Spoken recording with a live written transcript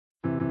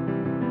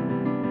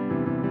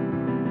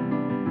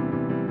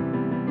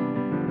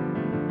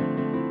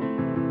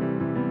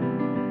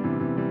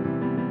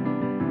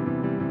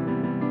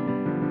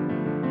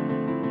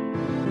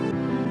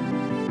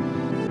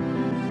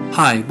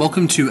Hi,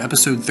 welcome to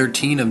episode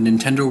 13 of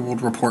Nintendo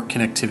World Report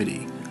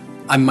Connectivity.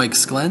 I'm Mike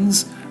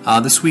Sklens.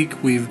 This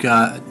week we've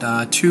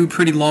got two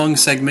pretty long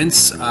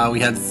segments. We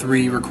had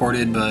three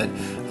recorded, but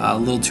a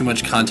little too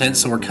much content,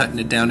 so we're cutting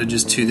it down to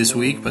just two this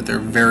week, but they're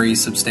very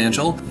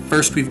substantial.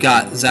 First, we've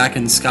got Zach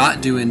and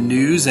Scott doing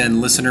news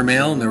and listener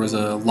mail, and there was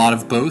a lot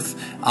of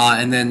both.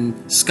 And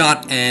then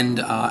Scott and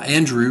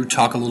Andrew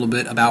talk a little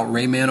bit about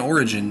Rayman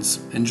Origins.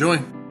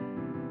 Enjoy!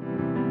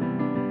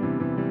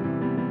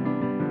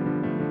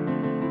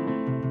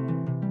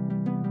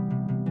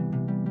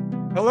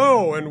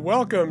 Hello and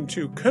welcome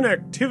to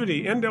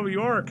Connectivity,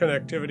 NWR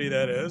Connectivity,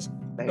 that is,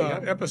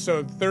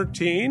 episode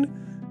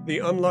 13, the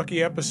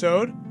unlucky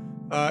episode.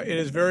 It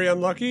is very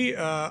unlucky.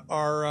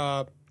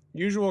 Our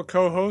usual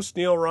co-host,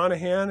 Neil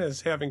Ronahan,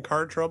 is having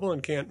car trouble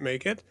and can't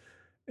make it.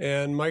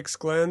 And Mike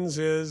Sklens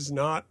is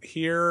not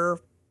here.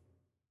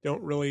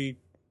 Don't really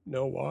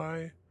know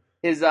why.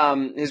 His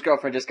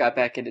girlfriend just got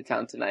back into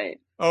town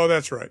tonight. Oh,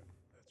 that's right.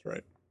 That's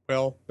right.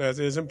 Well, that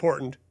is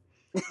important.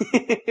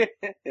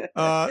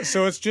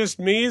 So it's just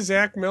me,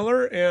 Zach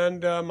Miller,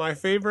 and my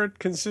favorite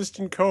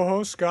consistent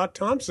co-host, Scott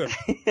Thompson.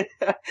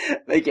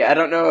 Thank you. I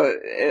don't know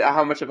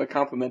how much of a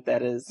compliment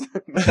that is,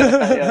 but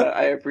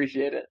I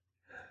appreciate it.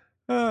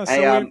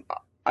 I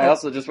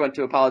also just want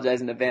to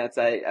apologize in advance.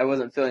 I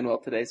wasn't feeling well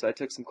today, so I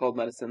took some cold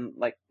medicine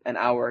like an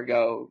hour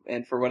ago,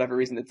 and for whatever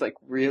reason, it's like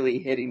really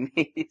hitting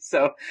me.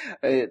 So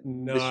this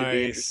should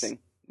be interesting.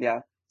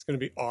 Yeah, it's going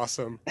to be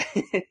awesome.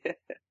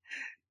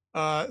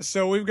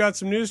 So we've got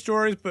some news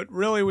stories, but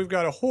really we've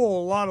got a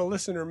whole lot of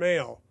listener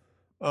mail.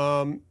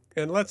 And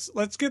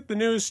let's get the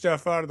news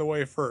stuff out of the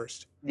way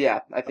first.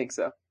 Yeah, I think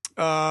so.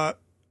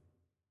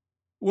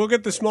 We'll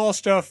get the small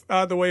stuff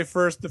out of the way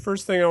first. The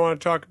first thing I want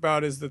to talk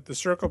about is that the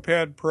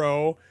CirclePad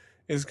Pro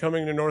is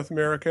coming to North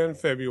America in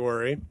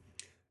February,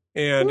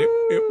 and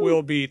it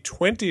will be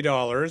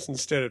 $20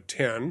 instead of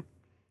 $10.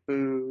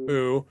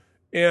 Ooh.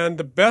 And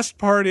the best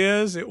part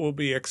is it will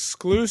be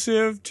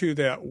exclusive to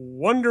that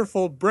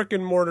wonderful brick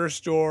and mortar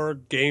store,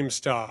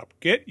 GameStop.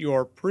 Get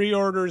your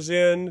pre-orders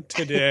in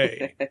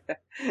today.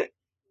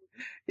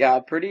 Yeah,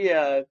 pretty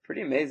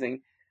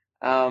amazing.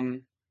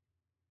 I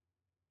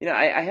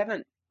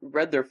haven't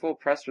read their full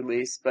press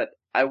release, but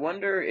I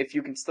wonder if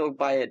you can still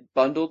buy it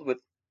bundled with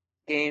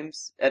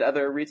games at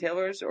other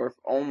retailers or if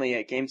only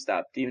at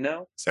GameStop. Do you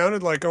know?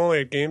 Sounded like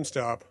only at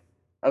GameStop.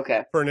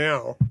 Okay. For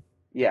now.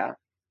 Yeah.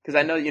 Because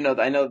I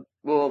know,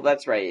 well,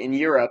 that's right. In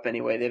Europe,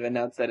 anyway, they've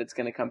announced that it's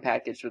going to come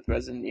packaged with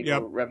Resident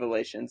Evil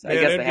Revelations. Man, I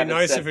guess it'd be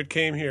nice if it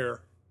came here.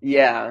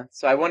 Yeah,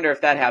 so I wonder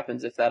if that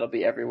happens, if that'll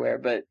be everywhere.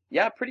 But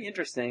yeah, pretty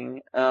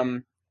interesting.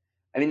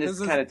 This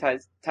kind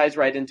of ties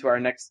right into our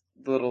next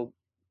little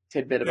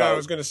tidbit about. Yeah, I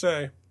was going to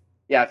say.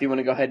 Yeah, if you want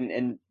to go ahead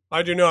and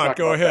I do not.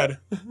 Go ahead.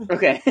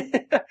 Okay.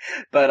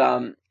 But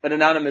an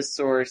anonymous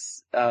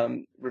source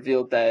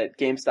revealed that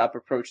GameStop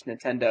approached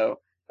Nintendo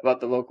about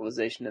the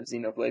localization of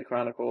Xenoblade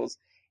Chronicles,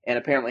 and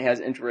apparently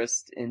has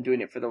interest in doing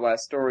it for the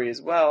last story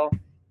as well.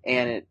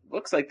 And it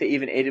looks like they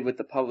even aided with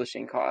the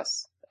publishing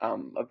costs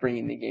of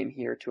bringing the game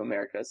here to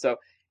America. So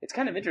it's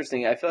kind of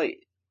interesting. I feel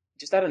like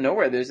just out of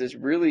nowhere, there's this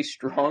really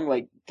strong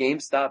like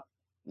GameStop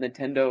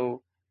Nintendo,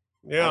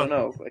 I don't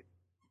know, like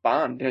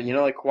bond,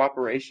 like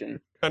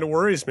cooperation. Kind of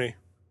worries me.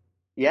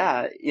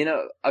 Yeah,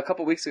 a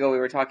couple weeks ago we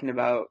were talking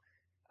about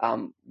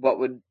what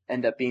would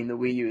end up being the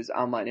Wii U's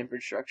online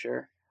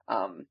infrastructure.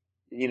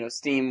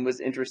 Steam was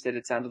interested,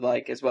 it sounded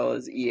like, as well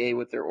as EA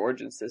with their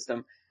Origin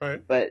system.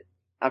 Right. But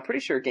I'm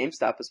pretty sure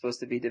GameStop is supposed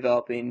to be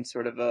developing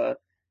sort of a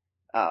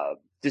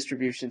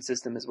distribution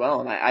system as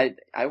well. And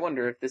I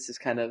wonder if this is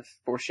kind of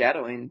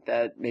foreshadowing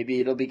that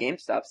maybe it'll be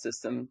GameStop's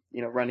system,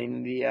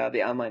 running the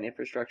online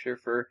infrastructure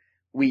for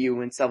Wii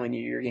U and selling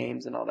you your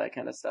games and all that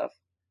kind of stuff.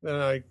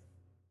 Then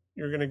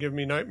you're going to give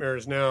me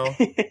nightmares now.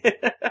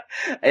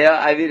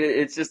 Yeah,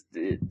 it's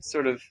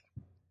sort of,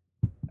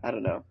 I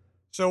don't know.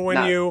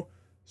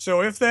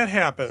 So if that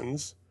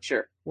happens,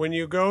 sure. When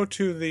you go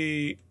to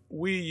the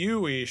Wii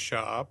U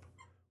eShop,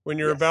 when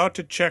you're about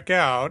to check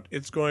out,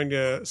 it's going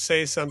to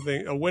say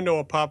something, a window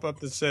will pop up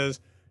that says,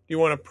 do you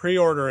want to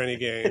pre-order any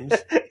games?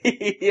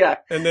 Yeah.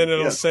 And then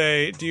it'll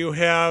say, do you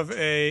have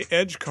a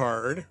Edge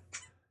card?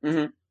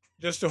 Mm-hmm.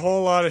 Just a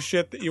whole lot of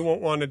shit that you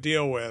won't want to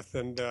deal with.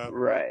 And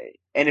right.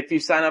 And if you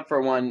sign up for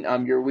one,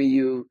 your Wii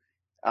U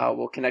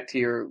will connect to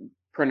your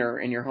printer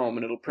in your home,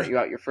 and it'll print you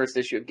out your first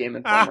issue of Game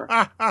Informer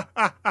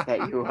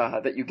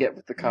that you get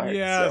with the card.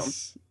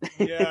 Yes,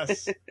 so.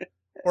 Yes.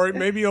 Or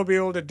maybe you'll be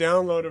able to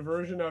download a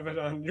version of it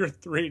on your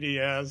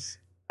 3DS.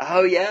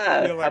 Oh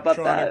yeah, the how about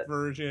that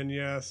version?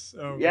 Yes.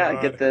 Oh, yeah,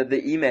 God. Get the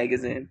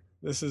e-magazine.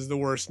 This is the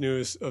worst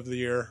news of the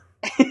year.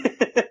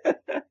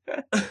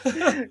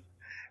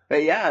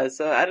 But yeah,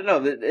 so I don't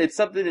know. It's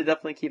something to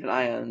definitely keep an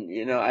eye on.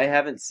 I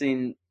haven't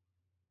seen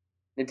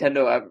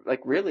Nintendo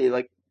really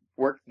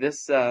work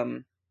this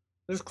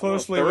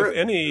closely with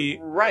any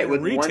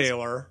with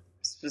retailer.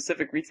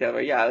 Specific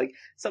retailer, yeah. Like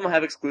some will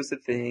have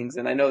exclusive things,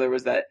 and I know there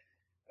was that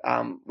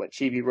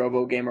Chibi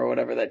Robo game or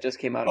whatever that just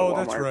came out. Oh,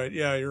 that's right.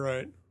 Yeah, you're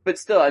right. But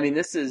still,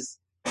 this is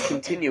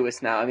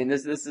continuous now. I mean,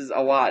 this is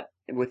a lot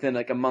within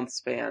like a month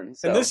span.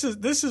 So And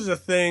this is a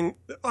thing.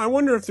 I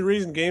wonder if the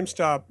reason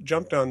GameStop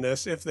jumped on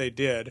this, if they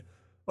did.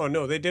 Oh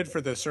no, they did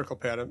for the Circle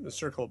Pad, the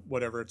Circle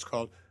whatever it's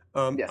called.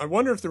 yeah, I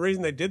wonder if the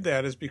reason they did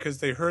that is because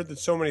they heard that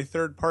so many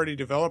third-party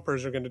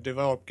developers are going to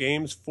develop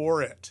games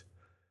for it.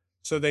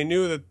 So they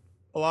knew that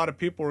a lot of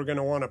people were going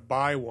to want to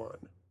buy one.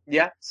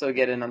 yeah. So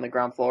get in on the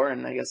ground floor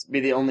and I guess be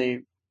the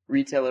only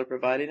retailer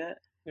providing it.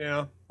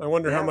 Yeah, I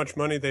wonder how Yeah. much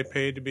money they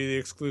paid to be the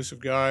exclusive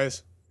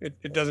guys.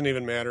 It doesn't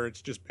even matter.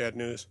 It's just bad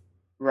news.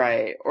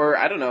 Right. Or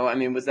I don't know. I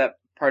mean, was that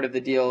part of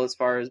the deal as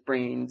far as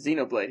bringing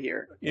Xenoblade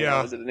here? You know,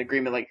 Yeah. was it an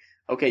agreement like,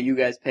 okay, you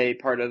guys pay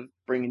part of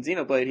bringing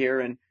Xenoblade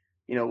here, and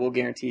we'll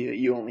guarantee that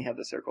you only have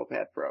the Circle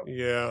Pad Pro.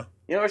 Yeah.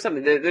 Or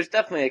something. There's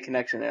definitely a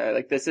connection there.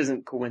 Like this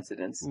isn't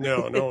coincidence.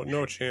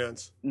 No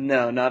chance.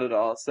 No, not at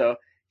all. So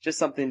just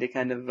something to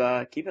kind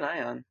of keep an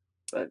eye on.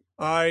 But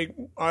I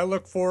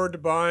look forward to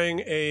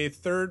buying a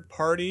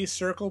third-party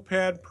Circle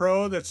Pad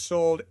Pro that's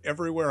sold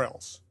everywhere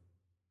else.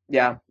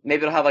 yeah,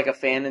 maybe it'll have like a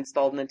fan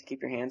installed in it to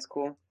keep your hands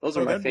cool. Those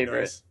are my That'd be favorite.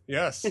 nice.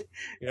 Yes.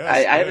 Yes.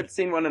 I good. haven't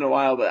seen one in a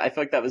while, but I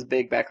feel like that was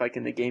big back like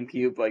in the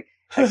GameCube, like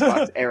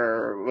Xbox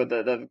era, with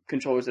the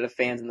controllers that have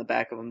fans in the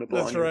back of them to blow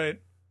That's on your right.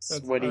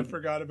 sweaty I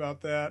forgot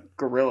about that.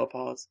 gorilla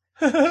paws.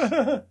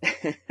 I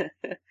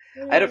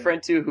had a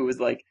friend too who was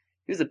like,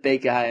 he was a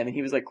big guy. I mean,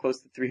 he was like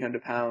close to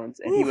 300 pounds,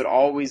 and he Oof. would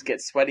always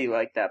get sweaty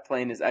like that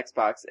playing his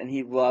Xbox, and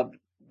he loved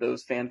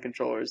those fan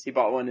controllers. He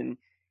bought one and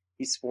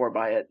he swore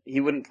by it. He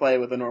wouldn't play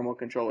with a normal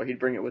controller. He'd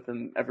bring it with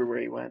him everywhere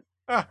he went.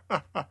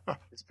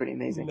 It's pretty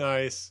amazing.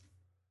 Nice.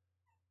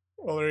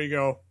 Well, there you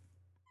go.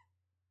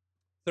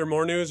 Is there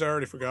more news? I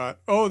already forgot.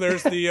 Oh,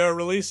 there's the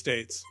release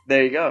dates.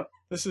 There you go.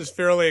 This is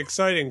fairly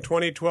exciting.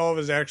 2012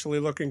 is actually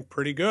looking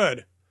pretty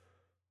good,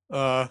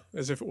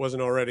 as if it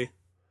wasn't already.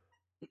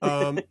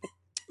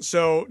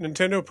 So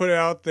Nintendo put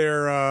out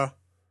their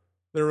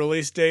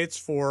release dates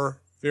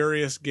for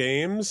various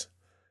games,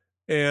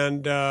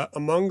 and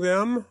among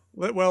them,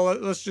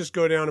 let's just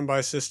go down and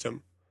buy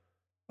system.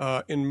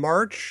 In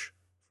March,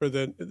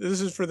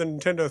 this is for the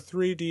Nintendo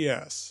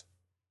 3DS.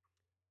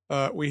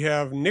 We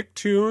have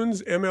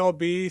Nicktoons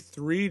MLB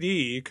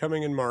 3D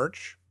coming in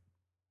March.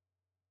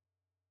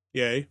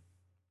 Yay.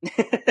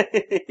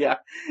 Yeah.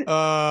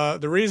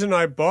 The reason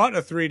I bought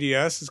a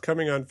 3DS is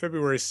coming on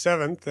February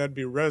 7th. That'd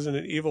be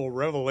Resident Evil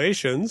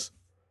Revelations.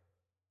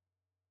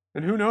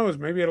 And who knows,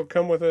 maybe it'll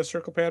come with a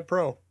Circle Pad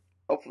Pro.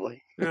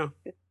 Hopefully. Yeah.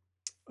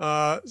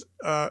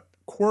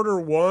 Quarter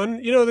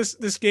one.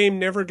 This game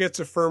never gets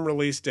a firm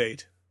release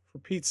date, for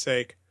Pete's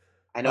sake.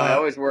 I know. I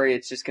always worry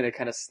it's just going to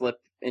kind of slip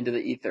into the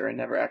ether and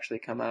never actually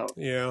come out.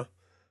 Yeah.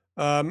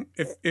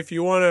 If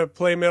you want to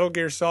play Metal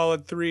Gear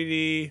Solid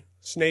 3D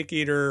Snake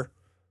Eater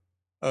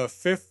a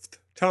fifth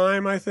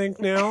time, I think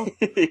now,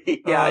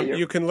 Yeah.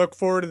 you can look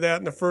forward to that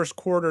in the first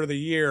quarter of the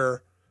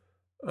year.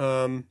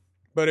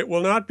 But it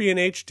will not be in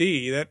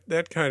HD.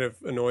 That kind of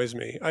annoys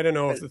me. I don't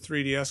know if the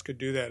 3DS could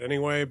do that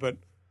anyway, but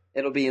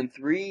It'll be in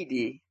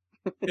 3D.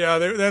 yeah,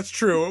 that's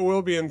true. It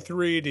will be in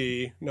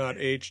 3D, not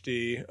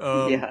HD.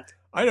 Yeah.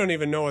 I don't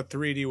even know what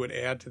 3D would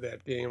add to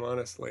that game,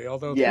 honestly.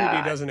 Although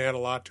Yeah. 3D doesn't add a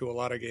lot to a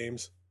lot of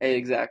games.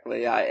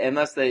 Exactly. Yeah.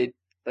 Unless they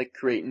like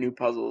create new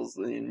puzzles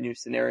and new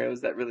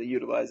scenarios that really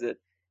utilize it,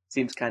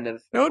 seems kind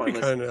of That would be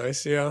pointless. kind of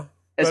nice, yeah.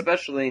 But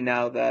Especially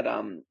now that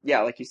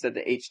like you said,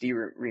 the HD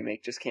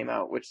remake just came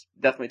out, which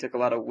definitely took a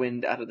lot of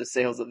wind out of the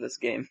sails of this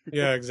game.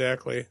 yeah,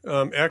 exactly.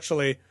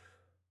 Actually,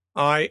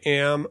 I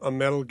am a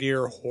Metal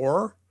Gear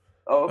whore.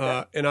 Oh,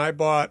 okay. And I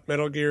bought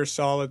Metal Gear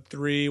Solid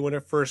 3 when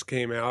it first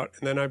came out,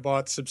 and then I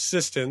bought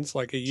Subsistence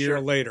like a year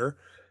Sure. later,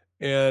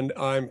 and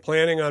I'm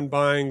planning on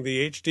buying the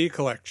HD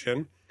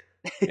collection,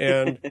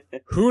 and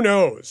who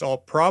knows, I'll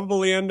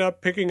probably end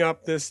up picking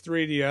up this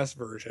 3DS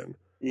version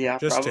Yeah,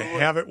 just probably. to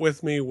have it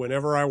with me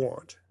whenever I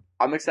want.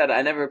 I'm excited.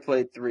 I never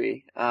played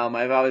 3.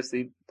 I've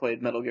obviously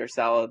played Metal Gear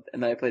Solid,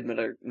 and then I played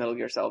Metal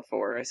Gear Solid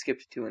 4. I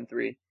skipped 2 and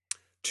 3.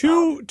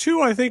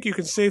 Two, I think you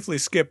can safely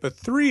skip, but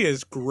 3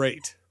 is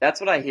great. That's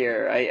what I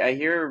hear. I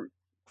hear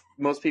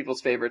most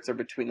people's favorites are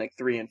between like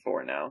 3 and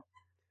 4 now.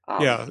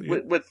 Yeah.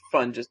 With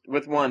fun, just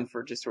with 1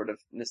 for just sort of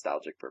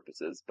nostalgic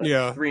purposes. But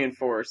Yeah. 3 and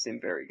 4 seem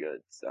very good.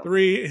 So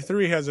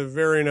 3 has a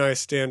very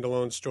nice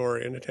standalone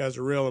story, and it has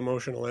a real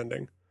emotional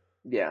ending.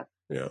 yeah,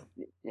 Yeah.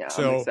 I'm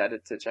So-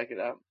 excited to check it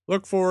out.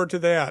 Look forward to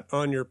that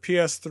on your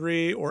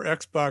PS3 or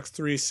Xbox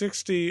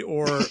 360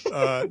 or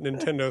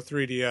Nintendo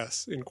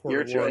 3DS in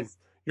quarter Your one. choice.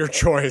 Your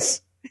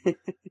choice.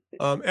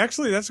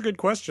 Actually, that's a good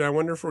question. I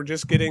wonder if we're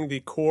just getting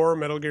the core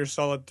Metal Gear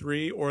Solid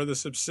 3 or the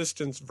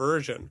Subsistence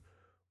version,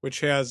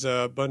 which has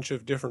a bunch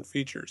of different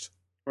features.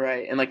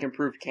 Right, and like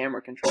improved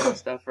camera control and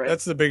stuff, right?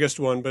 That's the biggest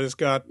one, but it's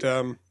got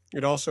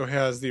it also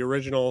has the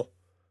original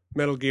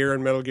Metal Gear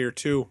and Metal Gear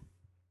 2,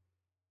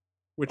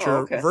 which Oh, are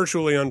okay.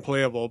 virtually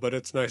unplayable, but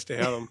it's nice to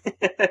have them.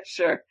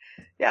 Sure.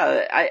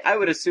 Yeah, I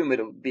would assume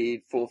it'll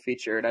be full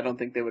featured. I don't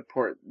think they would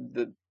port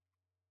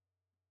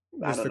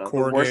Just the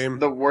core game.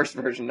 the worst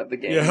version of the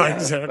game. Yeah, but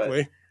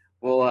exactly.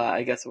 We'll,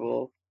 I guess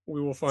we'll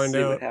We will find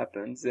see out. what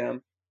happens. Yeah.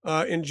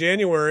 In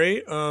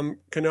January,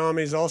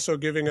 Konami's also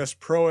giving us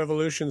Pro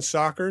Evolution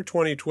Soccer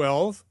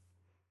 2012,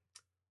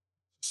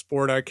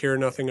 sport I care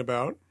nothing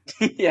about.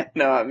 Yeah,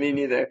 no, me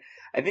neither.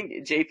 I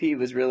think JP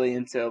was really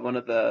into one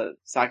of the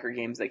soccer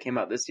games that came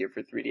out this year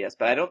for 3DS,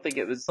 but I don't think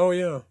it was. Oh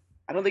yeah,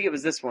 I don't think it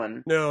was this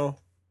one. no,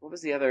 What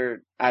was the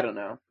other? I don't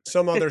know.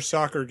 some other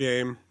soccer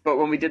game. But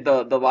when we did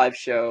the live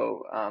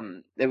show,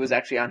 it was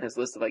actually on his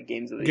list of like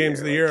games of the year. Games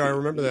of the year, I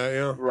remember that.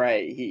 Yeah,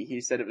 Right.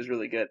 He said it was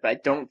really good, but I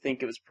don't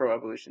think it was Pro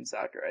Evolution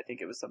Soccer. I think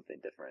it was something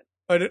different.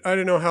 I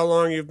don't know how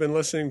long you've been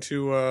listening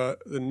to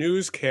the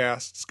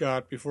newscast,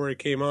 Scott, before he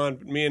came on,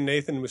 but me and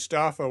Nathan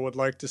Mustafa would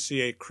like to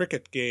see a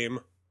cricket game.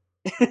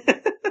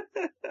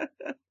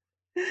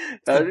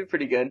 That would be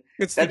pretty good.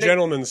 It's the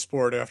gentleman's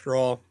sport, after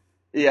all.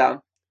 Yeah.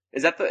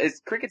 Is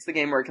cricket's the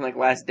game where it can like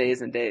last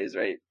days and days,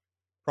 right?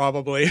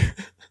 Probably.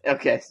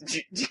 Okay.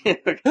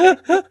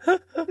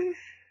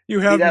 You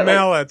have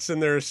mallets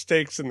and there are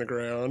stakes in the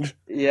ground.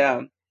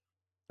 Yeah.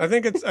 I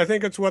think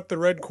it's what the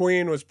Red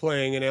Queen was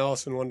playing in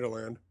Alice in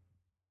Wonderland.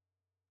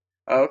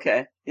 Oh,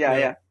 okay.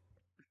 Yeah.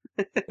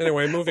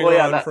 Anyway, moving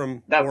Well, on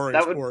from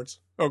boring sports.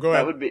 Oh, go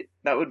ahead.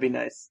 That would be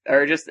nice,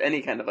 or just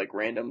any kind of like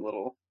random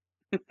little.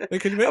 They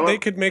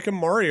could make a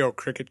Mario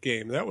cricket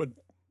game. That would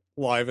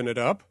liven it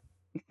up.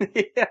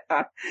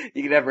 Yeah,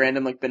 you could have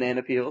random like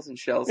banana peels and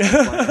shells.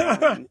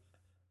 That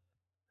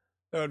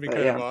would be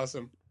kind of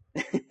awesome.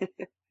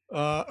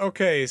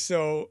 Okay,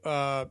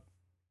 so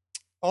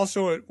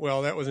also,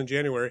 that was in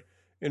January.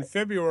 In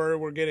February,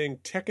 we're getting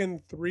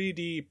Tekken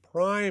 3D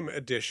Prime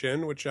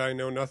Edition, which I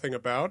know nothing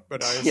about,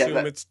 but I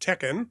assume it's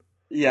Tekken.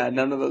 Yeah,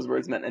 none of those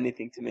words meant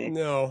anything to me.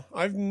 No,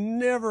 I've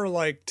never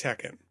liked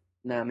Tekken.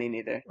 No, me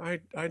neither.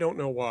 I don't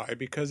know why,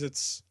 because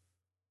it's...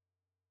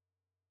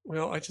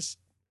 Well,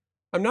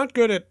 I'm not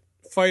good at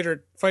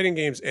fighting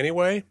games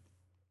anyway.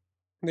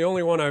 The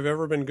only one I've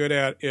ever been good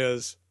at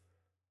is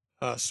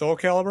Soul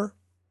Calibur.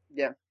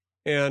 Yeah.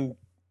 And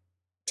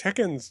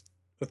Tekken's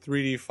a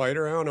 3D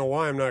fighter. I don't know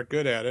why I'm not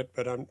good at it,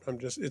 but I'm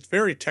just... It's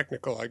very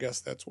technical, I guess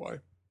that's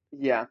why.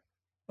 Yeah.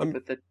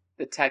 But the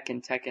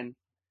Tekken.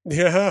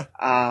 Yeah.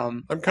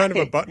 I'm kind of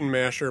a button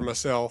masher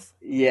myself.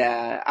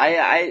 Yeah.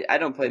 I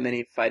don't play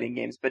many fighting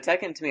games, but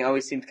Tekken to me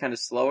always seemed kind of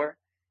slower.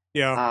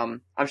 Yeah.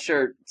 I'm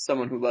sure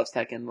someone who loves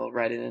Tekken will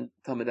write in and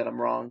tell me that I'm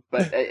wrong,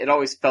 but it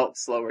always felt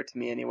slower to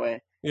me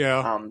anyway.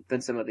 Yeah.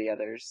 Than some of the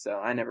others, so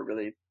I never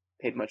really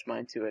paid much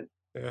mind to it.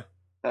 Yeah.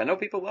 But I know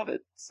people love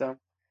it, so.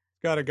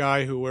 Got a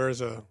guy who wears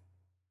a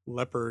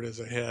leopard as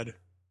a head.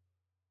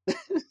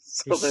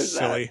 So there's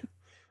silly.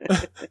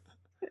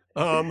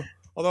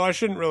 Although I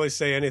shouldn't really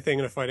say anything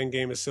in a fighting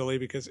game is silly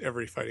because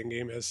every fighting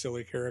game has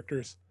silly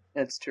characters.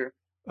 That's true.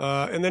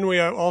 And then we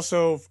have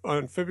also,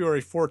 on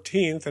February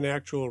 14th, an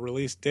actual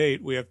release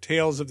date, we have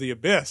Tales of the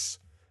Abyss,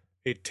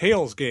 a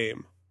Tales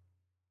game.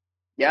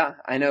 Yeah,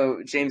 I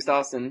know James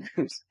Dawson,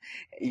 whose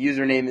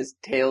username is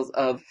Tales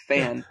of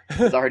Fan,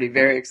 is already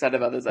very excited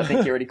about this. I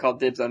think he already called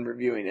dibs on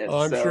reviewing it. Oh,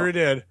 I'm sure he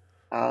did.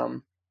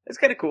 It's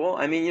kind of cool.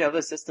 I mean,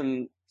 the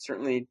system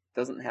certainly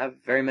doesn't have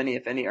very many,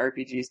 if any,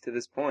 RPGs to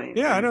this point.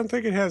 Yeah, I don't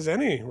think it has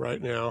any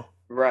right now.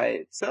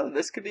 Right. So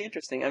this could be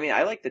interesting. I mean,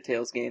 I like the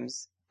Tales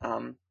games.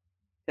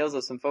 Tales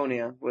of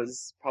Symphonia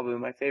was probably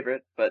my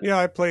favorite, but yeah,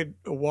 I played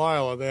a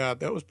while of that.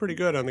 That was pretty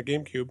good on the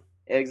GameCube.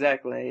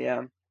 Exactly,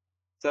 yeah.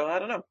 So I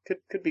don't know.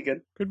 Could be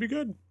good. Could be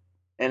good.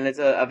 And it's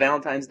a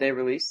Valentine's Day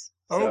release.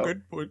 So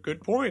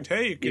good point.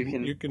 Hey,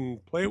 you can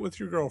play it with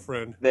your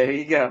girlfriend. There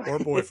you go. Or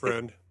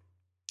boyfriend.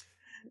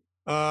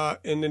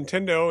 And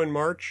Nintendo in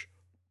March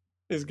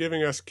is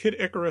giving us Kid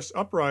Icarus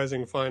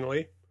Uprising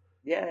finally.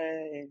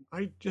 Yay.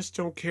 I just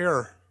don't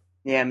care.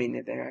 Yeah, me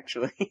neither,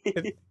 actually.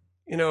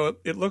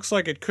 It looks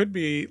like it could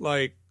be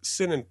like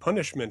Sin and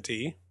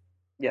Punishment-y.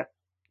 Yeah.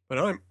 But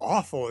I'm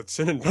awful at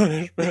Sin and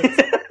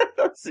Punishment.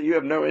 So you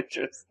have no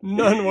interest.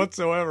 None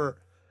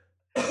whatsoever.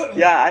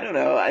 Yeah, I don't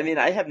know. I mean,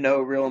 I have no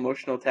real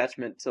emotional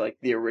attachment to like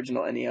the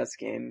original NES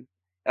game.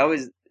 It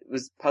always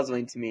was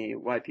puzzling to me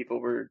why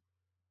people were,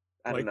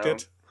 I don't know,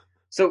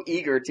 so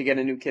eager to get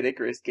a new Kid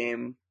Icarus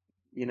game.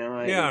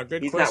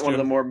 Good he's question. Not one of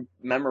the more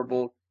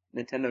memorable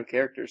Nintendo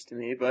characters to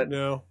me, but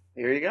no.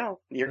 Here you go.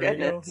 You're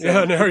getting it. So.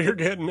 Yeah, now you're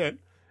getting it.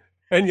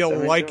 And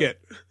you'll like it.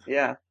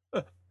 Yeah.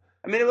 I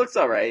mean, it looks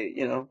all right.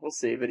 We'll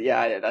see. But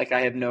yeah,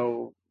 I have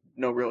no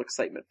real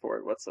excitement for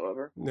it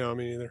whatsoever. No,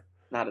 me neither.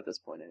 Not at this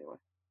point, anyway.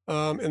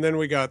 And then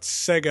we got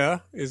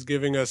Sega is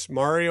giving us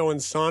Mario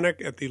and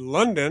Sonic at the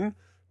London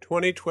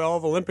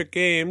 2012 Olympic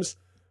Games.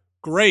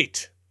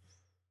 Great.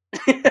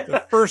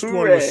 The first one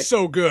was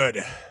so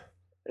good.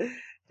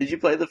 Did you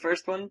play the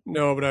first one?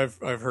 No, but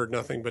I've heard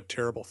nothing but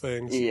terrible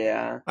things.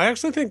 Yeah. I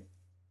actually think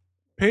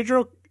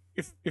Pedro,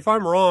 if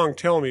I'm wrong,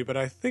 tell me, but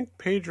I think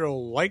Pedro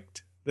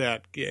liked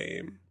that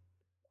game.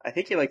 I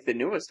think he liked the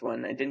newest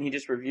one. And didn't he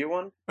just review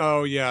one?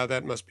 Oh, yeah,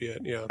 that must be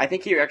it, yeah. I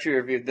think he actually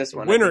reviewed this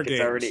one. Winter I think Games.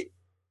 It's already...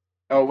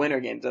 Oh, Winter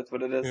Games, that's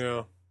what it is.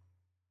 Yeah.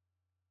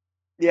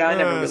 Yeah, I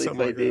never really played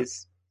like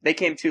these. They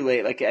came too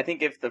late. Like, I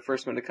think if the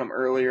first one had come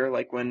earlier,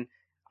 like when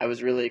I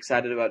was really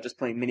excited about just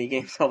playing mini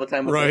games all the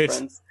time with my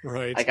friends,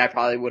 right. like I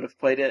probably would have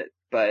played it.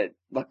 but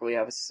luckily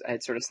I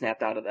had sort of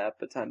snapped out of that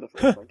by the time the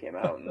first one came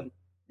out, and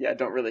yeah, I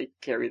don't really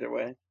care either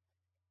way.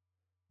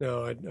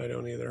 No, I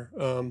don't either.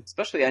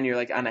 Especially on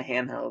on a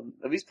handheld.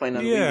 At least playing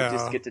on the Wii, you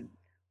just Yeah. get to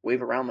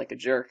wave around like a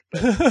jerk,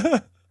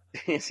 but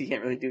you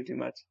can't really do too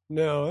much.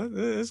 No,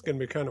 this is going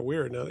to be kind of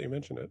weird now that you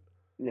mention it.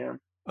 Yeah.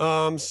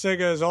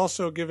 Sega is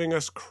also giving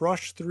us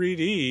Crush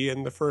 3D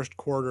in the first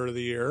quarter of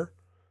the year.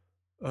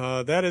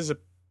 That is a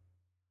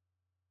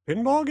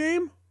pinball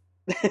game?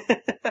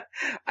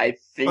 I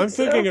think I'm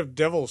so. thinking of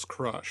Devil's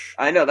Crush.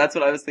 I know, that's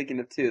what I was thinking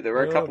of too. There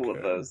were a couple of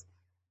Okay. those.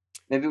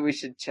 Maybe we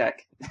should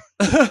check.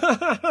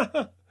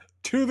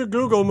 To the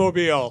Google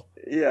Mobile.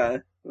 Yeah,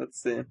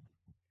 let's see.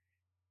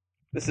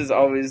 This is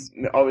always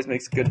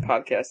makes good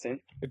podcasting.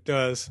 It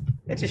does.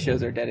 It just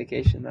shows our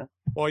dedication, though.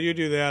 While you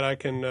do that, I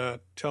can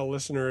tell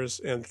listeners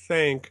and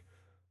thank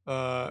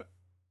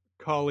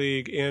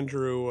colleague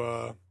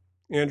Andrew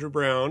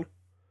Brown,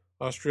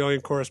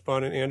 Australian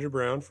correspondent Andrew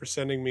Brown, for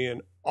sending me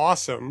an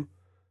awesome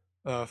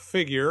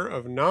figure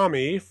of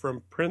Nami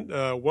from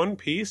One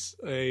Piece,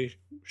 a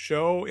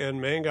show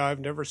and manga I've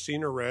never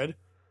seen or read,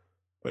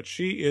 but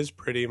she is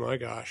pretty, my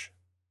gosh.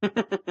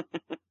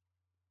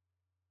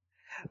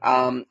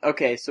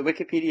 Okay, so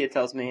Wikipedia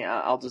tells me,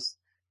 I'll just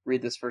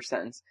read this first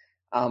sentence.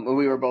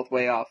 We were both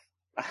way off.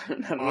 I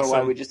don't know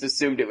why we just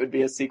assumed it would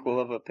be a sequel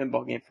of a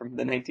pinball game from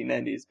the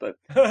 1990s, but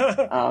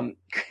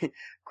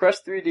Crush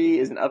 3D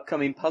is an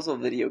upcoming puzzle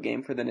video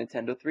game for the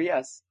Nintendo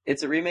 3DS.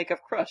 It's a remake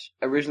of Crush,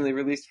 originally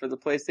released for the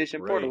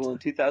PlayStation Portable in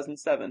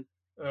 2007.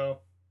 Oh.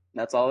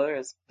 That's all there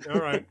is. All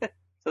right.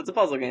 So it's a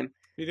puzzle game.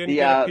 You didn't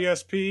get a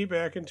PSP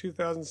back in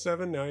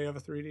 2007, now you have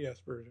a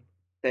 3DS version.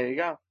 There you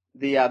go.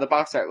 The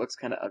box art looks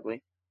kind of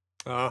ugly.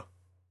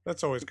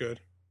 That's always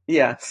good.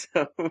 Yeah,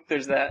 so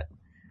there's that.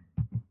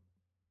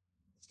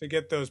 To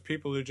get those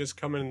people who just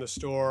come in the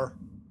store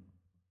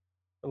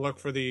and look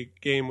for the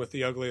game with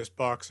the ugliest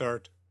box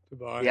art to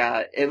buy.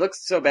 Yeah, it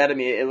looks so bad to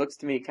me. It looks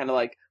to me kind of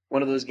like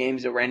one of those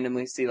games you'll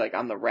randomly see like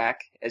on the rack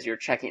as you're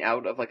checking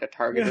out of like a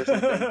Target or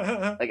something.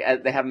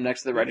 Like they have them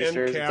next to the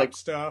registers. End It's like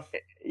stuff.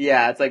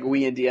 Yeah, it's like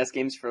Wii and DS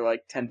games for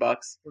like $10.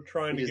 We're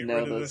trying to get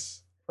rid of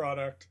this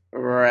product.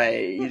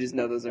 Right. You just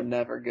know those are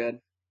never good.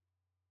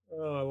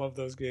 Oh, I love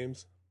those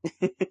games.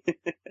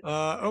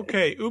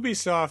 Okay,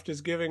 Ubisoft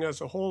is giving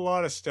us a whole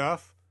lot of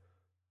stuff.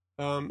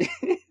 Oh,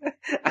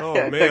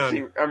 man.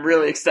 Actually, I'm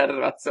really excited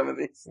about some of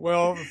these.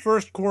 Well, the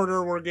first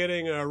quarter, we're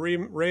getting a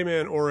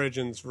Rayman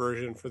Origins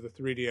version for the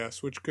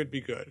 3DS, which could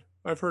be good.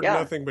 I've heard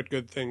nothing but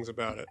good things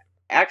about it.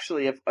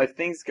 Actually, if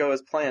things go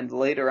as planned,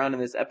 later on in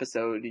this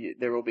episode,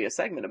 there will be a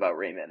segment about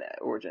Rayman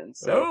Origins.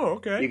 So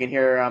okay. You can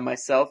hear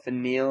myself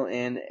and Neil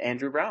and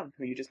Andrew Brown,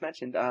 who you just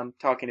mentioned,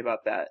 talking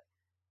about that.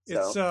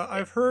 So. It's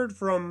I've heard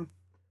from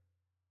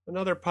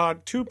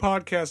two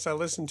podcasts I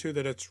listen to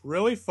that it's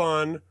really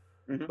fun,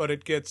 but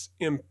it gets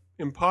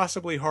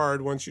impossibly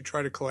hard once you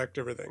try to collect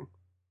everything.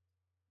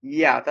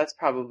 Yeah, that's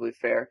probably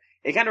fair.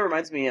 It kind of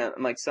reminds me on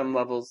like some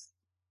levels,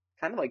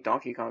 kind of like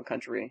Donkey Kong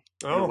Country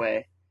in a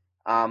way.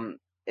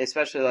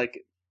 Especially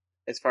like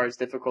as far as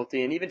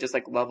difficulty and even just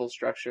like level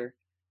structure.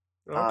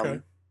 Okay.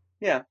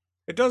 Yeah.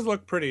 It does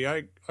look pretty.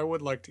 I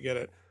would like to get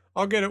it.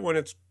 I'll get it when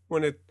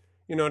it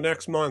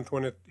next month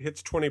when it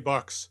hits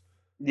 $20.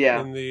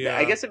 Yeah.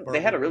 I guess they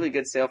had a really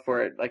good sale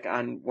for it like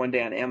on one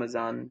day on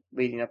Amazon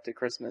leading up to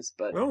Christmas,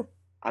 but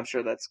I'm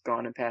sure that's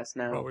gone and passed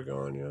now. Probably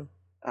gone, yeah.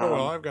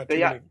 I've got too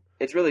many.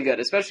 It's really good,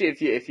 especially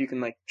if you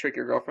can like trick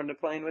your girlfriend to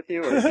playing with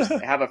you, or just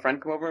have a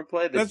friend come over and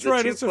play. That's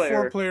right. It's a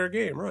 4-player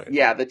game, right?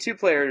 Yeah, the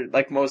 2-player,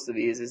 like most of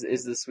these,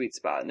 is the sweet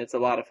spot, and it's a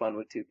lot of fun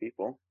with 2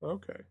 people.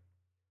 Okay.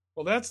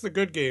 Well, that's the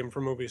good game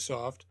from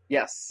Ubisoft.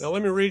 Yes. Now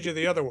let me read you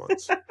the other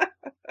ones.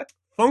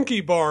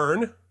 Funky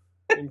Barn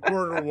in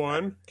quarter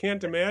 1.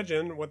 Can't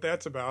imagine what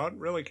that's about.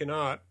 Really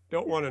cannot.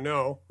 Don't want to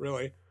know.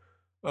 Really.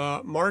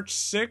 March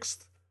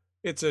 6th.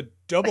 It's a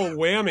double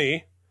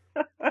whammy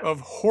of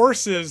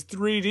Horses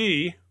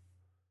 3D.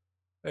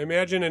 I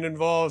imagine it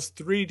involves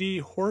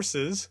 3D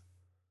horses.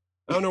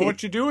 I don't know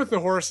what you do with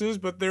the horses,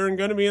 but they're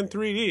going to be in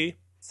 3D.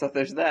 So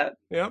there's that.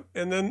 Yep.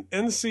 And then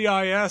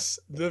NCIS,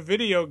 the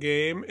video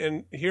game,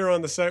 and here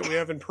on the site we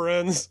have in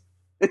parens.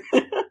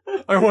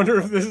 I wonder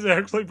if this is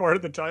actually part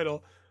of the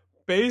title.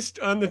 Based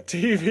on the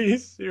TV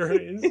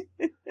series.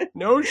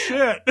 No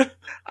shit.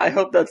 I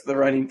hope that's the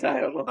running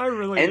title. I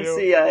really do.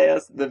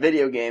 NCIS, the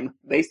video game,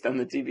 based on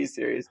the TV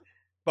series.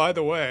 By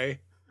the way,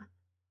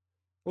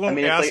 a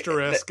little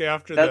asterisk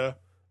after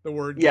the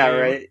word game. Yeah,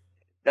 right.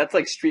 That's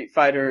like Street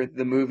Fighter,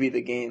 the movie,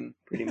 the game,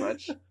 pretty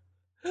much.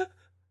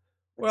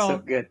 Well, so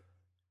good.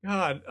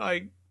 God,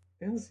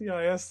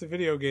 NCIS, the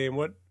video game,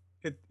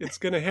 it's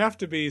going to have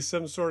to be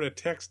some sort of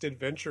text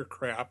adventure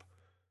crap,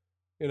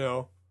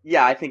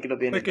 Yeah, I think it'll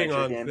be an clicking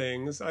adventure on game.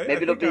 Things.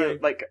 Maybe it'll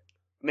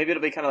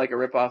be kind of like a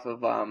ripoff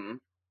of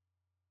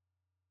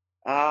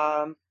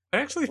I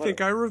actually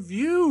think I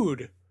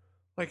reviewed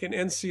like an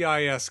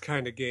NCIS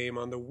kind of game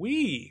on the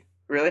Wii.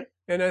 Really?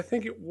 And I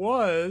think it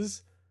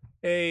was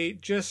a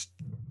just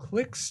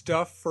click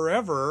stuff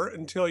forever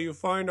until you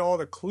find all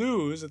the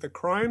clues at the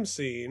crime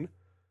scene.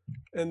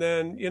 and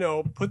then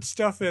put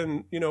stuff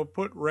in,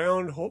 put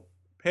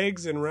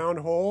pegs in round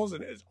holes,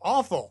 and it's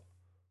awful.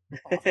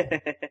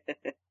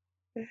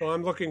 So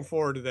I'm looking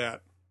forward to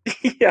that.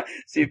 Yeah,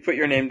 so you put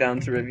your name down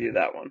to review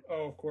that one.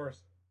 Oh, of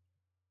course.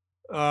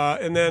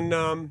 And then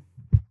and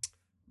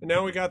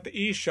now we got the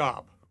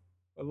eShop.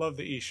 I love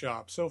the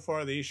eShop. So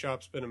far, the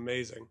eShop's been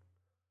amazing.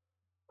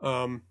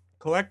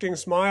 Collecting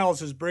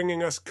Smiles is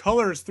bringing us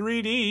Colors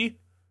 3D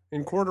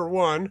in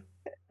Q1.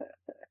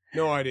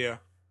 No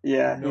idea.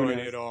 Yeah, no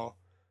idea at all.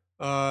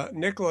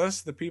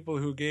 Nicholas, the people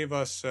who gave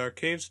us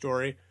Cave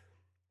Story,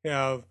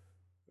 have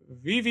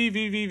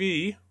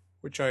VVVVV,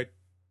 which I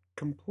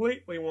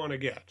completely want to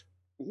get.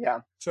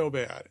 Yeah. So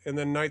bad. And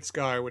then Night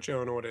Sky, which I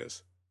don't know what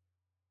is.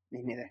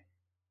 Me neither.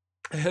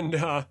 And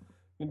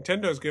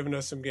Nintendo's given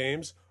us some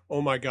games.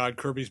 Oh my God,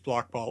 Kirby's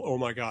Block Ball. Oh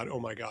my God, oh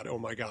my God, oh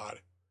my God.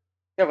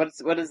 Yeah,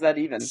 what is that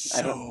even?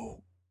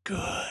 So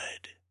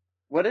good.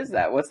 What is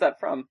that? What's that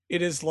from?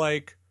 It is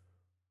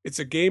it's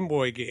a Game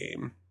Boy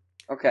game.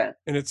 Okay.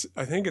 And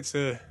I think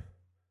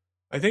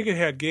it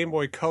had Game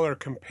Boy Color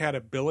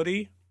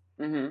compatibility.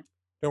 Mm-hmm.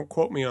 Don't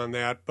quote me on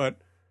that, but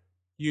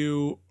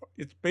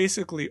it's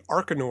basically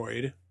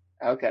Arkanoid.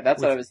 Okay,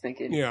 that's what I was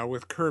thinking. Yeah,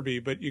 with Kirby,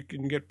 but you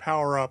can get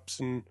power-ups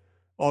and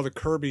all the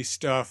Kirby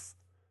stuff.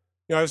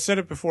 I've said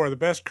it before, the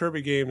best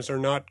Kirby games are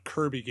not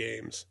Kirby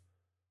games.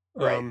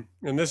 Right.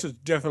 And this is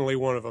definitely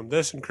one of them.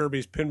 This and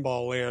Kirby's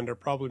Pinball Land are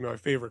probably my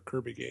favorite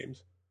Kirby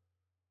games.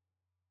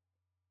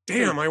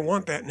 Damn, I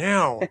want that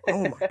now.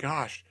 Oh my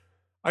gosh.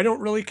 I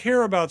don't really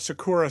care about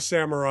Sakura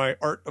Samurai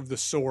Art of the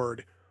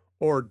Sword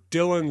or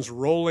Dylan's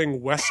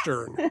Rolling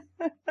Western.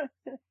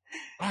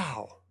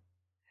 Wow.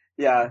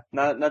 Yeah,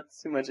 not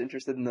too much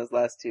interested in those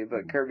last two,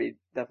 but Kirby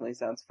definitely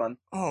sounds fun.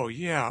 Oh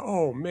yeah.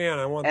 Oh man,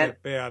 I want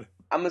that bad.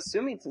 I'm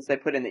assuming since they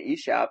put in the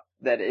eShop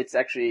that it's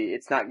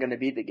not going to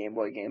be the Game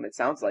Boy game. It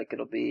sounds like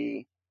it'll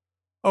be.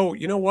 Oh,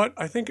 you know what?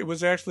 I think it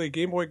was actually a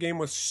Game Boy game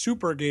with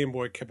Super Game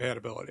Boy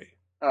compatibility.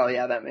 Oh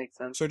yeah, that makes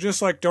sense. So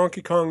just like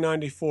Donkey Kong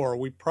 94,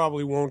 we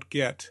probably won't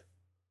get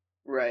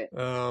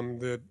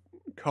the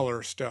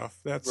color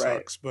stuff. That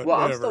sucks. But well,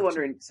 whatever. I'm still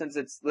wondering, since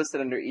it's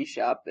listed under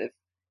eShop, if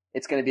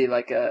it's going to be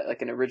like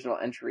an original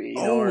entry.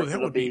 Or that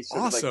would be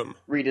awesome.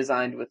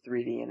 Redesigned with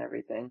 3D and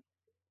everything.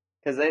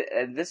 Because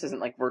this isn't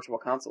like virtual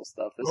console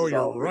stuff. This is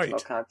all original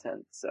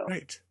content. So.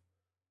 Right.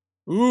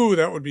 Ooh,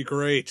 that would be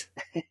great.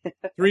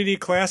 3D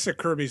classic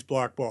Kirby's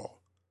Block Ball.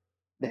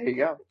 There you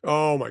go.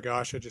 Oh my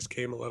gosh, I just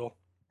came a little.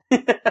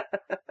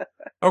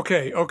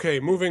 Okay,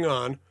 moving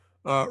on.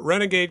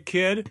 Renegade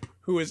Kid,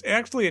 who is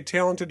actually a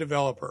talented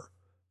developer.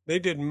 They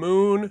did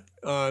Moon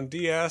on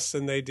DS,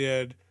 and they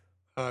did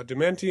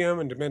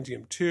Dementium and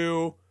Dementium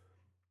 2,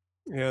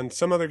 and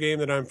some other game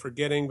that I'm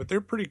forgetting, but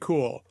they're pretty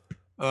cool.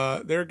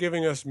 They're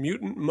giving us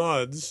Mutant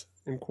Muds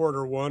in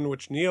Q1,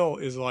 which Neil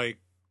is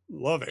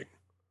loving.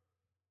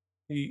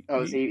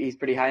 He's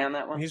pretty high on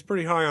that one? He's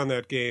pretty high on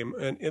that game,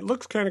 and it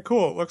looks kind of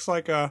cool. It looks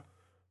like a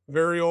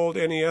very old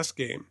NES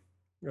game,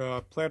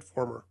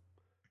 platformer.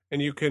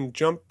 And you can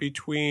jump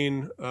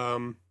between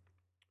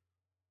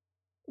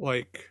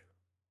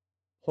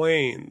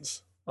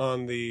planes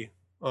on the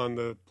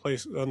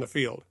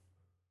field.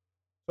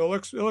 So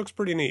it looks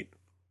pretty neat.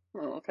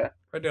 Oh, okay.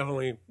 I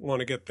definitely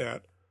want to get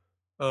that.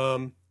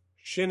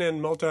 Shinen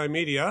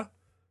Multimedia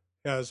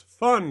has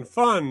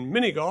fun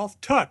mini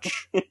golf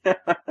touch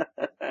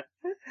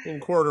in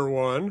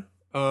Q1.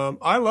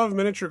 I love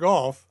miniature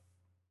golf.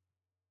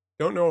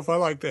 Don't know if I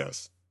like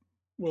this.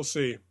 We'll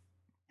see.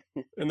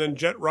 And then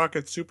Jet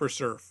Rocket Super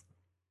Surf.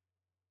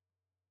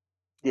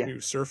 Yeah. Are you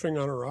surfing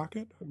on a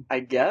rocket? I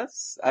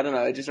guess. I don't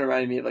know. It just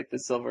reminded me of the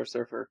Silver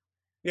Surfer.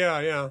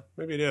 Yeah.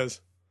 Maybe it is.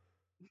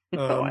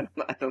 No, I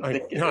don't think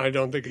it is. No, I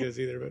don't think it is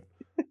either, but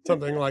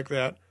something like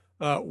that.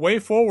 Way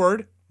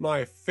Forward,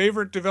 my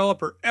favorite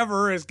developer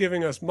ever, is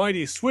giving us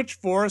Mighty Switch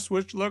Force,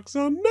 which looks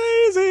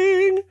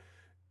amazing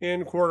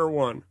in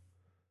Q1.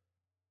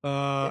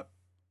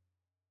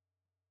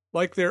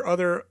 Unlike their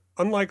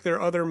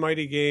other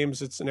Mighty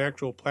games, it's an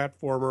actual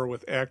platformer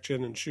with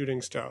action and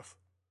shooting stuff.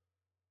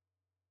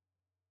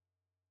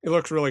 It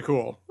looks really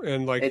cool,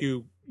 and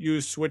you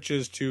use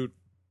switches to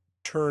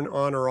turn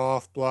on or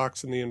off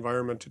blocks in the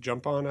environment to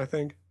jump on, I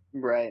think.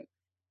 Right.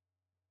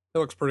 It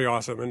looks pretty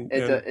awesome, and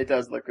it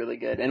does look really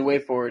good. And Way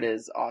Forward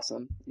is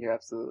awesome. You're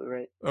absolutely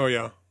right. Oh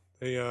yeah,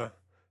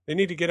 they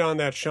need to get on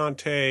that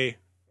Shantae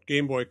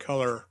Game Boy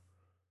Color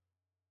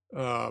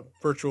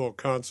virtual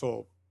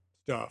console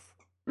stuff.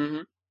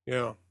 Mm-hmm.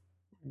 Yeah,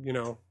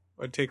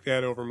 I'd take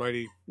that over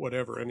Mighty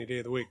whatever any day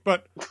of the week.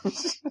 But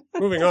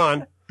moving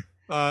on,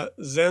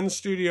 Zen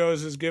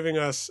Studios is giving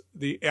us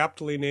the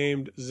aptly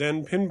named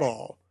Zen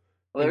Pinball.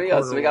 Well, there we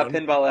go. So we got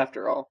pinball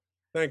after all.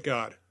 Thank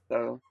God.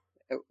 So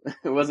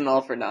it wasn't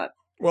all for naught.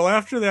 Well,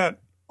 after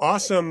that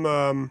awesome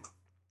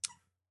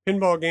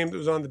pinball game that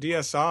was on the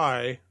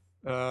DSi,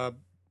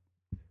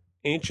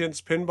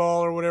 Ancients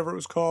Pinball or whatever it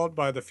was called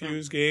by the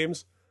Fuse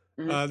Games,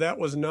 that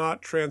was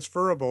not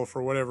transferable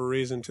for whatever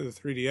reason to the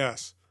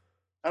 3DS.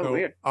 Oh, so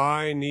weird.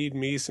 I need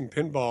me some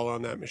pinball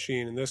on that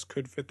machine, and this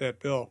could fit that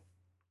bill.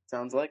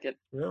 Sounds like it.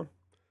 Yeah.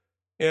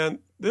 And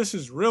this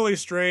is really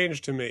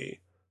strange to me.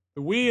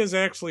 The Wii is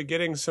actually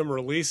getting some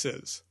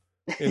releases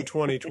in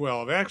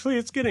 2012. Actually,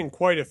 it's getting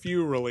quite a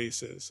few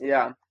releases.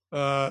 Yeah.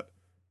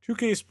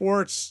 2K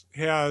Sports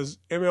has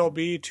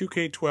MLB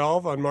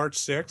 2K12 on March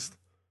 6th.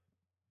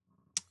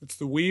 It's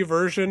the Wii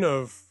version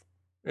of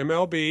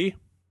MLB.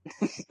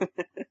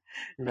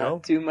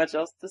 Not too much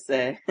else to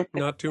say.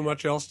 Not too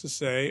much else to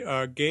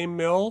say. Game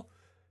Mill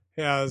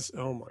has,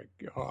 oh my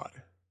God.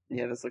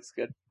 Yeah, this looks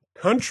good.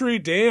 Country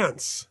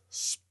Dance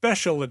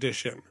Special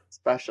Edition.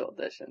 Special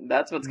edition.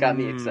 That's what's got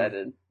me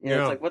excited. Yeah.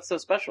 It's like, what's so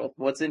special?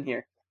 What's in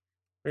here?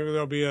 Maybe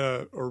there'll be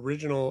a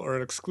original or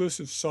an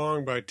exclusive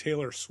song by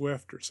Taylor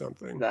Swift or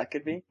something. That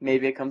could be.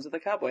 Maybe it comes with a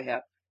cowboy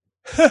hat.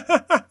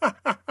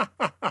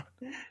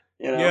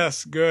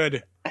 Yes,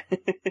 good.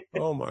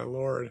 Oh my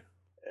Lord.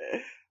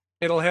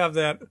 It'll have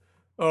that.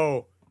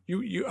 Oh,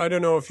 you. I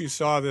don't know if you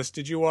saw this.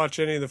 Did you watch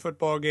any of the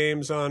football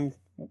games on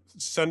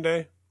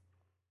Sunday?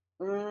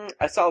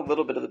 I saw a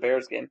little bit of the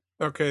Bears game.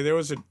 Okay, there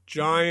was a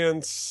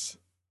Giants.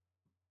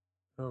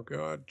 Oh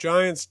God,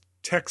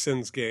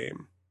 Giants-Texans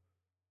game.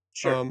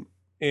 Sure.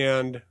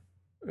 And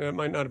it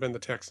might not have been the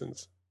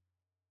Texans.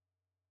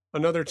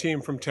 Another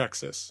team from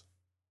Texas.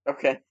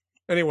 Okay.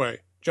 Anyway,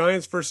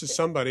 Giants versus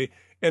somebody,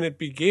 and it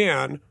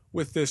began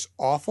with this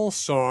awful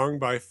song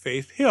by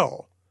Faith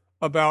Hill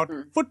about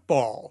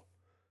football.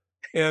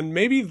 And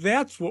maybe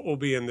that's what will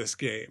be in this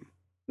game.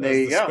 There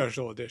you go.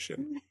 Special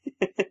edition.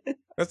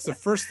 That's the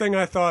first thing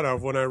I thought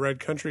of when I read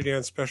Country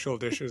Dance Special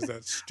Edition, is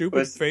that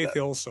stupid Faith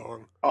Hill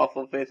song.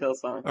 Awful Faith Hill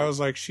song. I was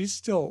like, she's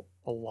still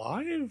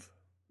alive?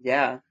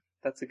 Yeah,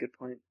 that's a good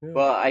point. Yeah.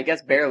 Well, I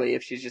guess barely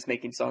if she's just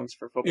making songs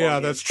for football. Yeah,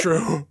 games. that's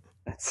true.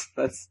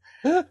 That's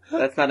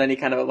not any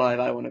kind of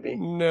alive I want to be.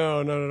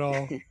 No, not at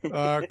all.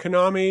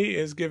 Konami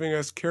is giving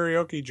us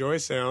Karaoke Joy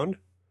Sound.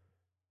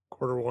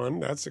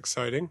 Q1, that's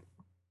exciting.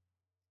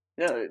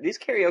 No, these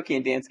karaoke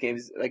and dance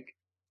games, like,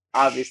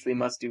 obviously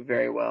must do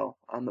very well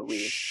on the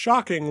Wii.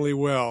 Shockingly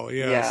well,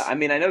 yes. Yeah, I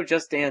mean, I know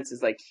Just Dance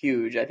is, like,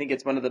 huge. I think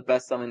it's one of the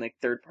best-selling, like,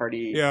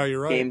 third-party you're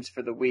right. games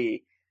for the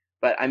Wii.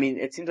 But, I mean,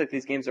 it seems like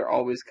these games are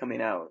always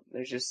coming out.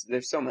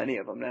 There's so many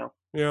of them now.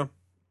 Yeah.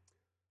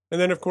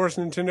 And then, of course,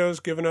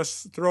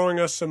 Nintendo's throwing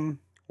us some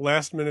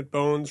last-minute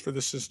bones for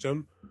the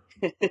system.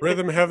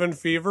 Rhythm Heaven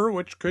Fever,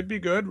 which could be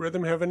good.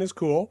 Rhythm Heaven is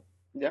cool.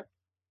 Yeah.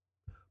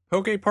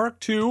 Poke Park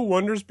 2,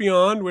 Wonders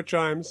Beyond, which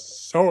I'm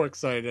so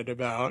excited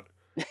about.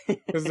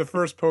 Because the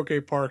first Poke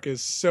Park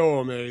is so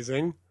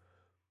amazing.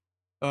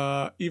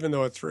 Even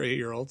though it's for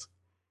 8-year-olds.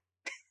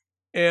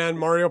 And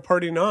Mario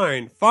Party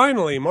 9.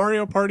 Finally,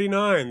 Mario Party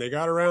 9. They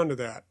got around to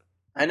that.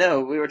 I know.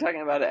 We were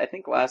talking about it, I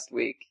think, last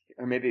week.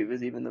 Or maybe it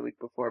was even the week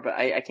before. But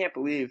I can't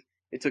believe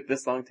it took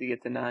this long to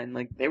get to 9.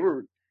 Like, they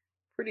were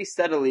pretty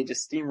steadily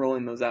just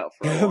steamrolling those out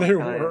for a long time. They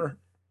were.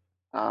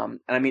 And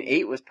I mean,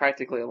 8 was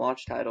practically a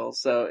launch title,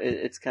 so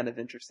it's kind of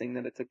interesting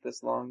that it took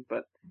this long.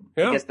 But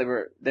yeah. I guess they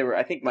were.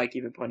 I think Mike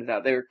even pointed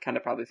out they were kind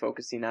of probably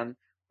focusing on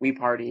Wii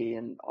Party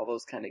and all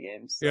those kind of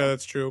games. So. Yeah,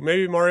 that's true.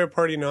 Maybe Mario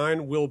Party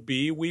 9 will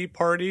be Wii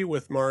Party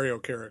with Mario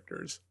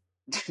characters.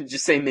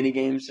 Just say mini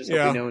games, just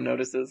hoping no one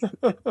notices.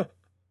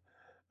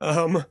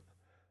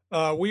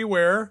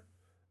 WiiWare,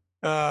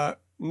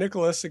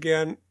 Nicholas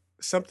again,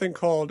 something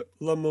called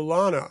La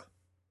Mulana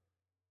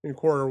in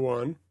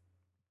Q1.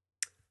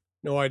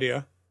 No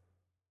idea.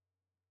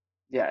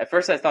 Yeah, at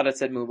first I thought it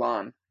said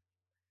Mulan.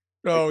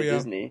 Oh, like the yeah.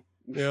 Disney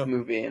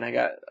movie, and I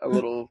got a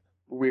little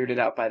weirded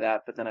out by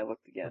that, but then I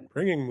looked again.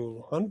 Bringing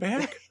Mulan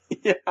back?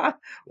 Yeah.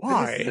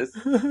 Why?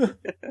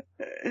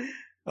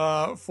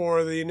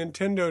 For the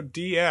Nintendo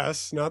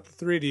DS, not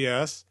the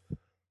 3DS,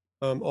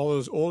 all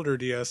those older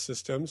DS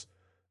systems,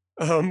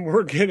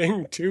 we're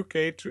getting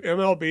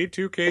MLB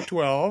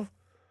 2K12.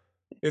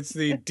 It's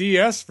the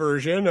DS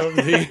version of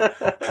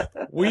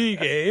the Wii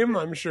game,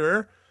 I'm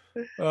sure.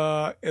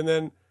 And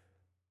then,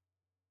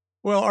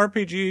 well,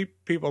 RPG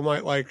people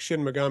might like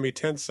Shin Megami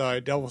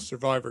Tensei Devil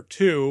Survivor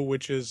 2,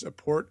 which is a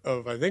port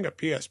of, I think, a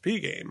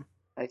PSP game.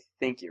 I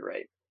think you're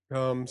right.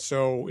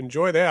 So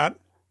enjoy that.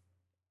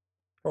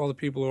 For all the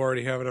people who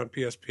already have it on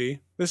PSP.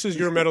 This is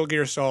your Metal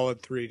Gear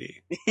Solid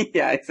 3D.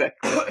 Yeah,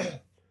 exactly.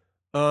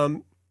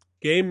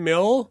 Game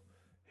Mill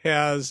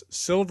has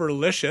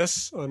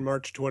Silverlicious on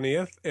March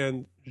 20th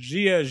and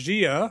Gia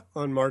Gia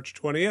on March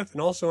 20th,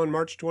 and also on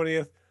March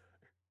 20th,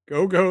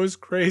 Go-Go's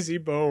Crazy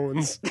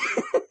Bones.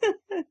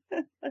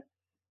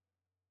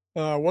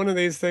 One of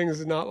these things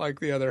is not like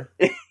the other.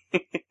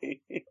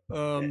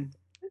 And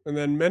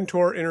then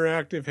Mentor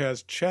Interactive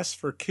has Chess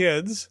for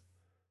Kids.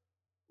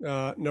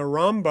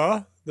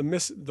 Naramba,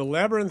 the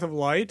Labyrinth of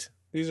Light.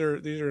 These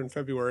are in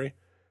February,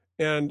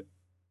 and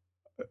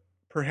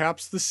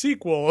perhaps the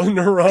sequel,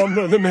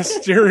 Naramba, the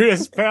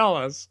Mysterious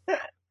Palace.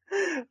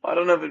 I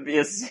don't know if it'd be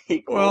a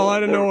sequel. Well, I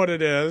don't know what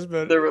it is,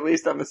 but they're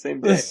released on the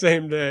same day. The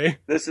same day.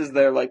 This is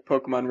their like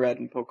Pokemon Red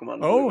and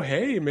Pokemon Blue. Oh,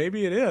 hey,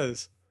 maybe it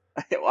is.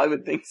 Well, I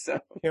would think so.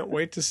 Can't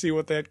wait to see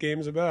what that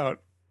game's about.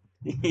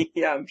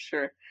 Yeah, I'm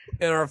sure.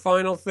 And our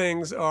final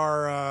things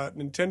are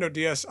Nintendo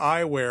DS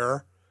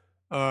iWare.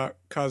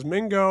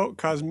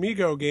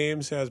 Cosmigo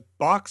Games has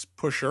Box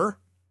Pusher.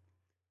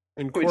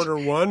 in Which, quarter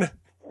one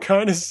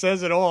kind of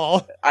says it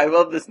all. I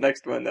love this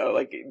next one though.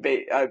 Like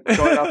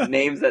going off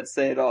names that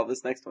say it all.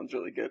 This next one's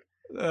really good.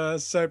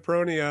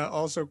 Cypronia,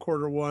 also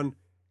quarter one,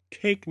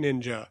 Cake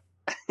Ninja.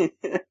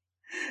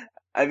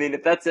 I mean,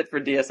 if that's it for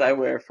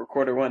DSiWare for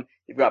quarter one,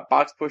 you've got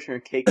Box Pusher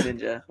and Cake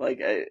Ninja.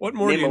 Like, What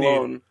more do you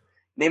need?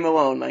 Name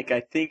alone. Like, I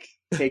think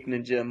Cake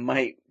Ninja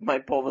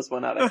might pull this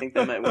one out. I think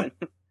they might win.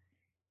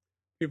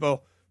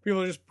 People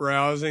are just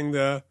browsing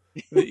the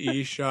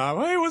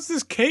eShop. Hey, what's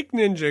this Cake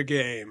Ninja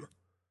game?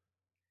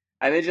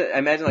 I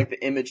imagine like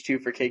the image too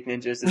for Cake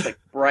Ninja is this like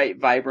bright,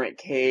 vibrant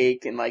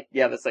cake, and like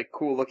this like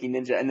cool looking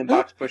ninja, and then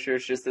Box Pusher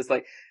is just this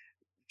like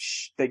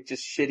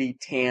just shitty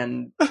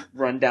tan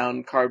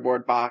rundown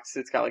cardboard box.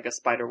 It's got like a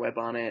spider web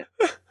on it.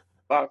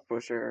 Box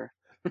Pusher.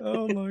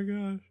 Oh my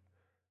gosh!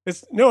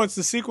 It's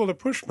the sequel to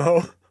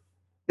Pushmo.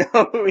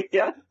 Oh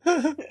yeah.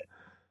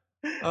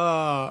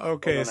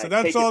 Okay, so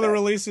that's all the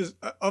releases.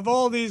 Of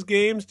all these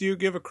games, do you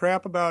give a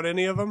crap about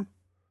any of them?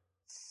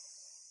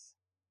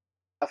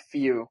 A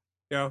few.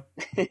 Yeah,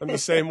 I'm the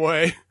same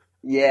way.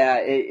 Yeah,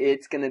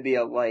 it's going to be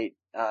a light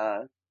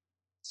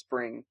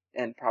spring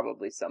and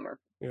probably summer.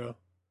 Yeah.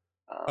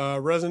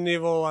 Resident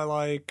Evil, I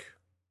like.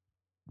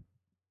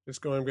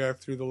 Just going back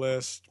through the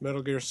list.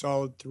 Metal Gear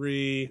Solid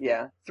 3.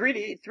 Yeah,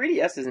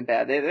 3DS isn't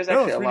bad. There's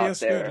actually a lot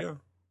there. Good, yeah.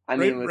 I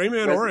mean,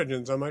 Rayman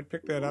Origins, I might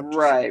pick that up.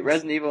 Right,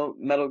 Resident Evil,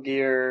 Metal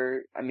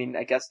Gear, I mean,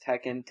 I guess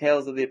Tekken,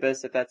 Tales of the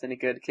Abyss, if that's any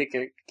good,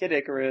 Kid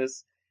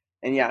Icarus,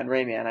 and yeah, and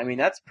Rayman. I mean,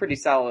 that's pretty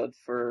solid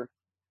for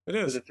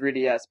the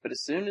 3DS, but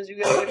as soon as you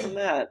get away from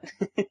that,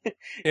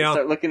 you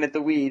start looking at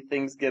the Wii,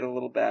 things get a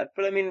little bad.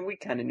 But I mean, we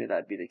kind of knew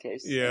that'd be the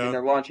case. Yeah. I mean,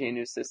 they're launching a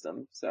new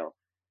system, so.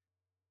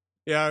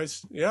 Yeah,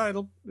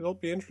 it'll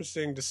be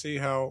interesting to see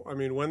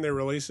when they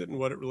release it and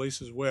what it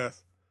releases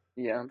with.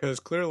 Yeah. Because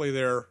clearly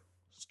their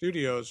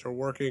studios are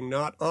working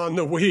not on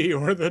the Wii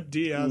or the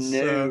DS,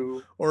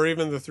 or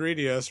even the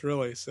 3DS,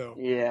 really. So.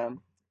 Yeah.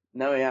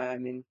 No, yeah, I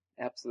mean,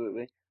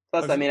 absolutely.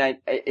 Plus, I mean,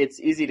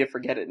 it's easy to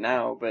forget it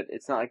now, but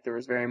it's not like there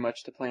was very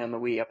much to play on the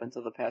Wii up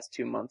until the past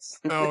 2 months.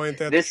 Oh, ain't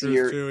that this the truth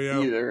year too?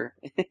 Yeah. Either.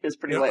 It was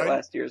pretty late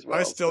last year as well.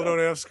 I still don't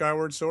have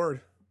Skyward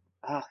Sword.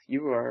 Ah,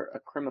 you are a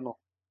criminal.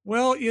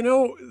 Well,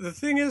 the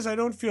thing is, I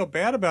don't feel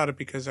bad about it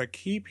because I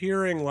keep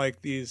hearing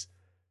like these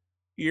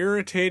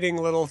irritating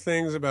little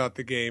things about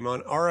the game.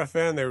 On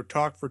RFN, they would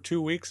talk for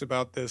 2 weeks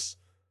about this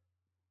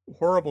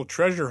horrible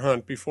treasure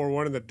hunt before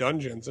one of the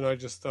dungeons, and I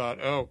just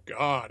thought, oh,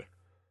 God.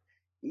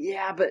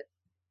 Yeah,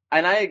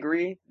 and I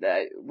agree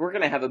that we're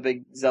going to have a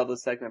big Zelda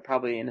segment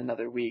probably in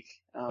another week.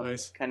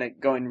 Nice. Kind of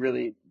going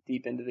really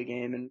deep into the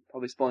game and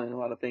probably spoiling a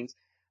lot of things.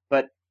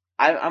 But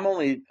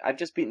I've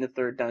just beaten the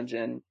third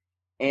dungeon,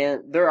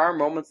 and there are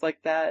moments like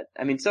that.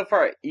 I mean, so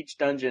far each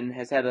dungeon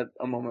has had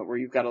a moment where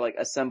you've got to like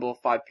assemble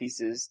 5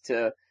 pieces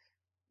to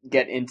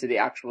get into the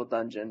actual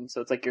dungeon.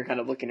 So it's like you're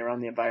kind of looking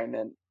around the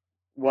environment.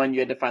 One,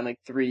 you had to find like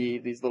 3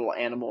 these little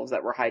animals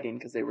that were hiding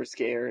because they were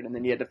scared, and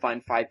then you had to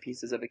find 5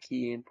 pieces of a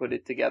key and put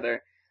it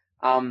together.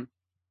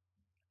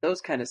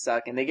 Those kind of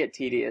suck and they get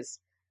tedious,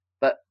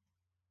 but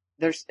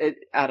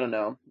I don't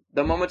know.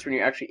 The moments when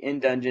you're actually in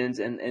dungeons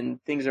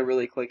and things are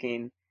really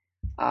clicking,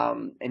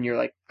 and you're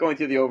like going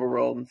through the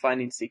overworld and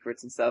finding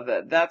secrets and stuff,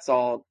 that's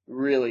all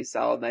really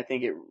solid. And I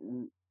think it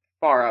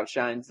far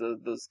outshines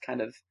those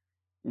kind of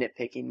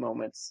nitpicking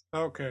moments.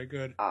 Okay,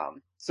 good.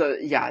 So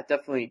yeah,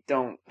 definitely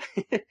don't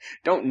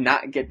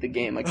not get the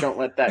game. Like, don't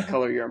let that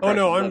color your impressions.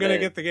 Oh no, I'm gonna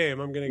get the game.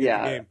 I'm gonna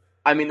get the game.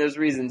 I mean, there's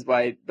reasons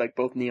why, like,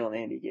 both Neil and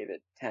Andy gave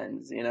it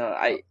 10s.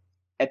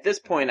 At this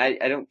point, I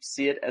don't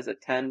see it as a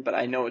 10, but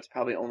I know it's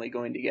probably only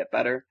going to get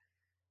better.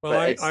 Well,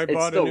 it's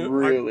still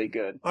really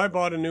good. I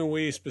bought a new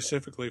Wii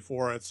specifically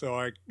for it, so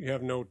I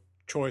have no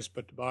choice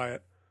but to buy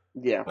it.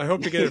 Yeah. I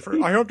hope to get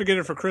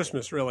it for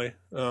Christmas, really.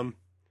 Are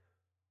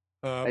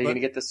you gonna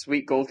get the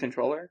sweet gold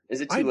controller?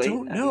 Is it too late?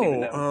 I don't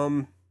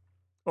know.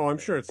 I'm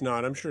sure it's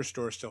not. I'm sure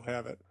stores still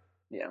have it.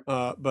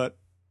 Yeah. But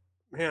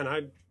man,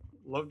 I'd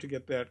love to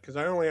get that because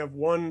I only have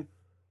one.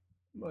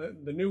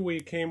 The new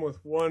Wii came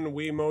with one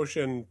Wii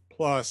Motion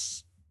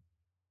Plus,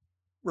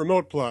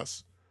 Remote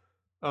Plus,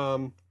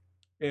 and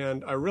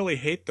I really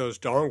hate those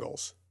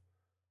dongles.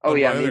 Oh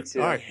yeah, me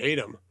too. I hate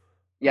them.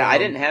 Yeah, I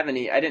didn't have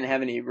any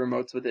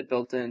remotes with it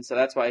built in, so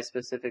that's why I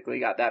specifically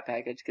got that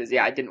package. Because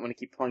I didn't want to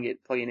keep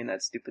plugging in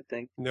that stupid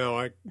thing. No,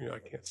 I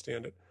can't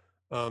stand it.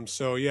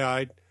 So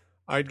yeah,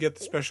 I'd get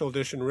the special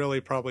edition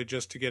really probably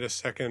just to get a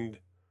second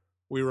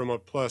Wii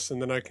Remote Plus, and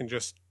then I can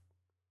just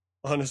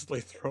honestly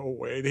throw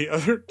away the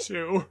other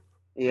 2.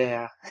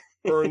 Yeah.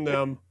 Burn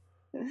them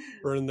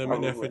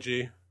in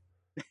effigy.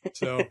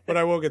 So, but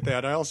I will get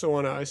that. I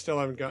still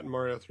haven't gotten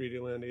Mario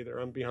 3D Land either.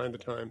 I'm behind the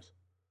times.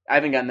 I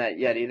haven't gotten that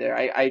yet either.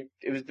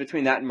 It was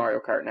between that and Mario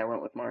Kart, and I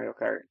went with Mario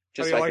Kart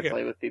just so I could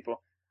play with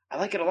people. I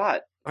like it a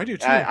lot. I do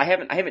too. I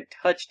haven't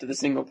touched the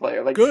single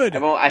player. Like, good.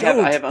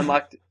 I've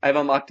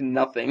unlocked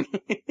nothing.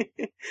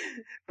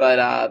 but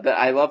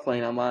I love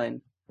playing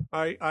online.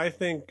 I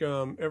think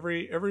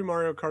every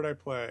Mario Kart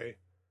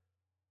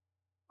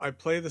I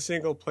play the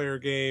single player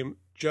game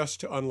just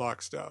to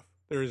unlock stuff.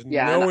 There is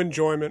Yeah, no and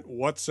enjoyment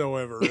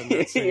whatsoever in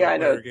that single yeah, I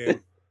know. player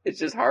game. It's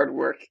just hard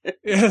work.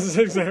 Yes,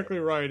 exactly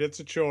right. It's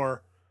a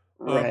chore.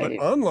 But Right.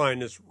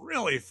 online is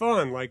really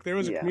fun. Like there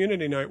was a Yeah,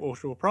 community night,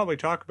 which we'll probably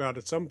talk about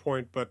at some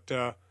point. But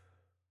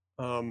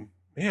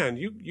man,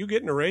 you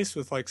get in a race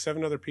with like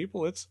 7 other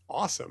people. It's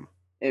awesome.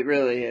 it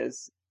really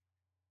is.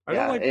 I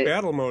don't Yeah, like it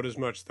battle mode as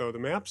much though. The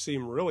maps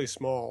seem really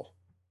small.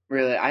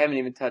 really. I haven't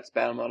even touched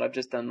battle mode. I've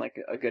just done like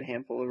a good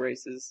handful of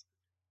races.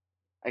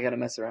 I gotta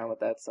mess around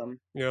with that some.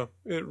 Yeah,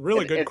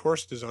 really If good if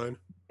course design.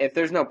 if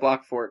there's no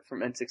block fort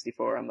from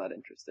N64, I'm not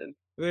interested.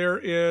 There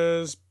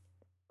is.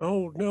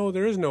 Oh no,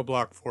 there is no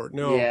block for it.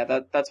 No, Yeah,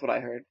 that's what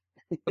I heard.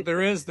 but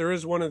there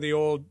is one of the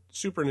old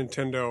Super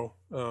Nintendo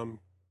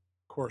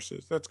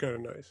courses. That's kind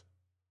of nice.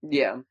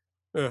 Yeah.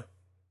 Yeah.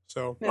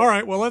 So Yeah. all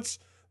right, well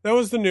that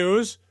was the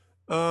news.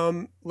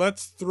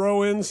 Let's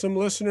throw in some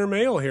listener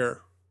mail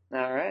here.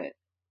 All right.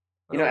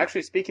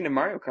 Actually, speaking of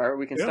Mario Kart,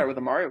 we can Yeah. start with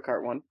a Mario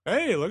Kart one.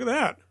 Hey, look at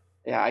that.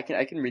 Yeah, I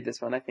can read this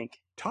one. I think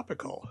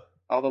Topical.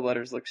 all the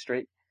letters look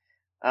straight.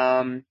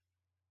 All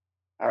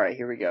right,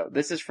 here we go.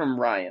 This is from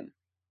Ryan.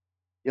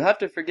 You'll have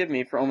to forgive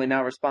me for only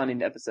now responding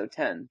to episode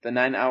 10. The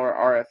 9-hour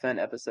RFN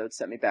episode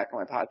set me back on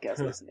my podcast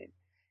listening.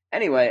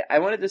 Anyway, I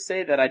wanted to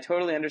say that I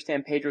totally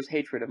understand Pedro's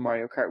hatred of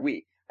Mario Kart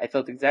Wii. I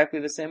felt exactly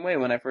the same way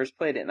when I first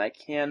played it, and I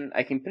can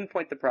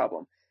pinpoint the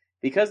problem.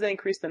 Because they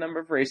increased the number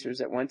of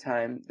racers at one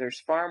time, there's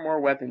far more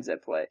weapons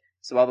at play.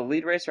 So while the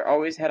lead racer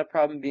always had a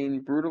problem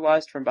being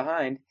brutalized from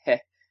behind,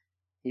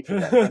 he put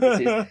that in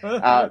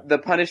parentheses, the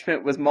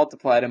punishment was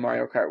multiplied in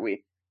Mario Kart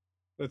Wii.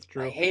 That's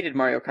true. I hated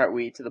Mario Kart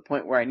Wii to the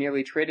point where I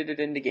nearly traded it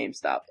into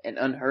GameStop, an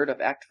unheard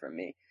of act from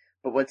me.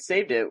 But what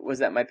saved it was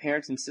that my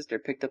parents and sister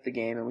picked up the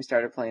game and we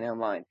started playing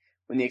online.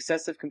 When the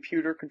excessive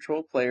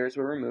computer-controlled players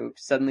were removed,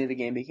 suddenly the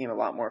game became a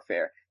lot more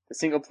fair. The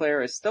single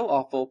player is still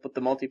awful, but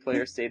the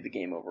multiplayer saved the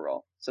game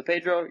overall. So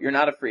Pedro, you're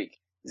not a freak.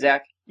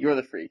 Zach, you're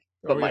the freak,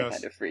 but my yes.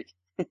 kind of freak.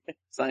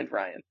 Signed,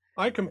 Ryan.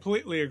 I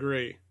completely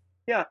agree.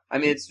 Yeah, I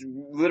mean, it's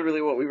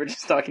literally what we were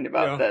just talking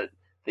about, that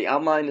the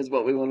online is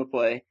what we want to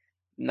play,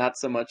 not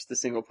so much the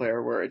single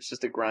player where it's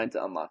just a grind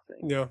to unlock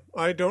things. Yeah,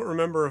 I don't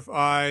remember if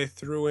I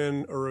threw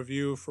in a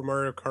review for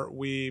Mario Kart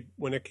Wii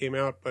when it came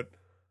out, but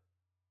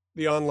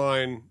the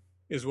online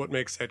is what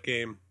makes that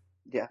game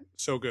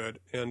so good.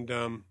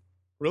 And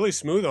really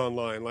smooth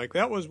online. Like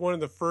that was one of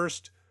the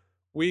first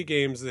Wii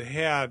games that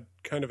had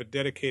kind of a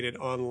dedicated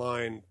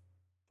online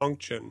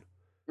function.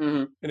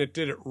 Mm-hmm. And it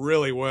did it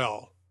really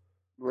well.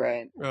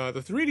 Right.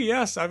 The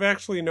 3DS, I've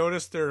actually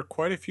noticed there are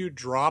quite a few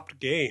dropped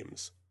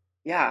games.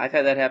 Yeah, I've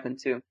had that happen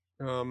too.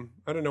 I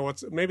don't know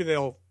maybe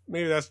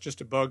that's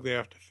just a bug they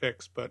have to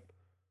fix, but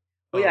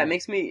well, yeah, it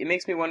makes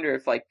me wonder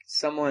if like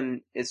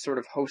someone is sort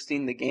of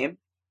hosting the game.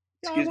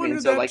 Excuse me.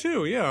 And so, that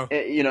too, yeah.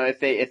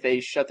 If they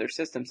shut their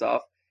systems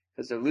off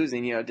because they're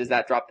losing, does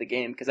that drop the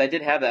game? Because I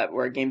did have that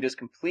where a game just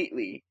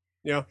completely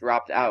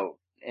dropped out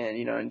and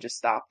and just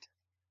stopped.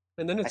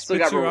 And then it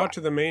spits you out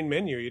to the main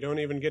menu. You don't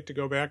even get to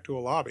go back to a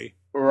lobby.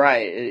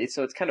 Right.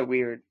 So it's kind of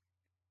weird.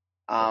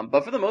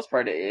 But for the most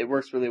part, it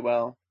works really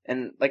well.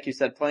 And like you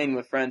said, playing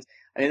with friends.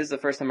 I mean, this is the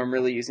first time I'm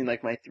really using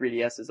like my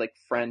 3DS's like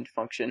friend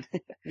function.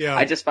 Yeah.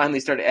 I just finally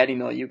started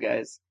adding all you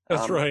guys.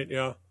 That's right.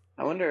 Yeah.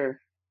 I wonder.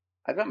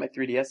 I've got my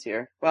 3DS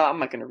here. Well, I'm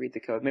not going to read the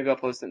code. Maybe I'll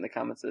post it in the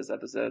comments of this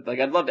episode. Like,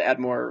 I'd love to add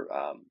more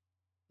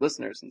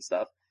listeners and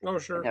stuff. Oh,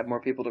 sure. And have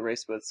more people to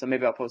race with. So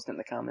maybe I'll post it in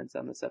the comments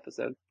on this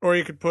episode. Or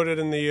you could put it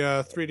in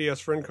the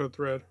 3DS friend code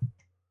thread.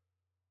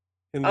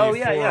 In the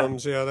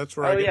forums. Yeah, that's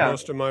where I get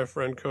most of my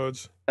friend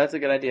codes. That's a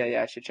good idea.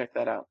 Yeah, I should check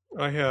that out.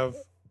 I have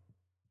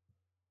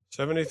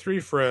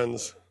 73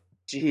 friends.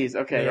 Jeez,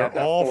 okay. They're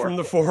all 4 from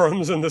the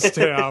forums and the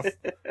staff.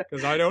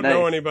 Because I don't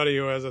know anybody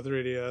who has a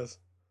 3DS.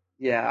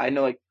 Yeah, I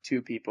know like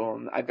 2 people,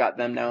 and I've got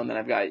them now, and then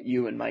I've got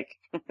you and Mike.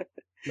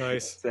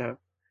 Nice. So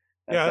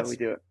that's how we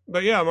do it.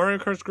 But yeah, Mario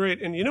Kart's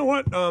great. And you know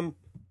what?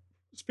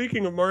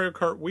 Speaking of Mario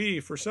Kart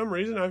Wii, for some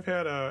reason I've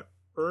had a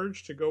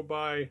urge to go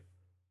buy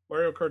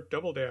Mario Kart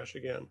Double Dash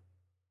again.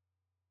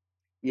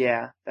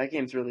 Yeah, that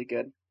game's really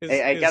good.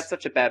 I got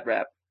such a bad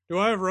rap. Do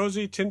I have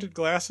rosy tinted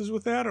glasses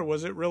with that, or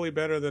was it really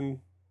better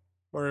than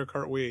Mario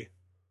Kart Wii?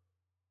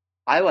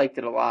 I liked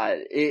it a lot.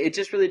 It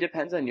just really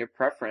depends on your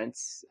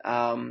preference.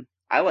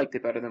 I liked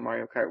it better than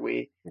Mario Kart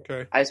Wii.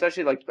 Okay. I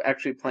especially liked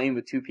actually playing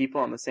with 2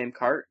 people on the same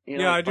cart.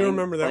 Yeah, I do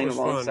remember that was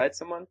alongside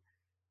fun.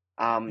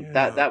 Someone.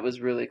 That was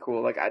really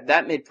cool. Like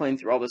that made playing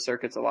through all the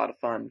circuits a lot of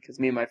fun because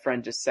me and my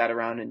friend just sat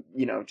around and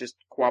just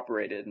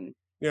cooperated, and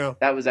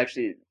that was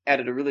actually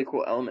added a really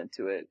cool element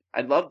to it.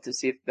 I'd love to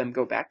see them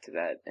go back to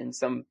that in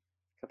some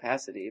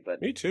capacity,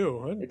 but me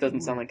too. It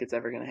doesn't sound like it's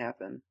ever going to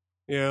happen.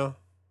 Yeah.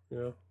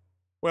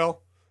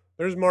 Well,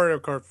 there's Mario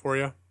Kart for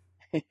you.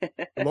 The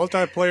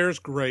multiplayer's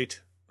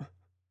great.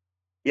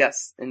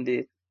 Yes,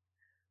 indeed.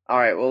 All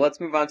right, well,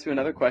 let's move on to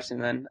another question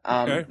then.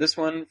 Okay. This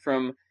one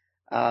from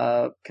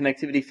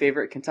Connectivity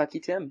favorite Kentucky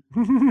Tim.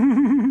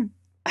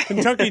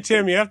 Kentucky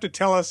Tim, you have to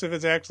tell us if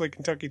it's actually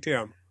Kentucky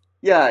Tim.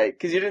 Yeah,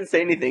 because you didn't say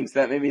anything, so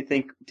that made me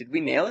think, did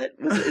we nail it?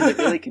 Is it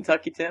really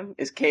Kentucky Tim?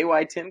 Is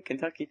KY Tim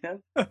Kentucky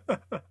Tim?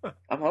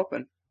 I'm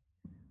hoping.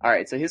 All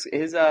right, so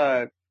his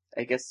I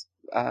guess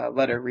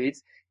letter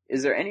reads: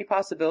 Is there any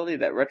possibility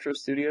that Retro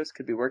Studios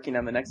could be working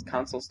on the next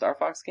console Star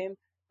Fox game?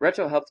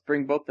 Retro helped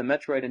bring both the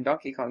Metroid and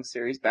Donkey Kong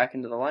series back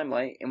into the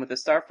limelight, and with the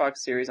Star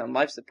Fox series on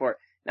life support,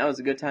 now is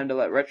a good time to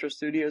let Retro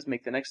Studios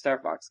make the next Star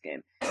Fox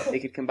game. They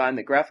could combine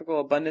the graphical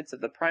abundance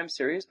of the Prime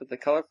series with the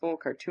colorful,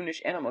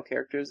 cartoonish animal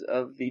characters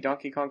of the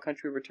Donkey Kong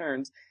Country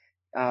Returns,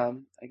 I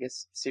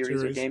guess,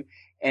 series or game,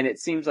 and it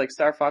seems like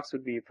Star Fox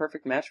would be a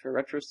perfect match for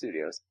Retro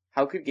Studios.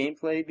 How could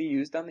gameplay be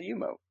used on the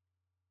Umo?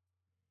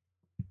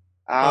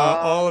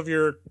 All of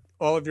your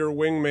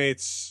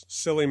wingmates'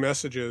 silly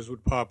messages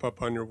would pop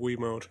up on your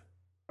Wiimote.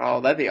 Oh,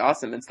 that'd be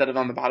awesome. Instead of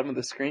on the bottom of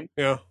the screen?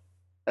 Yeah.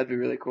 That'd be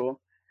really cool.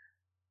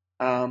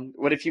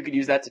 What if you could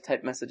use that to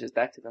type messages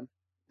back to them?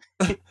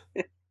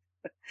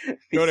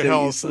 Go to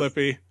hell,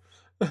 Slippy.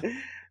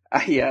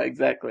 Yeah,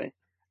 exactly.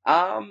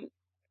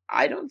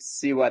 I don't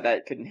see why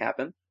that couldn't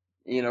happen.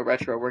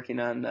 Retro working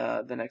on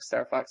the next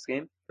Star Fox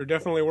game. They're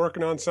definitely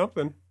working on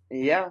something.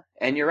 Yeah,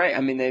 and you're right. I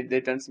mean,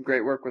 they've done some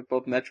great work with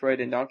both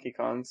Metroid and Donkey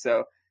Kong.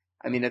 So,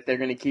 I mean, if they're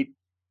going to keep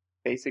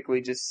basically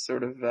just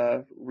sort of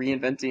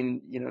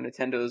reinventing,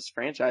 Nintendo's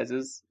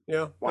franchises,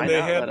 yeah, why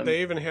and not?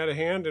 They even had a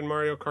hand in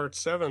Mario Kart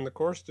 7, the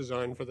course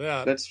design for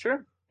that. That's true.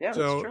 Yeah,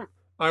 so that's true.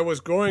 I was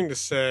going to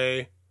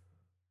say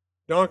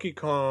Donkey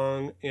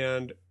Kong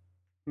and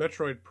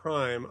Metroid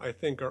Prime, I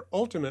think, are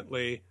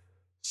ultimately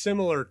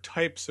similar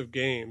types of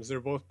games.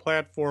 They're both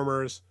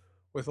platformers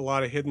with a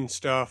lot of hidden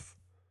stuff.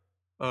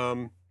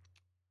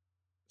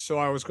 So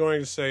I was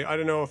going to say, I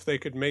don't know if they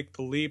could make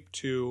the leap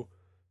to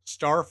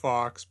Star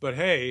Fox, but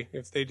hey,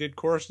 if they did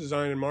course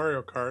design in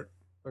Mario Kart,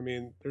 I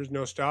mean, there's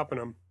no stopping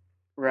them.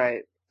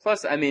 Right.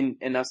 Plus, I mean,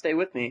 and now stay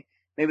with me,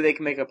 maybe they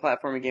can make a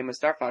platforming game with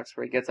Star Fox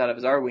where he gets out of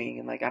his R-Wing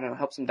and, I don't know,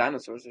 help some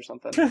dinosaurs or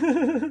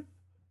something.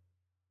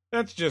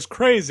 That's just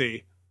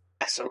crazy.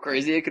 That's so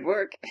crazy it could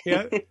work.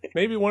 Yeah,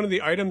 maybe one of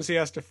the items he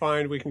has to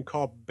find we can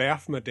call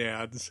Baphomet.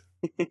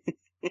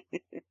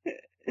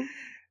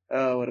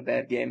 Oh, what a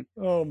bad game.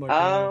 Oh my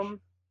gosh.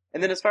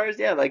 And then as far as,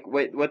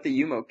 what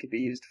the Umo could be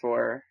used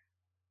for.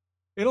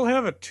 It'll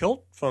have a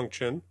tilt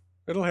function.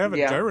 It'll have a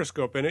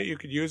gyroscope in it. You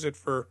could use it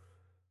for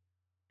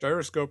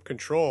gyroscope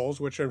controls,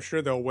 which I'm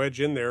sure they'll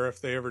wedge in there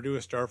if they ever do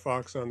a Star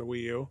Fox on the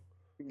Wii U.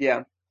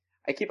 Yeah.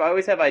 I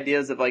always have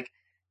ideas of,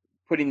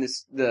 putting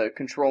the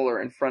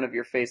controller in front of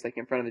your face,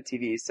 in front of the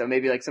TV. So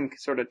maybe, some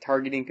sort of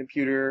targeting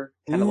computer,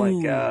 kind of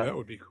that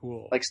would be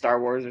cool. Like Star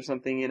Wars or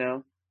something,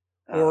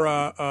 Or,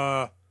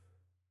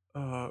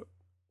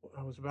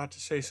 I was about to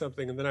say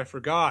something and then I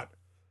forgot.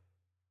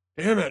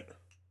 Damn it.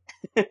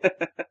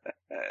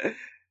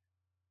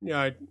 Yeah,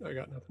 I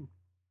got nothing.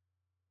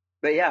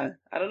 But yeah,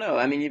 I don't know.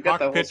 I mean, you've got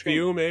the whole screen.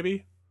 View,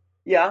 maybe?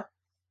 Yeah.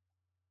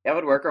 That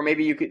would work. Or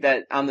maybe you could,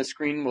 that on the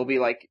screen will be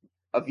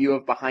a view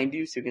of behind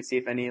you so you can see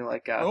if any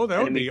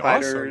enemy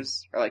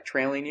fighters are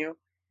trailing you.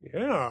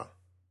 Yeah.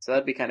 So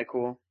that'd be kind of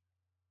cool.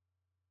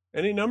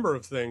 Any number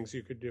of things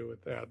you could do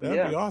with that.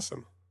 That'd be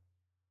awesome.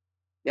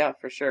 Yeah,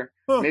 for sure.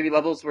 Huh. Maybe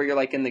levels where you're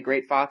in the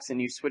Great Fox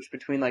and you switch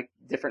between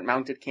different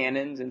mounted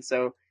cannons, and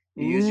so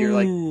you use your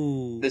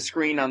the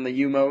screen on the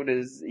U mode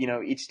is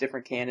each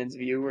different cannon's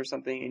view or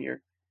something, and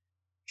you're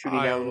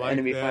shooting down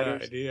enemy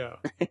fighters. Idea.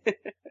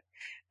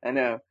 I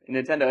know.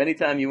 Nintendo,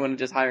 anytime you want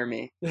to just hire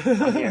me,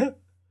 I'm here.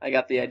 I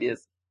got the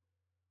ideas.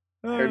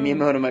 I heard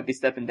Miyamoto might be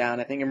stepping down.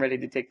 I think I'm ready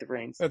to take the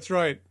reins. That's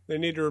right. They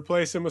need to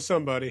replace him with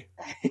somebody.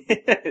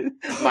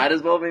 Might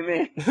as well be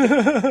me.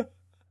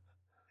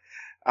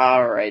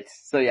 All right.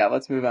 So yeah,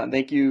 let's move on.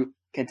 Thank you,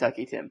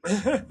 Kentucky Tim.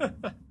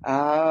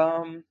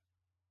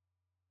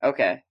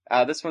 Okay.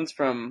 This one's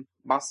from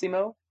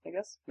Massimo, I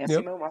guess.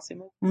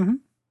 Massimo. Mm-hmm.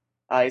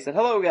 He said,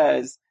 "Hello,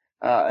 guys.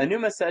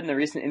 Anuma said in a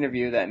recent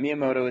interview that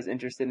Miyamoto is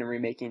interested in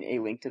remaking A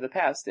Link to the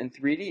Past in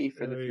 3D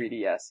for the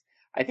 3DS.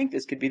 I think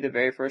this could be the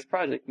very first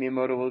project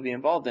Miyamoto will be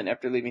involved in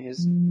after leaving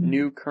his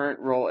new current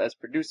role as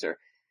producer.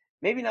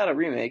 Maybe not a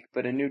remake,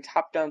 but a new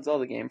top-down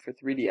Zelda game for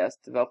 3DS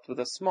developed with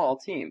a small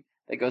team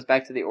that goes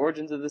back to the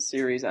origins of the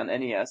series on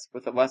NES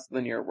with a less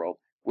linear world.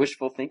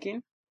 Wishful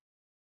thinking?"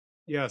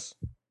 Yes.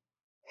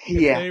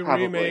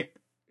 Probably.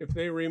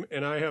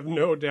 And I have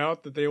no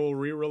doubt that they will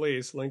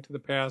re-release Link to the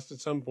Past at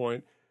some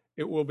point.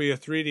 It will be a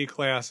 3D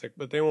classic,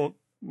 but they won't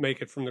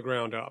make it from the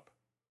ground up.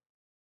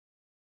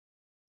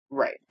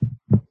 Right.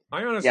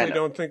 I honestly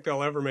don't think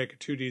they'll ever make a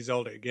 2D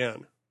Zelda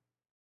again.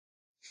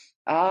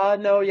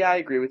 No, I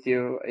agree with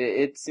you.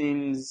 It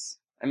seems,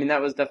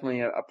 that was definitely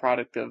a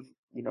product of,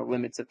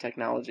 limits of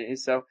technology,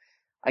 so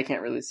I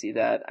can't really see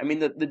that.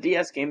 The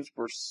DS games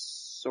were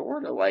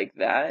sort of like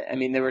that.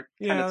 They were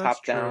kind of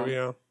top-down. True,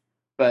 yeah.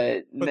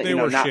 But they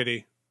were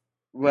shitty.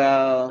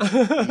 Well,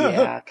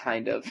 yeah,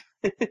 kind of.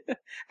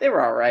 They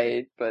were all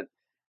right, but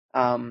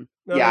I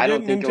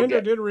don't think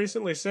Nintendo did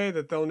recently say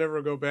that they'll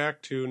never go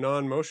back to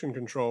non-motion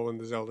control in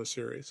the Zelda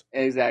series.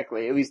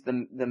 Exactly, at least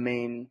the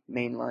mainline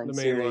the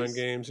series. Mainline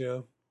games, yeah.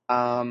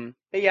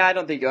 But yeah, I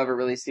don't think you'll ever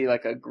really see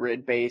a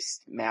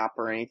grid-based map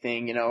or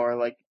anything, or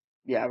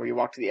where you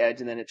walk to the edge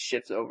and then it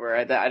shifts over.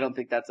 I don't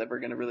think that's ever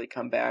going to really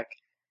come back.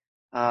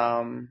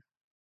 Boy,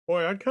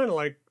 I'd kind of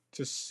like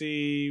to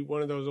see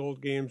one of those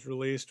old games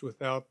released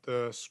without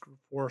the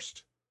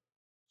forced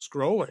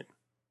scrolling.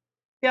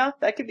 Yeah,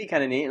 that could be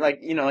kind of neat.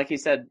 Like, like you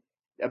said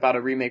about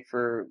a remake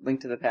for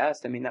Link to the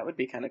Past. I mean, that would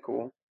be kind of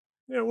cool.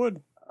 Yeah, it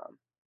would. Um,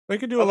 They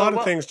could do a lot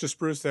of things to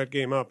spruce that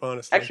game up,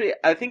 honestly. Actually,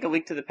 I think A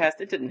Link to the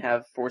Past, it didn't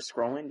have forced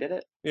scrolling, did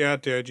it? Yeah,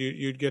 it did.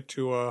 You'd get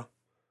to,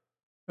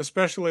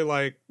 especially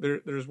like,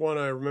 there's one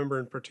I remember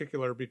in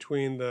particular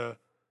between the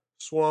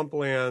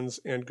swamplands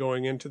and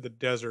going into the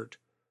desert.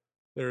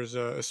 There's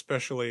a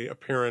especially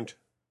apparent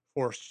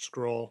forced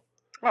scroll.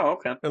 Oh,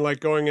 okay. And like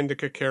going into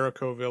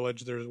Kakariko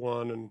Village, there's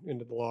one, and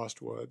into the Lost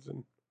Woods.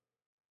 And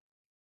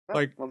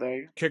well, there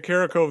you go.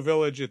 Kakariko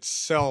Village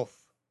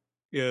itself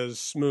is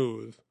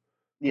smooth.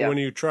 Yeah. But when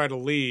you try to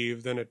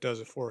leave, then it does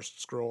a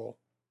forced scroll.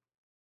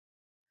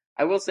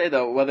 I will say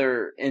though,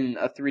 whether in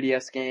a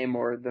 3DS game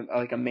or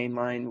like a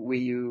mainline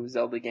Wii U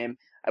Zelda game,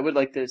 I would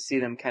like to see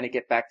them kind of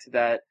get back to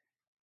that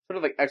sort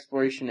of like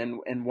exploration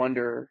and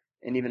wonder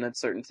and even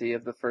uncertainty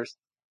of the first,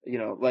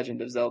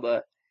 Legend of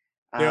Zelda.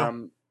 Yeah.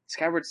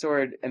 Skyward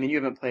Sword, I mean, you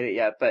haven't played it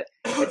yet, but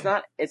it's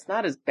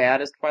not as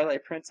bad as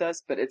Twilight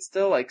Princess, but it's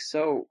still like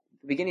the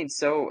beginning's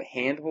so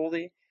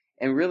hand-holdy,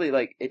 and really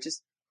like it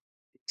just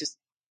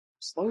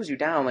slows you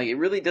down. Like it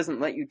really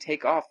doesn't let you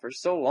take off for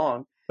so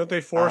long. Don't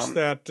they force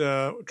that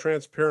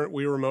transparent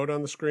Wii remote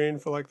on the screen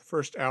for like the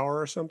first hour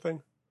or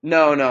something?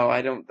 No,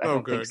 I don't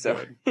think so.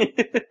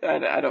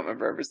 I don't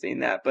remember ever seeing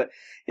that. But,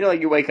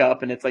 like you wake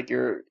up and it's like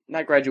your,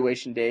 not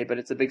graduation day, but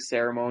it's a big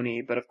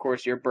ceremony. But of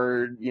course your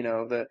bird,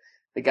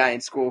 the guy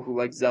in school who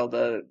likes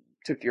Zelda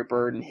took your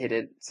bird and hid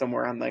it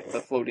somewhere on like the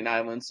floating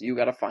island. So you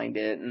got to find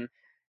it. And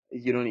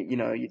you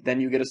don't,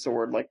 then you get a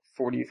sword like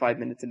 45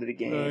 minutes into the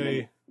game.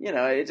 And,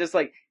 it's just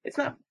like, it's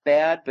not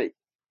bad, but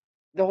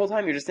the whole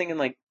time you're just thinking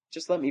like,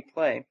 just let me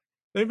play.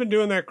 They've been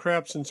doing that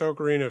crap since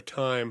Ocarina of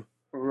Time.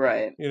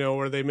 Right.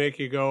 Where they make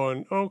you go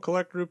and,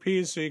 collect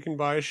rupees so you can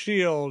buy a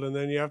shield, and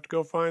then you have to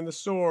go find the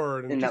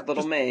sword. And that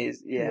little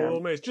maze, yeah.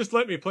 Little maze. Just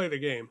let me play the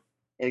game.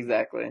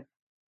 Exactly.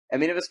 I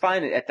mean, it was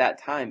fine at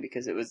that time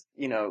because it was,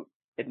 it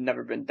had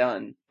never been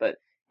done. But,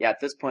 yeah, at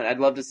this point, I'd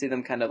love to see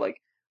them kind of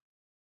like,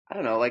 I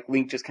don't know, like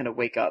Link just kind of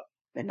wake up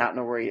and not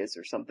know where he is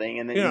or something,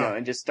 and then,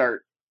 and just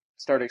start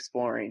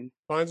exploring.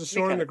 Finds a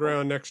sword in the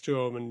ground next to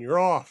him, and you're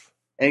off.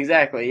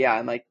 Exactly, yeah.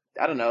 And, like,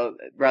 I don't know,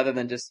 rather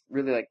than just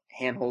really, like,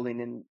 hand-holding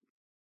and,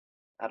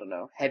 I don't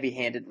know,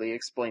 heavy-handedly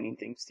explaining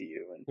things to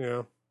you. And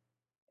yeah.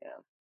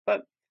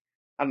 But,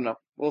 I don't know.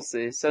 We'll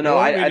see. So, no,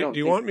 I don't Do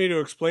you want me to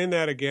explain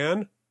that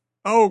again?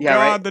 Oh, yeah, God,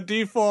 right? The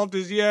default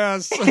is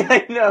yes.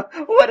 I know.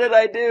 What did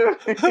I do?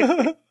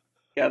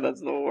 Yeah,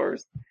 that's the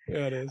worst.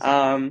 Yeah, it is.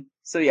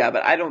 So, yeah,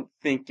 but I don't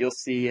think you'll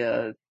see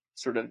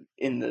sort of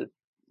in the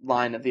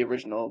line of the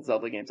original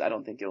Zelda games, I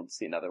don't think you'll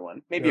see another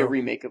one. Maybe a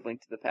remake of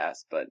Link to the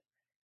Past, but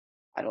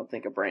I don't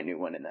think a brand new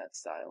one in that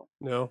style.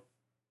 No.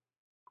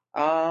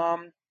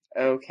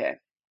 Okay.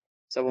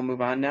 So we'll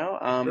move on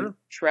now. Sure.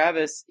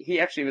 Travis, he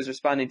actually was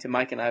responding to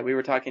Mike and I. We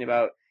were talking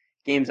about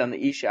games on the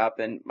eShop,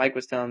 and Mike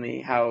was telling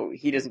me how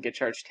he doesn't get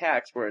charged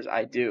tax, whereas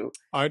I do.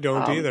 I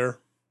don't either.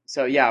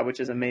 So, yeah, which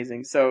is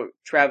amazing. So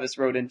Travis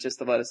wrote in just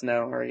to let us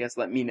know, or I guess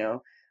let me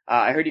know.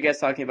 I heard you guys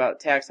talking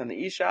about tax on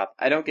the eShop.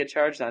 I don't get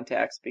charged on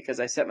tax because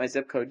I set my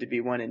zip code to be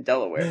one in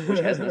Delaware, which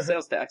has no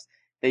sales tax.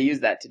 They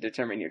use that to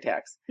determine your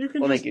tax. You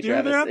can just do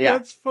Travis. That? Yeah.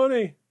 That's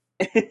funny.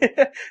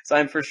 So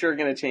I'm for sure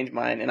going to change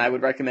mine, and I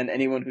would recommend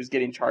anyone who's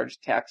getting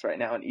charged tax right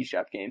now in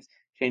eShop games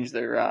change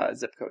their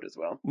zip code as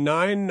well.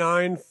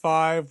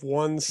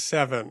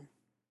 99517.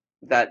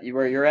 That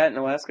where you're at in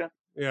Alaska?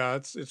 Yeah,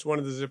 it's one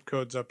of the zip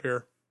codes up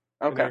here.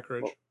 Okay. In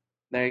Anchorage. Well,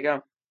 there you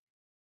go.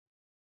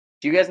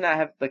 Do you guys not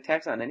have like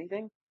tax on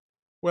anything?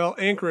 Well,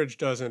 Anchorage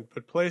doesn't,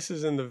 but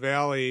places in the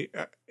valley,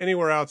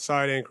 anywhere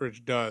outside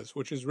Anchorage does,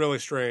 which is really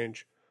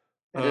strange.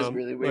 It is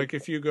really weird. Like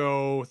if you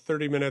go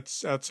 30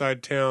 minutes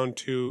outside town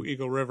to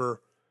Eagle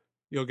River,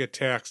 you'll get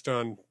taxed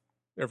on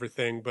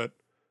everything. But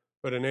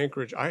in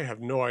Anchorage, I have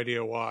no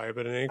idea why.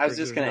 But in Anchorage,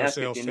 there's no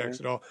sales tax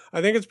at all.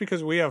 I think it's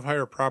because we have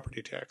higher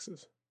property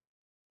taxes.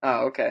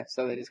 Oh, okay.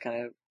 So they just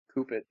kind of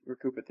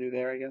recoup it through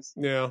there, I guess.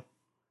 Yeah.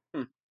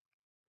 All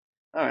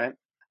right.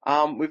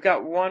 We've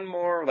got one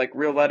more like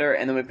real letter,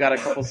 and then we've got a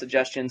couple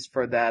suggestions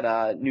for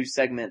that new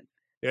segment.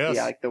 Yes.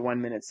 Yeah, like the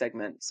 1 minute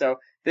segment. So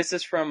this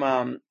is from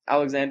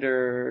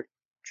Alexander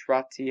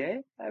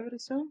Trottier, I would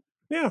assume.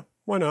 Yeah,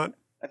 why not?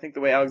 I think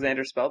the way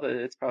Alexander spelled it,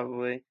 it's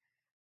probably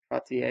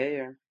Trottier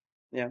or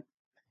yeah.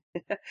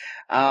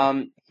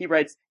 He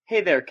writes,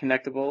 "Hey there,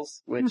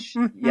 Connectables," which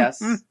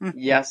yes,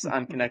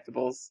 I'm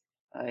Connectables.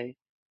 I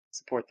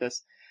support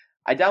this.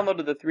 I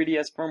downloaded the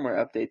 3DS firmware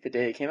update the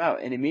day it came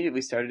out and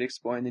immediately started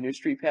exploring the new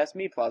Street Pass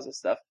Me Plaza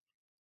stuff.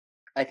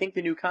 I think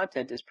the new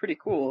content is pretty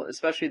cool,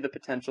 especially the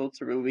potential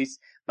to release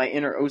my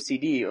inner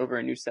OCD over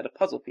a new set of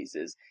puzzle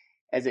pieces.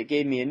 As it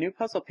gave me a new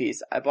puzzle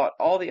piece, I bought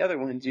all the other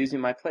ones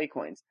using my play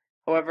coins.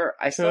 However,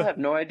 I still have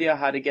no idea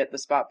how to get the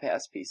Spot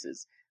Pass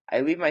pieces.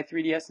 I leave my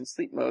 3DS in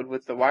sleep mode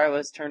with the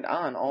wireless turned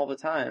on all the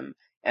time,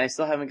 and I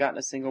still haven't gotten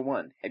a single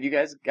one. Have you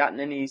guys gotten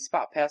any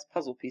Spot Pass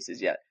puzzle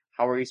pieces yet?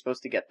 How are you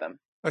supposed to get them?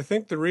 I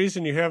think the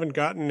reason you haven't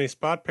gotten any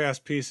Spot Pass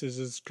pieces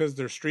is because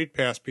they're Street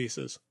Pass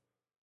pieces.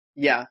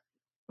 Yeah,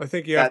 I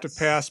think you have to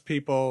pass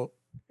people,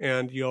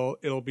 and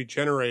it'll be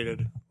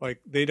generated.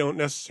 Like they don't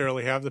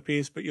necessarily have the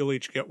piece, but you'll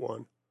each get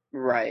one.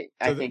 right.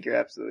 So I think you're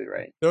absolutely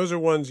right. Those are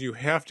ones you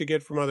have to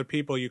get from other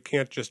people. You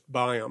can't just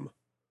buy them.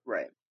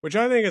 Right. Which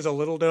I think is a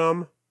little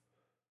dumb.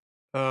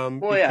 Well,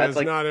 Because yeah, it's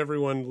like not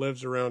everyone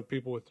lives around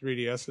people with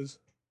 3DSs.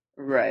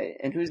 right.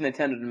 And who's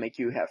Nintendo to make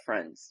you have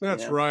friends?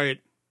 That's right.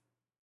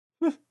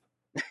 Make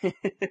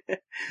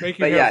you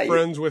But have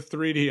friends with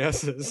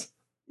 3DSs.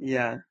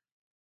 Yeah.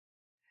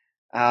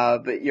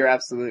 But you're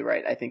absolutely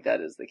right. I think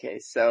that is the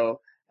case. So,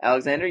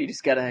 Alexander, you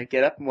just gotta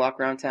get up and walk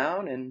around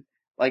town, and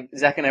like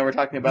Zach and I were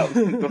talking about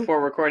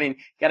before recording,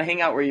 gotta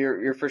hang out where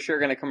you're for sure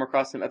gonna come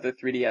across some other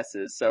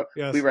 3DSs. So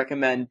Yes. we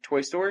recommend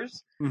toy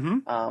stores,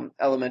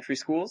 elementary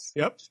schools.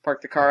 Yep. Just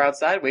park the car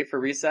outside, wait for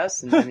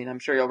recess, and I mean, I'm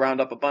sure you'll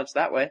round up a bunch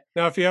that way.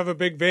 Now, if you have a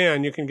big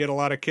van, you can get a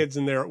lot of kids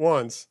in there at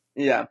once.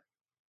 Yeah.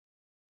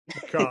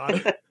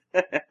 God.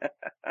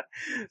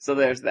 So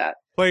there's that.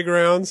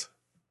 Playgrounds.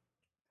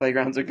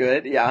 Playgrounds are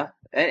good, yeah.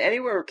 And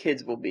anywhere where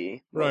kids will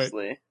be, Right.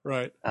 mostly.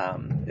 Right.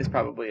 Is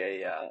probably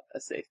a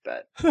safe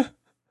bet.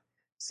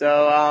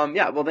 So,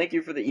 yeah, well, thank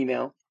you for the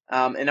email.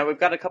 And now we've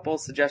got a couple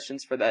of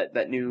suggestions for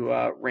that new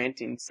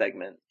ranting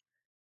segment.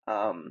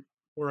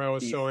 Where I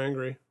was so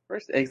angry.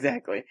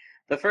 Exactly.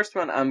 The first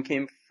one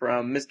came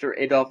from Mr.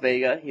 Adolf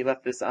Vega. He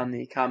left this on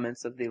the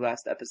comments of the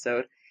last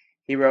episode.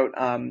 He wrote,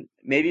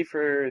 maybe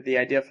for the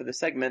idea for the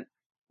segment,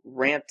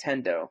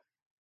 Rantendo.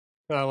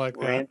 I like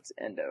that.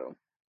 Rantendo.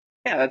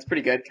 Yeah, that's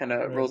pretty good. Kind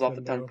of rolls off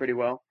the tongue pretty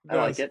well. I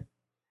like it.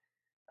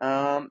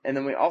 And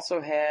then we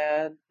also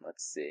had,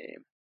 let's see,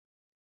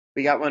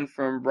 we got one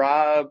from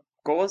Rob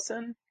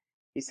Golison.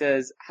 He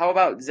says, how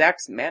about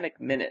Zach's Manic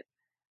Minute?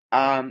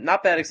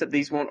 Not bad, except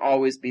these won't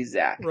always be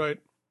Zach. Right.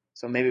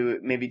 So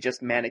maybe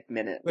just Manic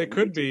Minute. They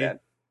could be.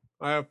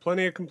 I have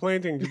plenty of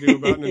complaining to do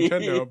about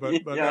Nintendo, but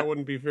Yeah. That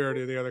wouldn't be fair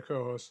to the other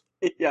co-hosts.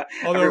 Yeah.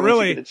 Although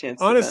really,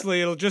 honestly,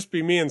 it'll just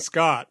be me and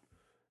Scott.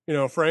 You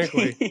know,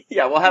 frankly.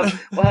 Yeah, we'll have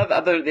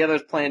the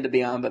others planned to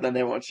be on, but then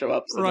they won't show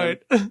up. So right.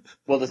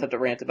 We'll just have to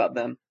rant about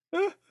them.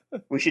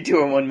 We should do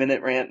a 1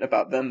 minute rant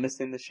about them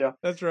missing the show.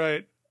 That's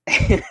right.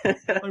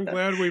 I'm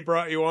glad we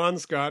brought you on,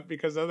 Scott,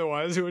 because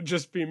otherwise it would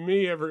just be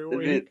me every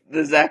week.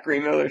 The Zachary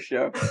Miller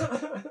show.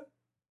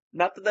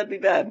 Not that that'd be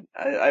bad.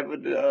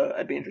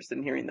 I'd be interested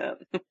in hearing that.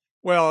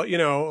 Well, you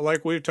know,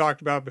 like we've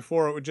talked about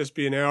before, it would just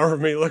be an hour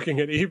of me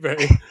looking at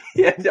eBay.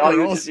 Yeah, all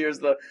you just hear is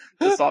the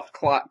soft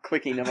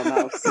clicking of a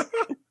mouse.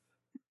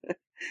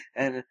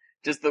 And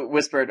just the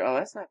whispered, oh,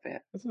 that's not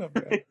bad. That's not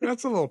bad.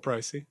 That's a little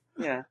pricey.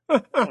 Yeah,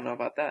 I don't know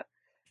about that.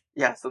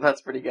 Yeah, so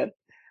that's pretty good.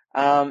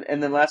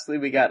 And then lastly,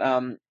 we got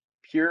Pureval,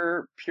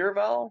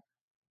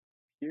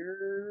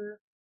 I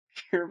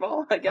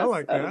guess. I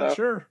like that, don't know.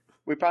 sure.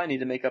 We probably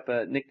need to make up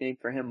a nickname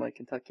for him, like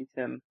Kentucky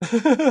Tim.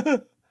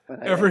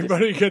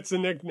 Everybody gets a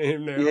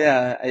nickname now.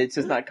 Yeah, it's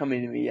just not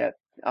coming to me yet.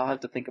 I'll have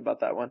to think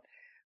about that one.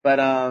 But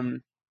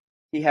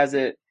he has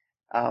it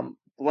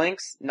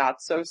Blank's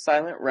Not So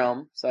Silent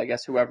Realm, so I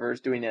guess whoever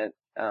is doing it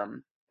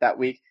that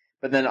week.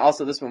 But then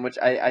also this one, which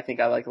I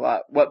think I like a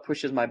lot, What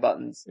Pushes My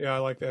Buttons. Yeah, I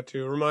like that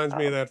too. It reminds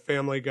me of that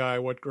Family Guy,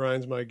 What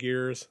Grinds My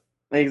Gears.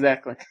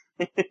 Exactly.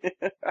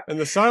 And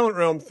the Silent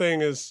Realm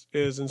thing is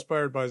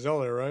inspired by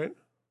Zelda, right?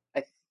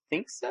 I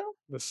think so.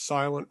 The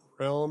Silent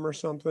Realm or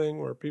something,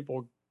 where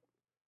people,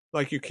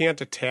 like, you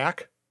can't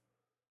attack.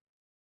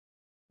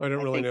 I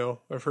don't really know.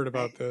 I've heard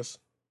about this.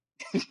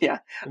 Yeah,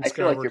 in I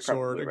feel like you're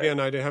Sword. probably right. Again,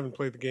 I haven't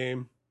played the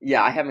game.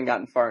 Yeah, I haven't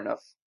gotten far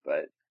enough,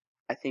 but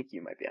I think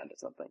you might be onto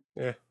something.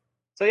 Yeah.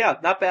 So yeah,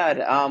 not bad.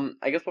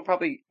 I guess we'll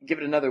probably give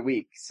it another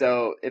week.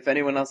 So if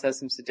anyone else has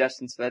some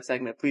suggestions for that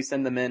segment, please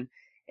send them in.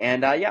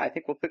 And yeah, I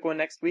think we'll pick one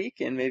next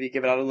week and maybe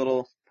give it out a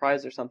little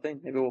prize or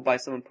something. Maybe we'll buy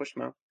someone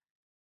Pushmo.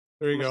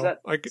 There you go.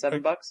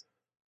 $7?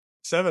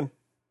 $7.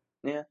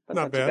 Yeah, that's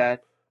not too bad. bad.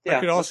 Yeah, I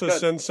could also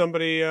send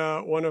somebody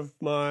one of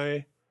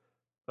my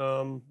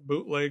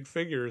bootleg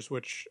figures,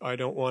 which I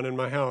don't want in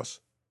my house.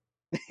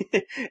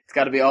 It's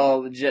got to be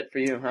all legit for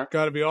you, huh?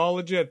 Got to be all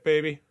legit,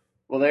 baby.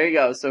 Well, there you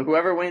go. So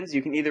whoever wins,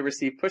 you can either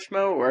receive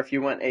Pushmo, or if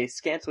you want a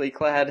scantily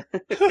clad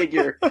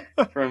figure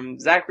from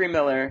Zachary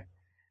Miller,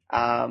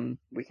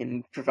 we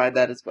can provide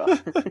that as well.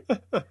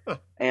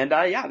 And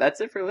yeah, that's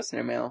it for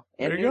listener mail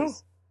and there you news.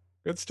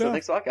 Go. Good stuff. So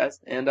thanks a lot, guys.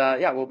 And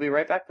yeah, we'll be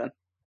right back then.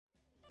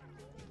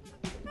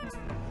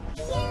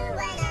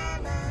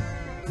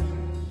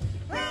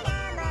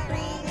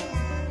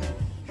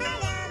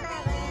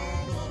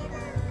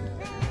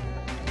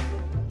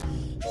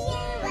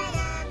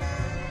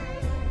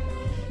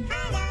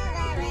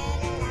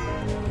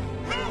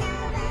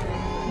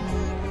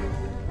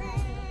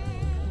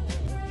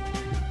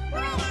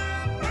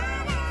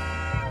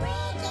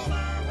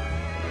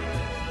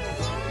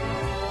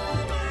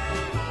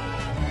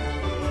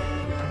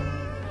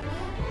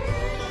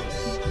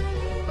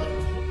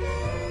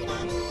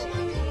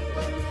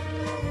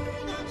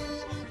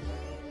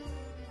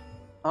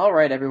 All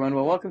right, everyone.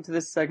 Well, welcome to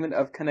this segment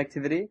of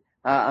Connectivity.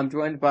 I'm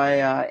joined by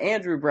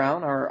Andrew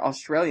Brown, our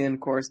Australian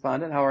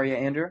correspondent. How are you,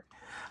 Andrew?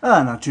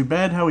 Not too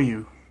bad. How are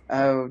you?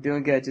 Oh,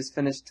 doing good. Just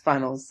finished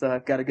finals.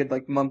 I've got a good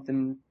month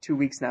and 2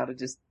 weeks now to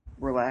just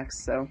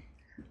relax. So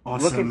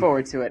looking Awesome.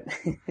 forward to it.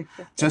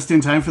 Just in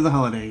time for the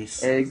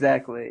holidays.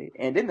 Exactly.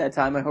 And in that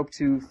time, I hope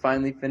to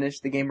finally finish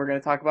the game we're going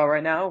to talk about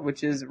right now,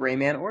 which is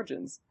Rayman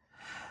Origins.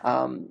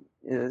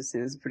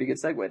 Is a pretty good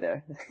segue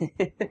there.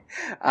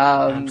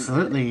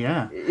 Absolutely,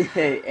 yeah.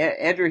 Hey,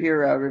 Andrew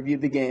here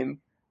reviewed the game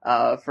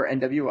for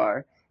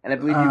NWR, and I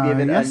believe you gave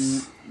it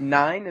Yes. a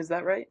 9. Is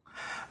that right?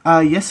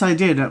 Yes, I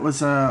did. It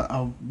was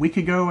a week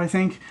ago, I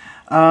think.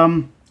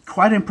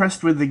 Quite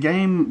impressed with the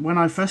game. When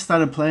I first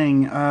started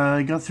playing,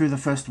 I got through the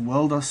first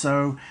world or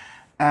so,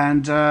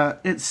 and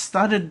it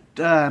started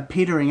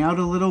petering out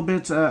a little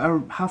bit.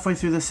 Halfway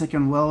through the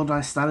second world,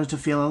 I started to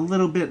feel a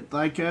little bit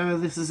like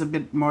this is a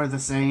bit more of the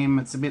same.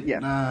 It's a bit...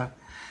 Yeah.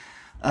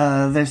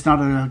 there's not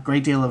a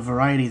great deal of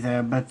variety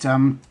there, but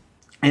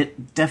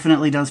it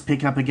definitely does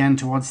pick up again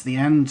towards the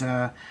end.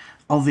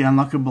 All the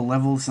unlockable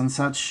levels and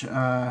such.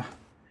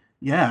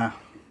 Yeah.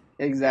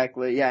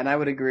 Exactly. Yeah, and I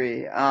would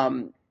agree.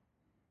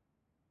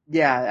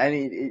 Yeah, I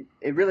mean,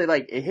 it really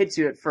it hits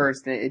you at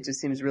first, and it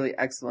just seems really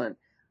excellent.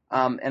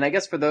 And I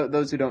guess for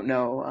those who don't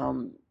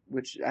know,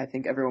 which I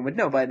think everyone would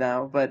know by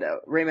now, but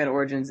Rayman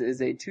Origins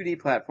is a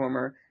 2D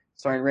platformer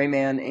starring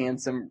Rayman and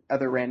some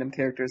other random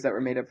characters that were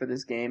made up for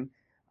this game.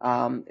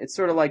 It's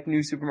sort of like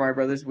New Super Mario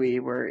Bros. Wii,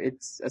 where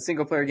it's a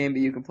single player game,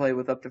 but you can play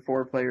with up to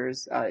 4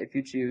 players if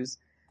you choose.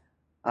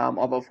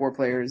 Although 4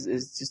 players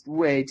is just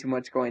way too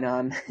much going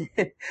on.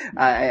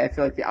 I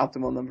feel like the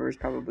optimal number is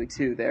probably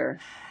 2 there.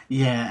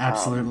 Yeah,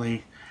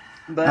 absolutely.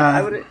 But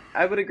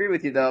I would agree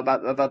with you though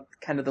about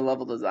kind of the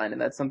level design,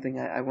 and that's something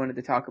I wanted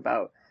to talk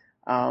about.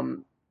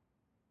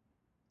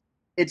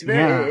 It's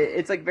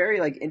it's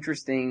very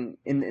interesting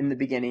in the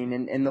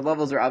beginning, and the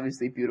levels are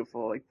obviously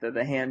beautiful. Like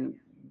the hand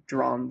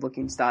drawn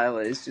looking style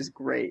is just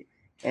great,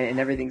 and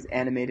everything's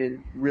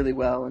animated really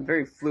well and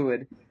very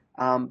fluid.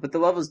 But the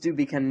levels do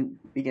begin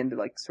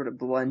to sort of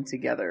blend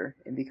together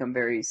and become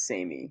very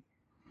samey.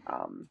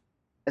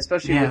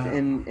 Especially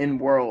in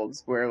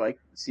worlds where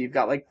so you've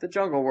got the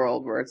jungle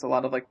world where it's a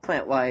lot of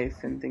plant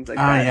life and things like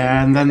that.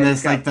 Yeah, and then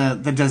there's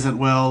the desert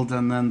world,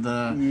 and then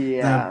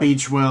the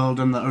beach world,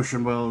 and the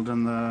ocean world,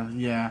 and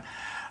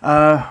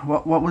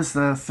what was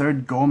the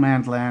third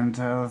Gormand land?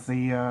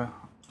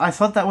 I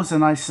thought that was a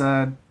nice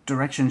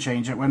direction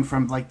change. It went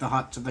from the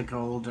hot to the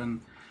cold,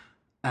 and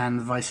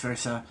vice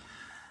versa.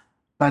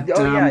 But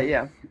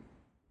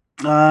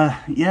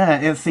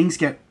things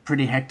get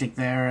pretty hectic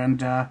there,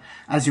 and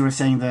as you were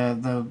saying,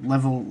 the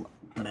level,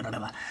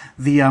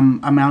 the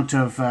amount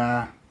of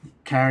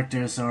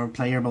characters or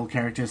playable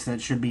characters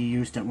that should be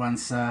used at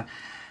once. I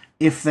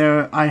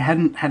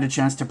hadn't had a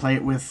chance to play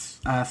it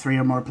with 3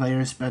 or more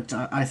players, but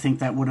I think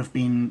that would have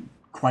been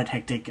quite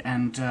hectic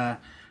and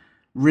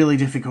really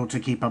difficult to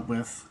keep up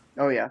with.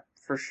 Oh yeah,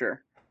 for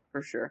sure.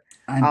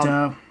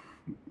 And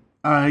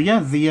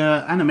the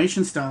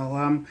animation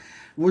style.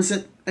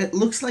 It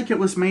looks like it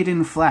was made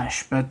in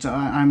Flash, but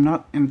I'm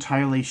not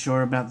entirely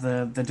sure about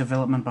the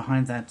development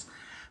behind that.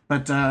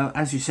 But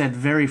as you said,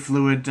 very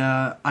fluid.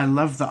 I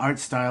love the art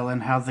style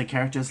and how the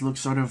characters look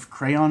sort of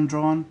crayon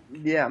drawn.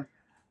 Yeah.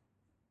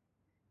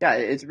 Yeah,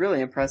 it's really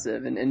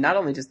impressive. And not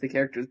only just the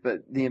characters,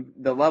 but the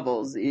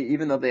levels,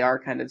 even though they are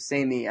kind of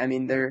samey, I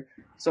mean, they're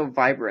so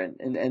vibrant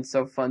and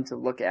so fun to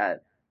look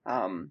at.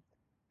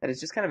 That is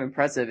just kind of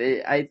impressive.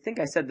 I think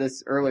I said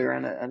this earlier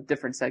on a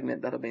different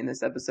segment that'll be in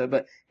this episode,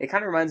 but it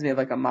kind of reminds me of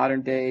a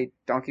modern day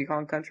Donkey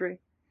Kong Country,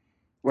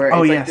 where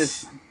it's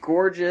this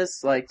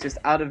gorgeous, just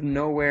out of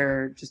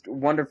nowhere, just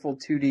wonderful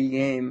 2D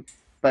game,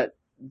 but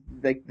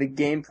the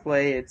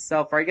gameplay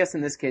itself, or I guess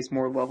in this case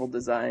more level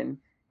design,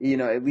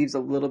 it leaves a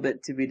little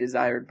bit to be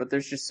desired, but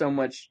there's just so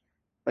much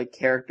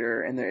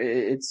character, and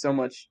it's so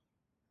much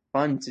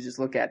fun to just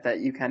look at that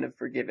you kind of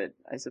forgive it,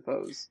 I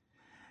suppose.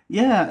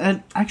 Yeah,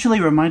 it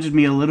actually reminded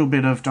me a little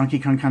bit of Donkey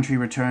Kong Country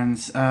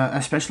Returns,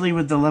 especially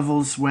with the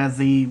levels where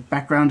the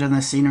background and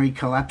the scenery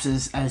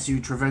collapses as you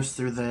traverse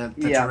through the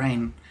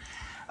terrain.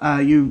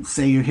 You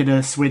hit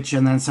a switch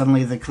and then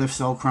suddenly the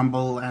cliffs all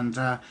crumble, and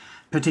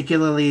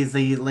particularly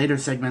the later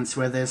segments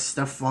where there's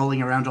stuff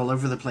falling around all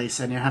over the place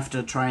and you have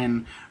to try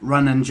and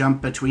run and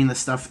jump between the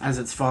stuff as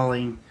it's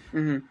falling.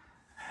 Mm-hmm.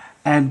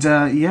 And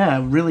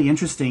really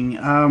interesting.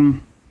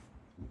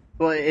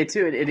 Well, it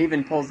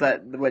even pulls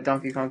what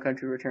Donkey Kong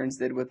Country Returns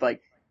did with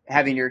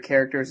having your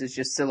characters as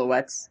just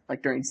silhouettes,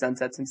 during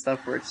sunsets and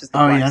stuff, where it's just the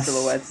black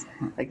silhouettes.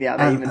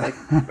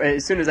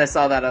 As soon as I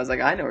saw that, I was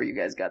like, I know where you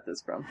guys got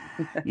this from.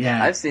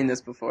 Yeah, I've seen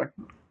this before.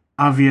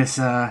 Obvious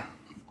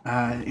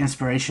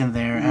inspiration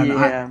there.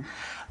 And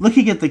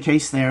looking at the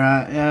case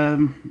there,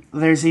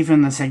 there's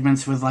even the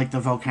segments with the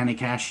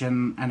volcanic ash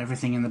and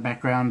everything in the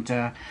background.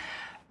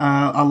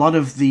 A lot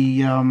of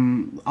the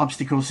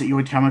obstacles that you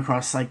would come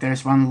across,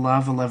 there's one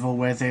lava level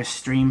where there's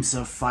streams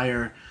of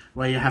fire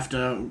where you have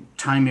to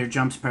time your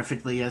jumps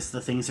perfectly as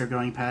the things are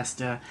going past.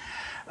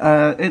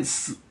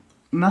 It's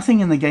nothing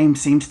in the game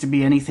seems to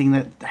be anything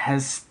that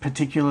has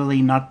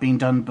particularly not been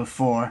done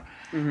before.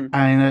 Mm-hmm.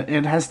 I mean,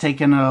 it has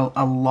taken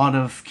a lot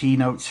of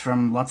keynotes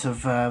from lots of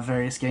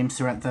various games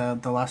throughout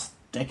the last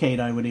decade,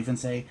 I would even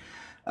say.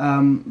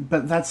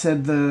 But that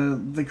said,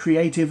 the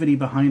creativity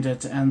behind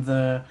it and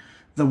the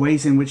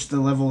ways in which the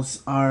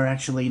levels are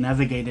actually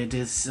navigated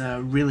is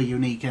really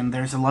unique, and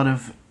there's a lot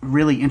of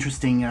really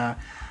interesting,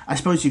 I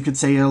suppose you could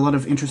say, a lot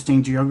of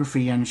interesting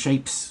geography and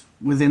shapes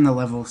within the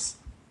levels.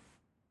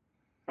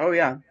 Oh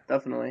yeah,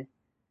 definitely.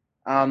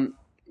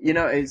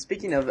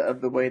 Speaking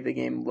of the way the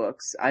game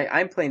looks,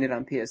 I'm playing it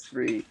on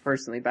PS3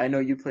 personally, but I know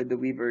you played the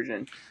Wii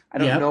version.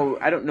 Yep.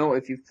 I don't know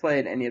if you've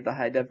played any of the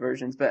high def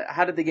versions, but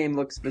how did the game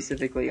look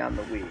specifically on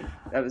the Wii?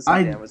 That was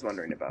something I I was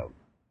wondering about.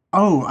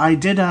 Oh, I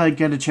did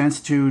get a chance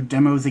to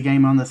demo the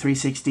game on the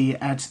 360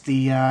 at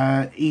the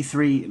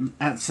E3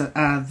 at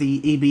the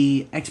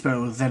EB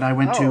Expo that I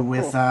went to Oh,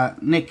 with cool.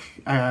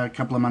 Nick a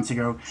couple of months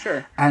ago.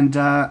 Sure. And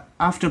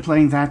after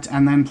playing that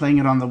and then playing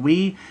it on the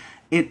Wii,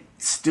 it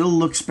still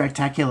looks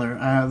spectacular.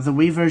 The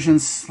Wii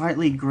version's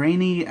slightly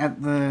grainy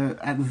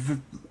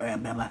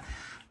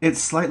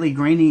it's slightly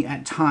grainy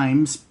at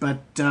times,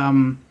 but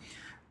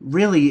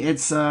really,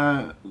 it's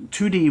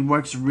 2D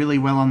works really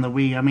well on the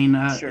Wii. I mean,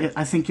 Sure.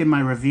 I think in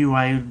my review,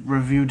 I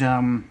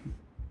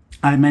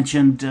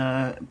mentioned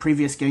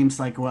previous games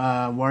like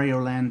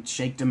Wario Land,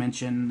 Shake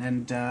Dimension,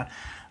 and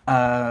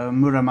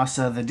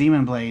Muramasa, the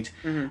Demon Blade,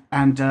 Mm-hmm.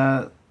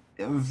 and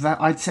that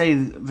I'd say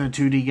the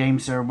 2D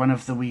games are one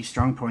of the Wii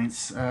strong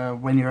points.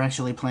 When you're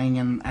actually playing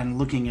and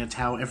looking at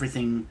how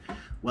everything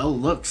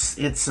looks,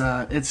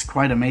 it's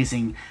quite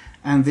amazing,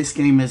 and this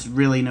game is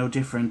really no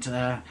different.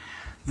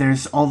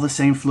 There's all the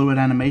same fluid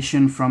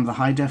animation from the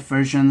high def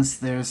versions.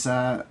 There's,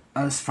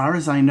 as far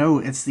as I know,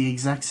 it's the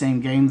exact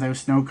same game.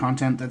 There's no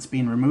content that's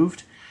been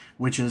removed,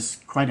 which is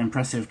quite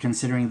impressive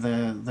considering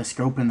the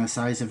scope and the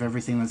size of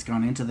everything that's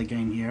gone into the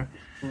game here.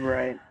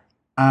 Right.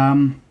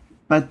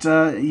 But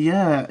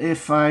yeah,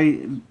 if I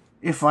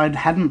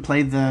hadn't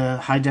played the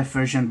high def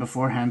version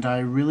beforehand, I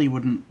really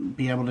wouldn't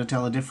be able to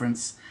tell a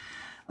difference.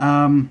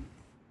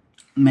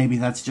 Maybe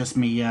that's just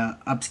me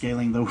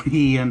upscaling the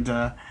Wii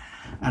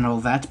and all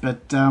that.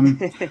 But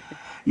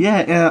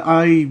yeah,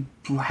 I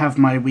have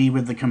my Wii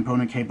with the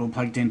component cable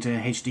plugged into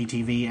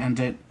HDTV,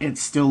 and it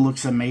still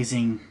looks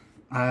amazing.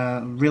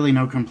 Really,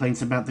 no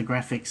complaints about the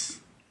graphics.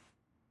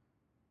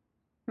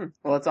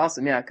 Well, that's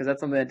awesome. Yeah, because that's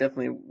something I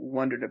definitely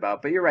wondered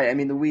about. But you're right. I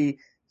mean, the Wii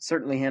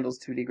certainly handles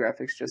 2D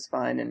graphics just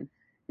fine, and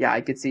yeah,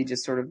 I could see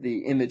just sort of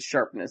the image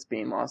sharpness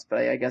being lost. But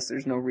I guess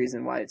there's no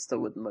reason why it still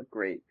wouldn't look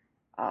great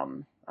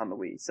on the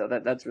Wii. So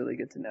that's really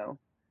good to know.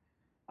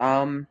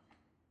 Um,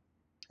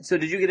 so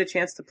did you get a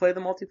chance to play the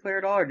multiplayer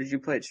at all, or did you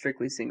play it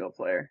strictly single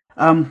player?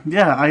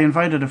 Yeah, I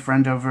invited a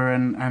friend over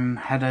and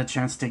had a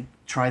chance to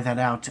try that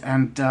out.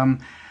 And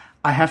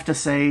I have to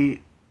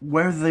say,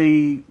 where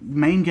the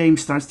main game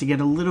starts to get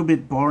a little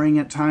bit boring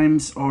at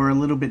times or a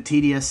little bit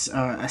tedious,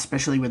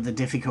 especially with the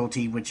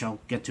difficulty, which I'll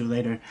get to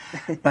later.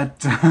 But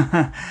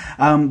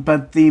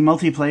but the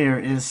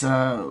multiplayer is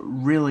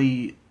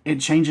really, it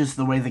changes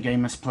the way the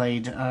game is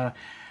played.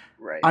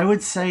 Right. I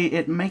would say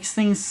it makes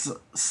things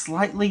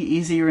slightly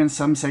easier in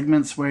some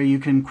segments where you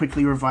can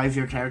quickly revive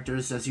your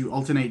characters as you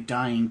alternate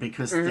dying,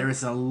 because there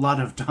is a lot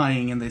of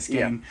dying in this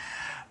game.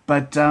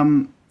 But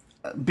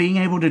being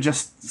able to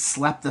just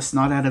slap the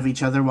snot out of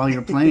each other while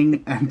you're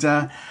playing,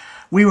 and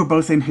we were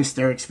both in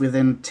hysterics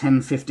within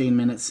 10-15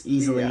 minutes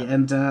easily,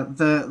 and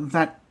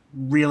that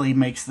really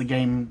makes the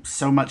game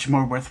so much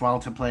more worthwhile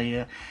to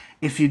play.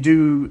 If you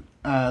do,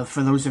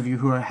 for those of you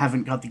who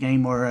haven't got the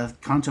game or are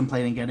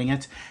contemplating getting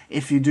it,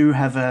 if you do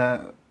have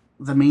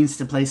the means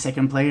to play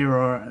second player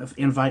or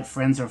invite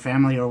friends or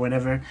family or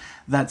whatever,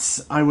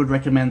 I would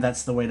recommend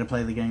that's the way to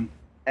play the game.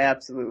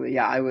 Absolutely.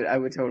 Yeah, I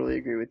would totally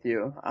agree with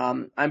you.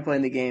 I'm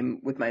playing the game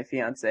with my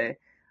fiance,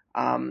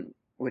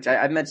 which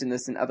I've mentioned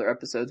this in other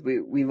episodes.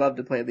 We love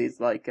to play these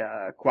like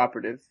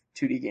cooperative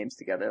 2D games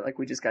together. Like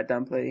we just got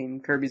done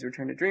playing Kirby's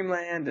Return to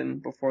Dreamland,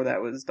 and before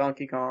that was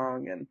Donkey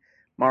Kong and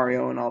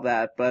Mario and all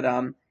that. But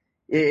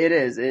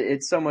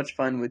it's so much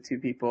fun with two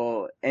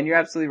people, and you're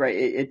absolutely right.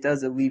 It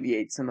does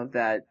alleviate some of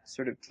that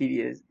sort of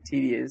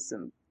tediousness,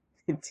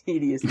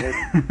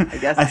 I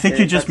guess. I think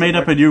you just made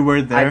up a new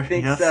word there. I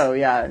think so,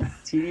 yeah.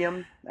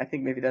 Tedium. I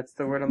think maybe that's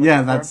the word I'm looking Yeah,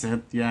 for. that's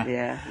it. Yeah.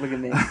 Yeah, look at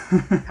me.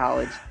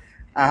 College.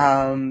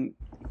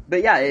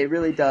 But yeah, it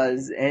really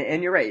does.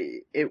 And you're right.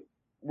 It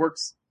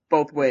works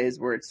both ways,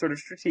 where it's sort of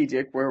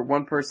strategic, where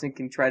one person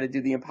can try to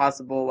do the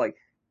impossible, like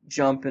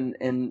jump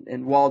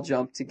and wall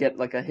jump to get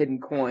like a hidden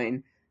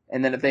coin.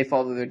 And then if they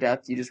fall to their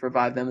death, you just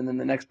revive them, and then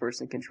the next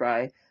person can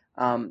try.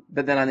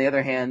 But then on the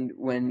other hand,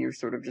 when you're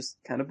sort of just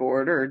kind of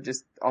bored or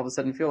just all of a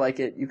sudden feel like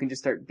it, you can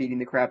just start beating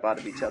the crap out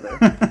of each other,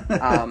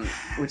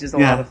 which is a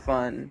lot of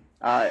fun.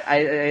 I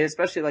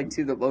especially like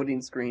too the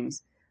loading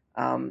screens.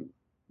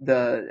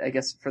 I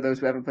guess for those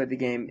who haven't played the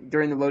game,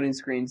 during the loading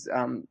screens,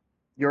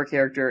 your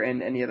character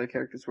and any other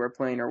characters who are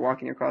playing are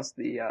walking across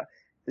the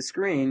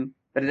screen,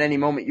 but at any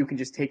moment you can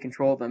just take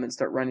control of them and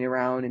start running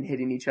around and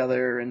hitting each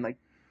other and like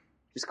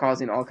just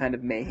causing all kind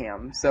of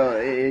mayhem. So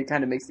it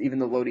kind of makes even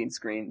the loading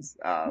screens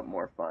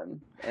more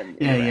fun and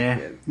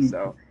interactive.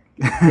 So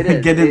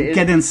it is.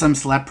 Get in some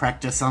slap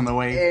practice on the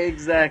way.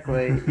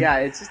 Exactly. Yeah,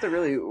 it's just a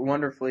really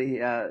wonderfully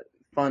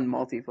fun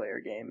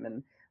multiplayer game.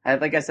 And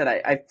like I said,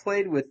 I've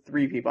played with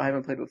 3 people. I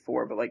haven't played with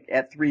 4, but like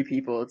at 3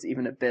 people, it's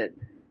even a bit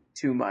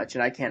too much.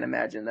 And I can't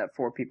imagine that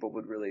 4 people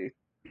would really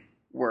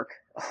work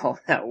all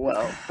that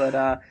well. But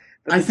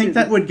I think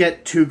that would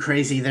get too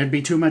crazy. There'd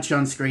be too much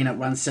on screen at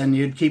once, and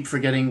you'd keep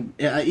forgetting,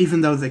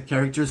 even though the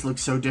characters look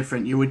so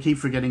different, you would keep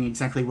forgetting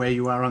exactly where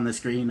you are on the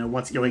screen or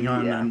what's going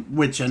on and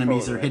which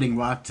enemies are hitting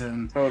what.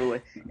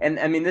 Totally. And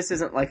I mean, this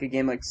isn't like a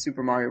game like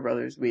Super Mario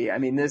Brothers Wii. I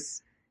mean,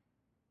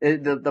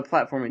 the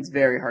platforming is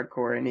very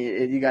hardcore, and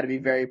you got to be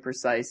very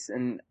precise.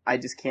 And I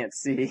just can't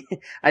see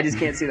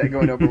that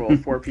going over well.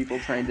 4 people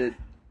trying to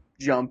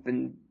jump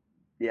and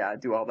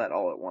do all that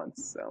all at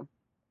once. So.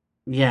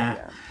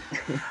 Yeah.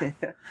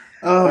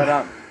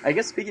 But I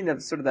guess speaking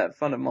of sort of that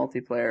fun of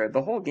multiplayer,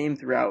 the whole game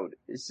throughout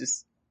is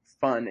just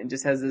fun and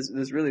just has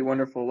this really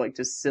wonderful, like,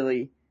 just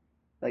silly,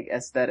 like,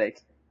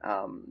 aesthetic.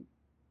 I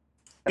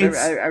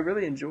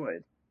really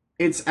enjoyed.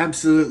 It's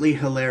absolutely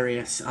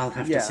hilarious, I'll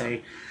have to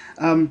say.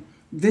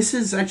 This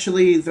is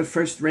actually the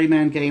first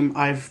Rayman game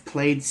I've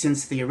played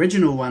since the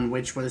original one,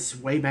 which was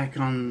way back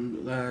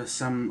on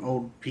some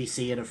old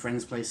PC at a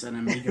friend's place, an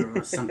Amiga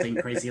or something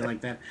crazy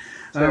like that.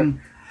 Sure.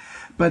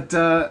 But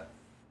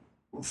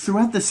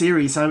throughout the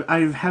series,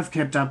 I have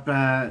kept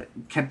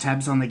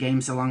tabs on the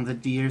games along the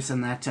years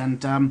and that,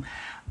 and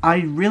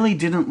I really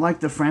didn't like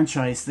the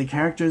franchise. The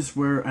characters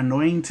were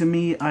annoying to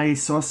me. I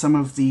saw some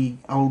of the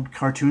old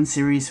cartoon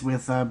series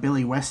with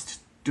Billy West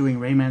doing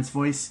Rayman's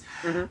voice.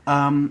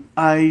 Mm-hmm.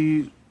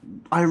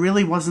 I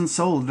really wasn't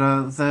sold.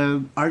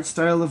 The art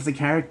style of the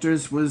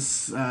characters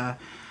was...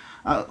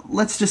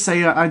 let's just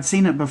say I'd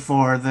seen it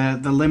before, the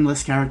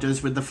limbless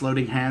characters with the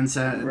floating hands.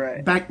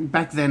 Right.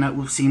 Back then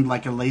it seemed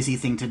like a lazy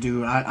thing to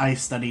do. I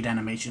studied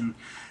animation.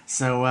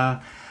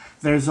 So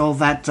there's all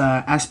that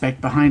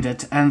aspect behind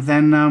it. And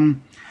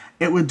then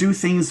it would do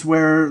things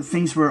where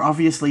things were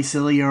obviously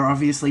silly or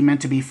obviously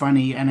meant to be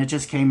funny, and it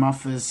just came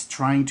off as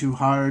trying too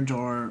hard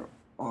or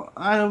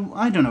I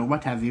don't know,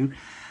 what have you.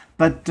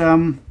 But...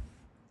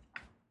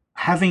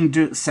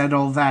 having said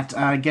all that,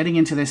 getting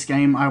into this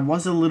game, I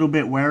was a little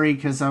bit wary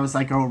because I was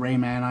like, oh,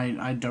 Rayman,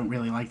 I don't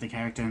really like the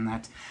character in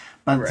that.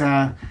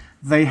 But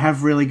they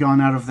have really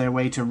gone out of their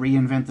way to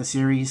reinvent the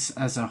series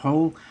as a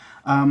whole.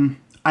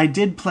 I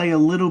did play a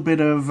little bit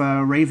of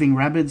Raving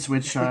Rabbids,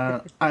 which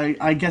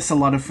I guess a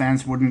lot of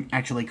fans wouldn't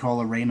actually call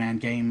a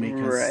Rayman game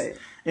because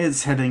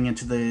it's heading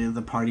into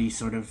the party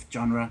sort of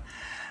genre.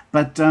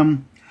 But,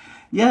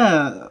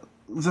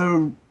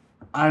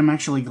 I'm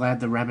actually glad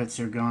the rabbits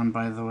are gone,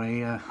 by the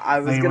way. I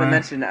was going to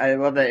mention, I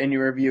love that in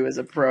your review as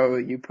a pro,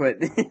 you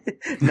put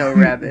no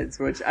rabbits,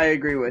 which I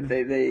agree with.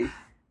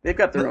 They've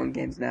got their own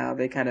games now.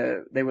 They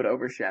would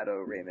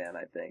overshadow Rayman,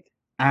 I think.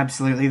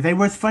 Absolutely. They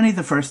were funny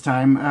the first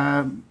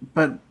time,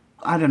 but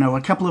I don't know,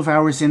 a couple of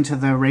hours into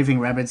the Raving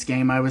Rabbids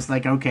game, I was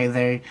like, okay,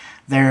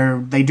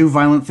 they do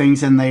violent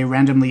things and they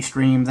randomly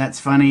scream. That's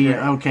funny.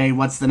 Right. Okay,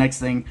 what's the next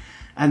thing?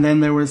 And then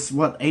there was,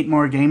 8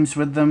 more games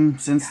with them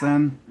since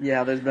then?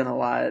 Yeah, there's been a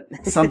lot.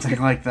 Something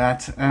like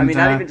that. And, I mean,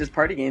 not even just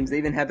party games. They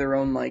even had their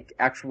own, like,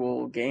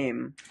 actual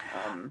game.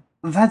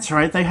 That's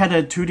right. They had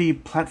a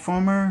 2D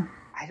platformer.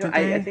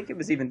 I think it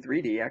was even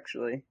 3D,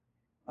 actually.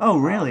 Oh,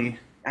 really?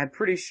 I'm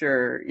pretty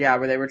sure, yeah,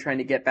 where they were trying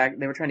to get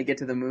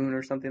to the moon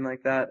or something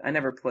like that. I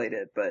never played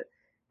it, but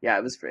yeah,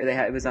 it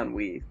was on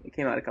Wii. It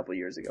came out a couple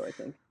years ago, I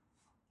think.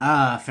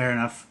 Ah, fair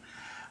enough.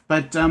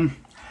 But,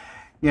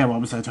 yeah,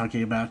 what was I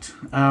talking about?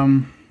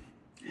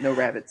 No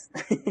rabbits.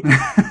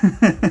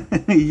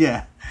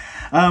 Yeah.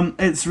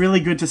 It's really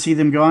good to see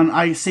them gone.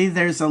 I see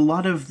there's a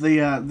lot of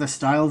the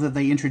style that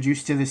they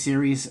introduced to the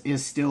series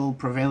is still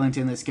prevalent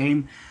in this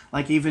game.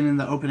 Like even in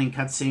the opening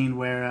cutscene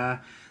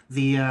where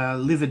the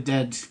Livid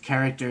Dead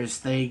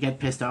characters, they get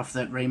pissed off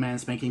that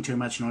Rayman's making too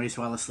much noise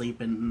while asleep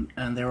and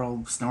they're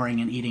all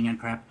snoring and eating and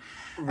crap.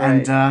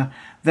 Right. And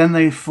then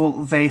they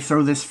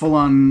throw this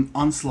full-on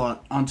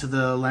onslaught onto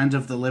the land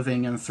of the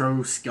living and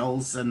throw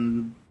skulls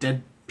and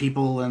dead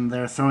people, and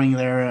they're throwing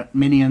their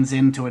minions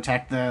in to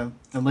attack the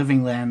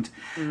living land.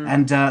 Mm-hmm.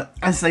 And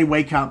as they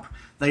wake up,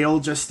 they all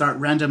just start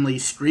randomly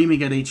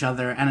screaming at each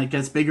other, and it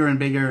gets bigger and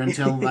bigger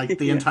until like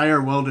the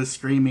entire world is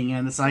screaming,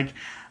 and it's like,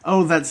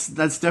 oh, that's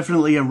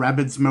definitely a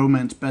Rabbids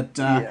moment, but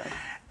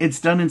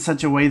it's done in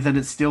such a way that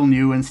it's still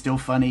new and still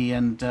funny,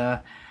 and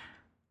I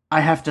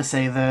have to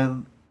say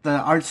the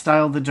art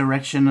style, the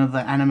direction of the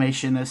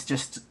animation is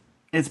just,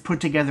 it's put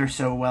together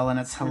so well, and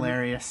it's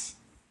hilarious.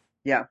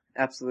 Yeah,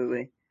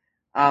 absolutely.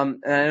 And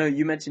I know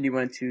you mentioned you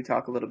wanted to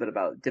talk a little bit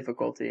about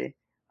difficulty,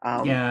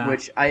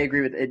 which I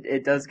agree with.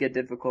 It does get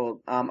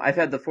difficult. I've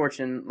had the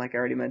fortune, like I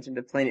already mentioned,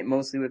 of playing it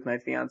mostly with my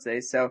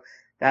fiance, so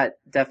that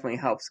definitely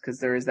helps because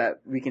there is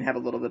that, we can have a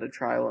little bit of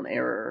trial and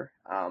error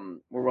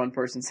where one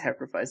person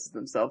sacrifices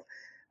themselves.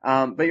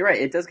 But you're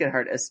right, it does get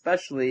hard,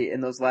 especially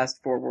in those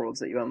last 4 worlds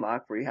that you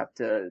unlock where you have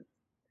to,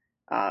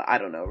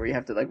 where you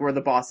have to, like, where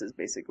the bosses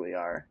basically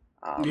are.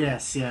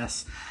 Yes,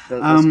 yes.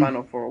 Those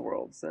final four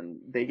worlds, and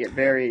they get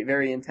very,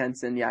 very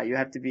intense. And yeah, you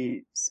have to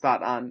be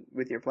spot on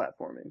with your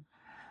platforming.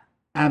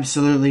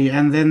 Absolutely,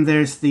 and then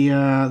there's the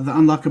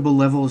unlockable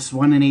levels,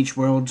 one in each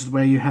world,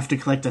 where you have to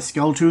collect a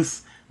skull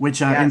tooth,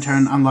 which in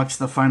turn unlocks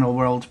the final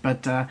world.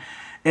 But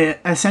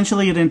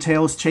essentially, it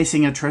entails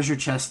chasing a treasure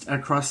chest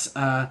across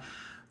a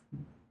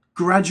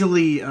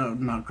rapidly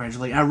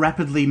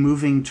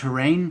moving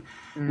terrain,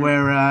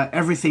 where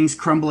everything's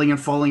crumbling and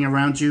falling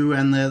around you,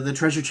 and the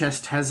treasure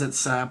chest has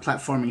its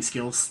platforming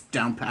skills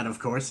down pat, of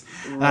course.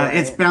 Right.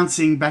 It's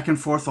bouncing back and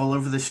forth all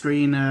over the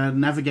screen,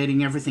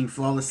 navigating everything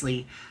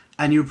flawlessly.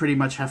 And you pretty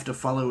much have to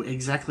follow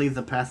exactly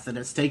the path that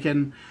it's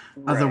taken.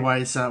 Right.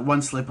 Otherwise,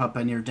 one slip up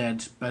and you're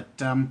dead.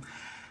 But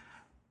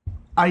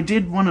I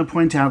did want to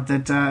point out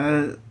that,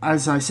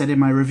 as I said in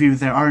my review,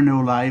 there are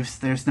no lives.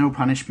 There's no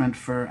punishment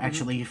for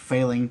actually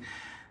failing.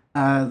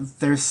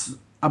 There's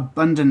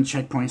abundant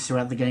checkpoints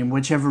throughout the game.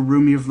 Whichever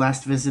room you've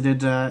last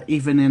visited,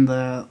 even in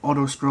the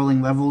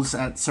auto-scrolling levels,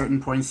 at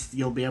certain points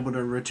you'll be able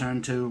to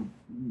return to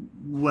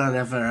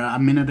whatever, a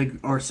minute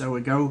or so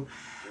ago.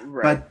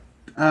 Right.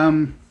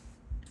 But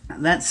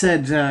that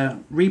said,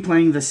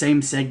 replaying the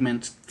same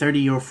segment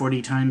 30 or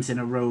 40 times in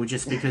a row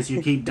just because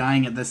you keep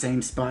dying at the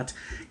same spot,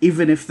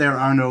 even if there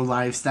are no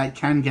lives, that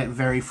can get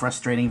very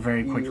frustrating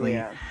very quickly.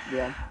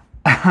 Yeah.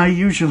 I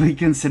usually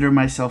consider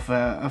myself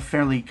a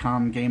fairly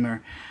calm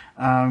gamer.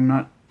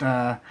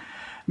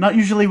 Not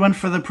usually one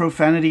for the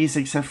profanities,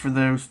 except for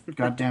those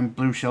goddamn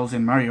blue shells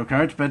in Mario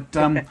Kart, but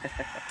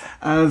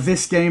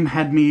this game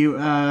had me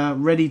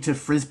ready to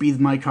frisbee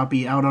my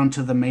copy out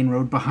onto the main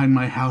road behind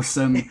my house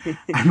and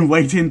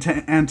wait in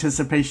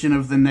anticipation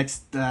of the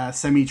next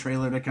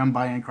semi-trailer to come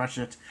by and crush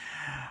it.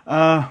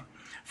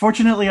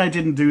 Fortunately, I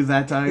didn't do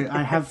that.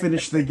 I have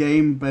finished the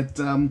game, but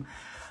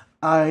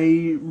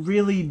I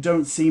really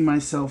don't see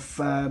myself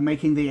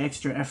making the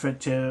extra effort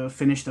to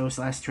finish those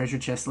last treasure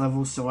chest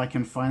levels so I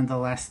can find the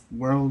last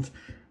world.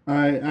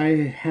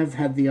 I have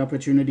had the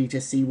opportunity to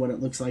see what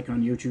it looks like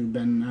on YouTube,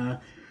 and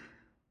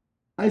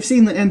I've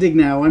seen the ending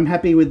now. I'm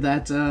happy with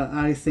that.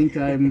 I think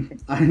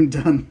I'm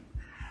done.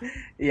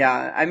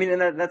 Yeah, I mean,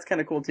 and that's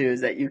kind of cool too, is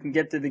that you can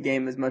get to the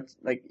game as much,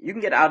 like, you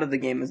can get out of the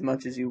game as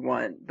much as you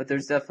want, but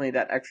there's definitely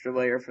that extra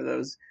layer for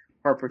those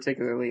who are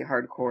particularly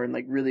hardcore and,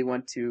 like, really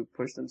want to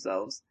push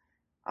themselves.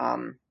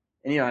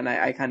 And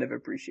I kind of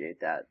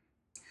appreciate that.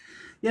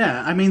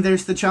 Yeah, I mean,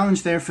 there's the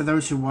challenge there for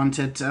those who want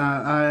it.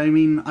 I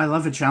mean, I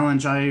love a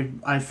challenge.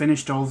 I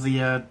finished all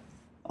the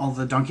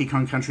Donkey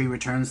Kong Country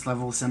Returns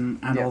levels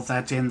and all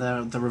that in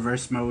the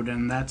reverse mode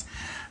and that.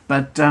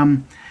 But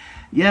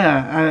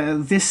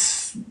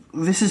this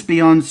is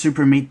beyond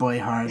Super Meat Boy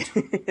hard.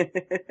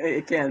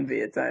 It can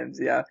be at times,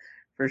 yeah,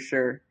 for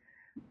sure.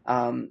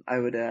 I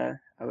would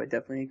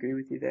definitely agree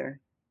with you there.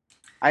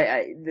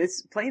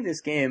 Playing this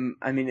game,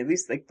 I mean, at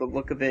least like the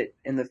look of it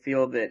and the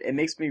feel of it, it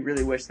makes me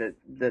really wish that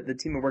the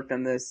team who worked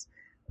on this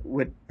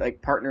would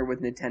like partner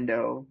with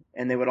Nintendo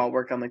and they would all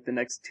work on like the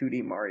next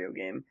 2D Mario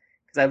game.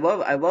 Because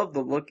I love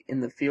the look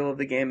and the feel of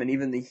the game and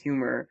even the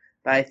humor,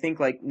 but I think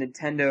like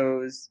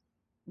Nintendo's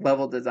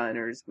level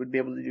designers would be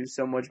able to do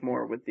so much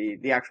more with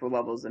the actual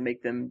levels and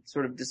make them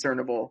sort of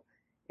discernible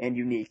and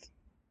unique.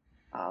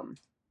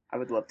 I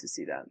would love to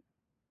see that.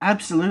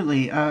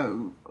 Absolutely.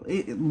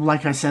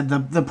 Like I said,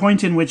 the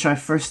point in which I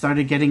first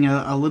started getting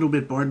a little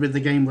bit bored with the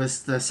game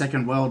was the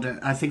second world.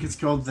 I think it's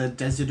called the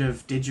Desert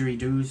of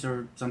Didgeridoos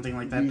or something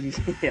like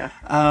that.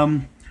 Yeah.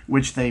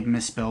 Which they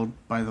misspelled,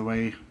 by the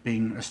way.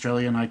 Being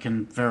Australian, I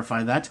can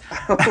verify that.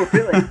 Oh,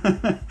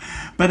 really?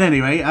 But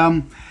anyway,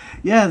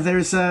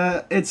 there's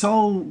it's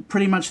all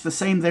pretty much the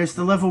same. There's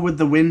the level with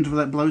the wind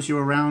that blows you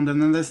around,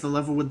 and then there's the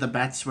level with the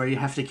bats where you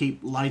have to keep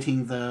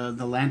lighting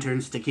the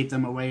lanterns to keep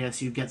them away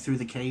as you get through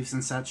the caves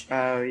and such.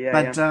 Oh,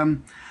 yeah. But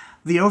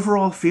the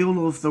overall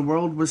feel of the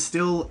world was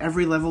still,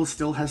 every level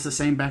still has the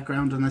same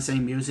background and the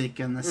same music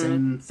and the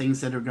same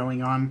things that are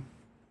going on.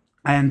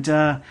 And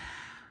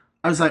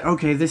I was like,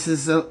 okay, this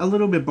is a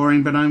little bit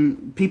boring, but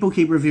people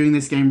keep reviewing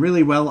this game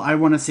really well. I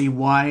want to see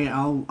why.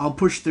 I'll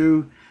push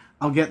through.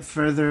 I'll get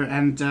further,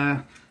 and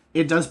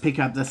it does pick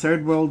up. The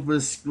third world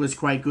was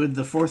quite good.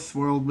 The fourth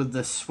world with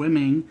the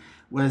swimming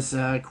was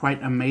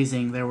quite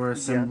amazing. There were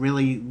some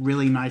really,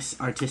 really nice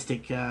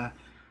artistic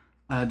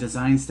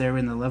designs there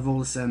in the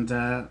levels, and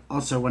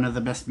also one of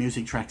the best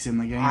music tracks in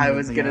the game. I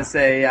was going to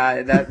say,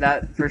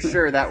 that for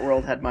sure, that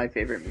world had my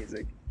favorite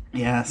music.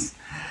 Yes.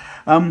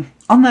 On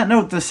that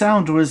note, the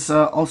sound was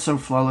also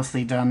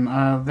flawlessly done.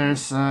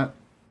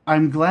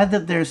 I'm glad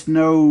that there's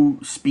no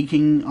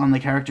speaking on the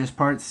characters'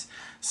 parts.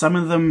 Some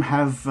of them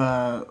have,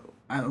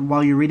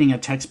 while you're reading a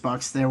text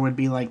box, there would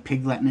be like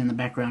pig Latin in the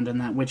background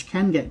and that, which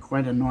can get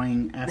quite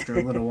annoying after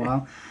a little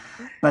while.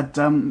 But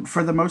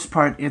for the most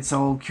part, it's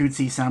all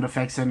cutesy sound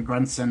effects and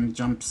grunts and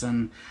jumps,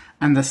 and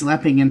the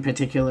slapping in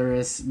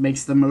particular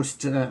makes the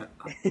most,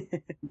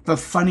 the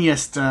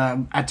funniest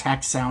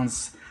attack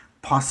sounds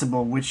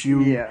possible, which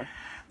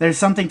there's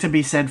something to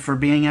be said for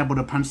being able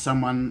to punch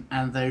someone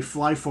and they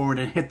fly forward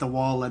and hit the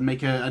wall and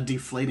make a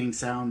deflating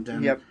sound,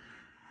 and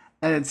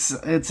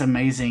it's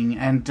amazing.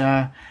 And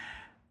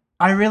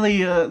I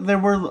really there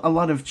were a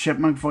lot of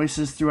chipmunk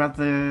voices throughout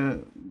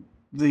the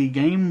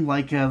game,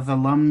 like the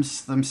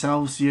lums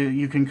themselves.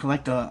 You can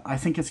collect I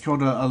think it's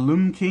called a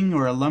lum king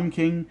or a lum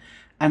king,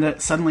 and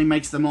it suddenly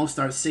makes them all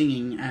start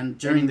singing. And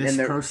during this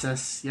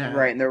process, yeah,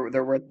 right, and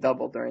they're worth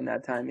double during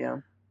that time, yeah.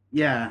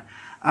 Yeah.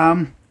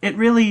 It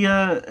really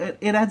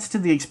it adds to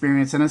the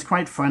experience, and it's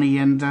quite funny.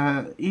 And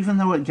even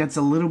though it gets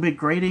a little bit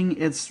grating,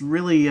 it's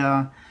really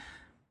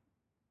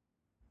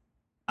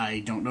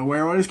I don't know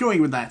where I was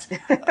going with that.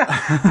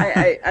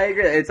 I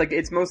agree. It's like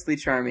it's mostly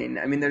charming.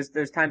 I mean,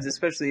 there's times,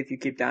 especially if you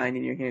keep dying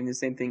and you're hearing the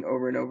same thing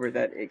over and over,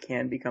 that it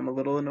can become a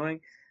little annoying.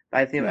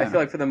 But I feel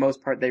like for the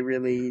most part they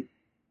really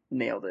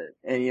nailed it,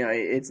 and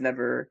it's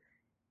never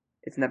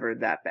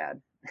that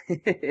bad.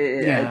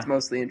 It's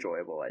mostly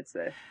enjoyable, I'd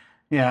say.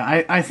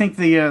 Yeah, I think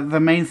the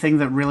main thing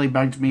that really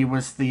bugged me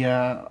was the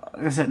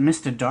is it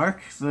Mr.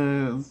 Dark,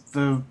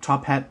 the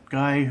top hat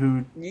guy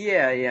who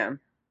Yeah.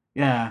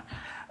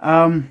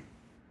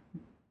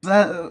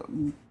 That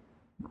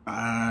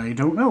I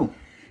don't know.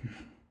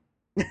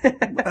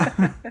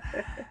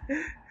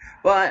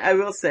 Well, I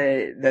will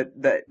say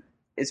that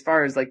as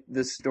far as like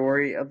the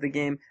story of the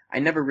game, I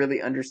never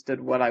really understood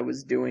what I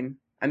was doing.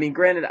 I mean,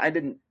 granted, I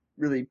didn't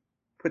really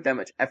put that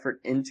much effort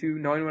into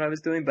knowing what I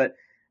was doing, but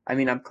I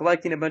mean, I'm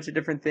collecting a bunch of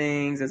different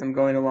things as I'm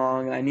going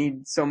along, and I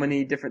need so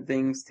many different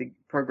things to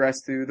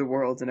progress through the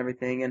worlds and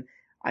everything, and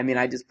I mean,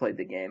 I just played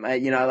the game. I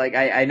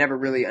never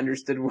really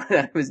understood what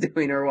I was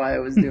doing or why I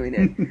was doing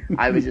it.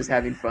 I was just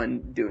having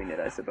fun doing it,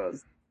 I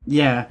suppose.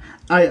 Yeah,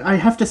 I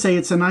have to say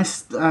it's a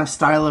nice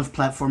style of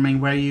platforming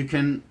where you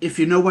can, if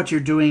you know what you're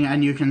doing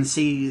and you can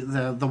see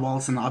the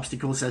walls and the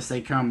obstacles as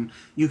they come,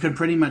 you can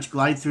pretty much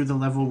glide through the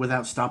level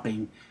without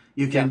stopping.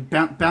 You can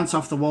bounce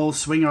off the wall,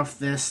 swing off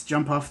this,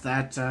 jump off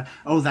that.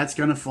 That's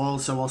going to fall,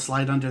 so I'll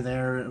slide under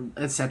there,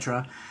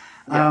 etc.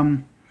 Yeah.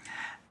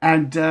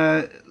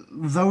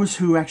 Those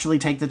who actually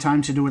take the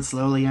time to do it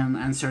slowly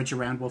and search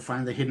around will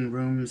find the hidden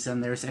rooms,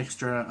 and there's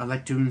extra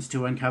electoons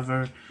to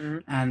uncover,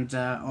 and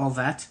all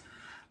that.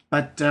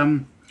 But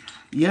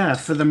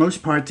for the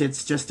most part,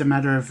 it's just a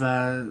matter of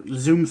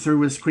zoom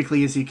through as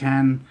quickly as you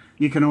can.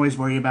 You can always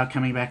worry about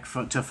coming back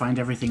to find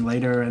everything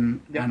later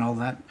and all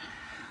that.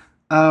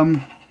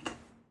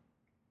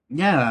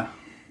 Yeah.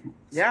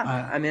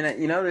 I mean,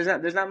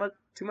 there's not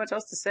too much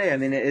else to say. I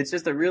mean, it's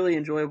just a really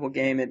enjoyable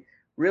game. It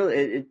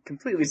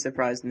completely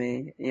surprised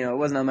me. It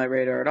wasn't on my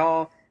radar at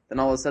all. Then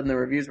all of a sudden the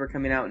reviews were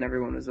coming out and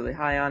everyone was really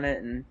high on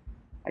it, and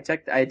I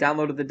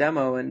downloaded the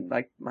demo, and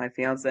like my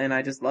fiance and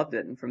I just loved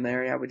it. And from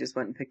there, we just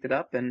went and picked it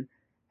up and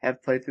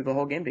have played through the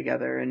whole game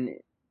together. And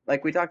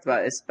like we talked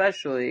about,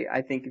 especially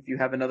I think if you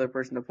have another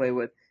person to play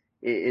with,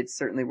 it's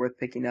certainly worth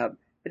picking up.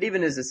 But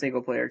even as a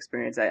single player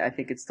experience, I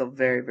think it's still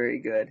very, very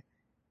good.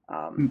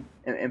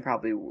 And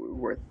probably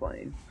worth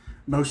playing.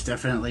 Most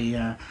definitely,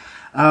 yeah.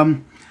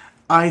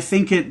 I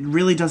think it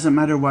really doesn't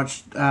matter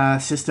what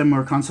system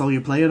or console you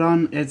play it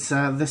on. It's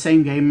the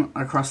same game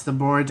across the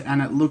board,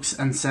 and it looks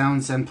and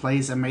sounds and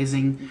plays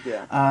amazing.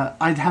 Yeah.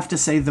 I'd have to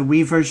say the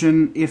Wii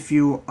version, if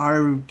you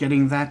are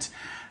getting that,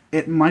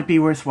 it might be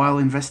worthwhile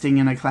investing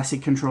in a Classic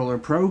Controller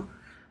Pro,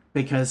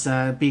 because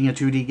being a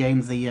 2D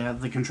game,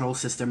 the control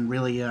system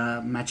really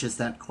matches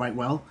that quite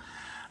well.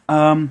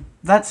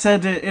 That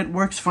said, it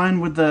works fine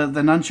with the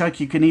nunchuck.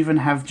 You can even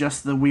have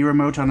just the Wii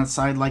remote on its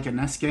side like a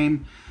NES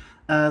game.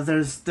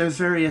 There's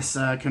various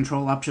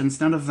control options.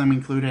 None of them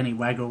include any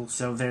waggle,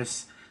 so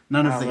there's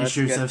none of the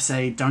issues of,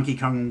 say, Donkey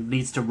Kong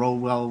needs to roll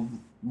well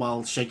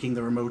while shaking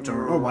the remote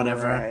or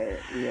whatever. Right,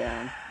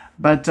 yeah.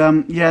 But,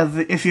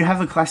 if you have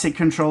a classic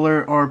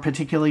controller, or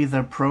particularly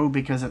the Pro,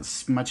 because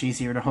it's much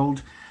easier to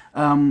hold,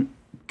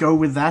 go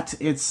with that.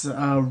 It's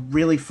a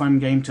really fun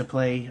game to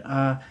play.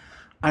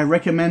 I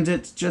recommend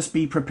it. Just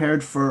be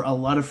prepared for a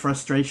lot of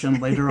frustration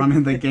later on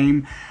in the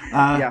game.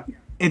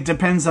 It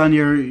depends on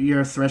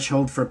your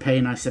threshold for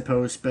pain, I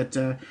suppose. But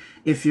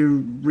if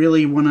you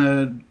really want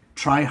to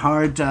try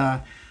hard,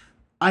 I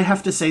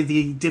have to say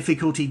the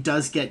difficulty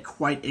does get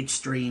quite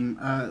extreme,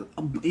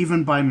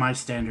 even by my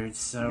standards.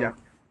 So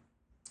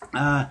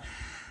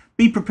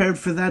be prepared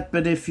for that.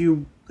 But if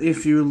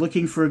you're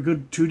looking for a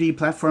good 2D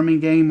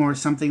platforming game, or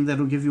something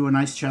that'll give you a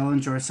nice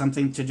challenge, or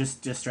something to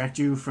just distract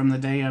you from the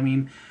day, I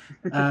mean,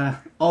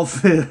 all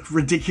the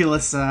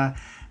ridiculous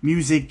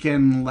music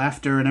and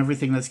laughter and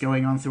everything that's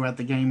going on throughout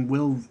the game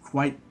will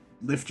quite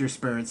lift your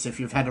spirits if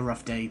you've had a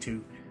rough day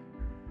too.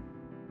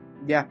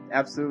 Yeah,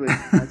 absolutely.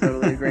 I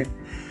totally agree.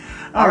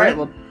 All right.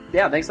 Well,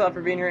 thanks a lot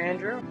for being here,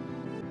 Andrew.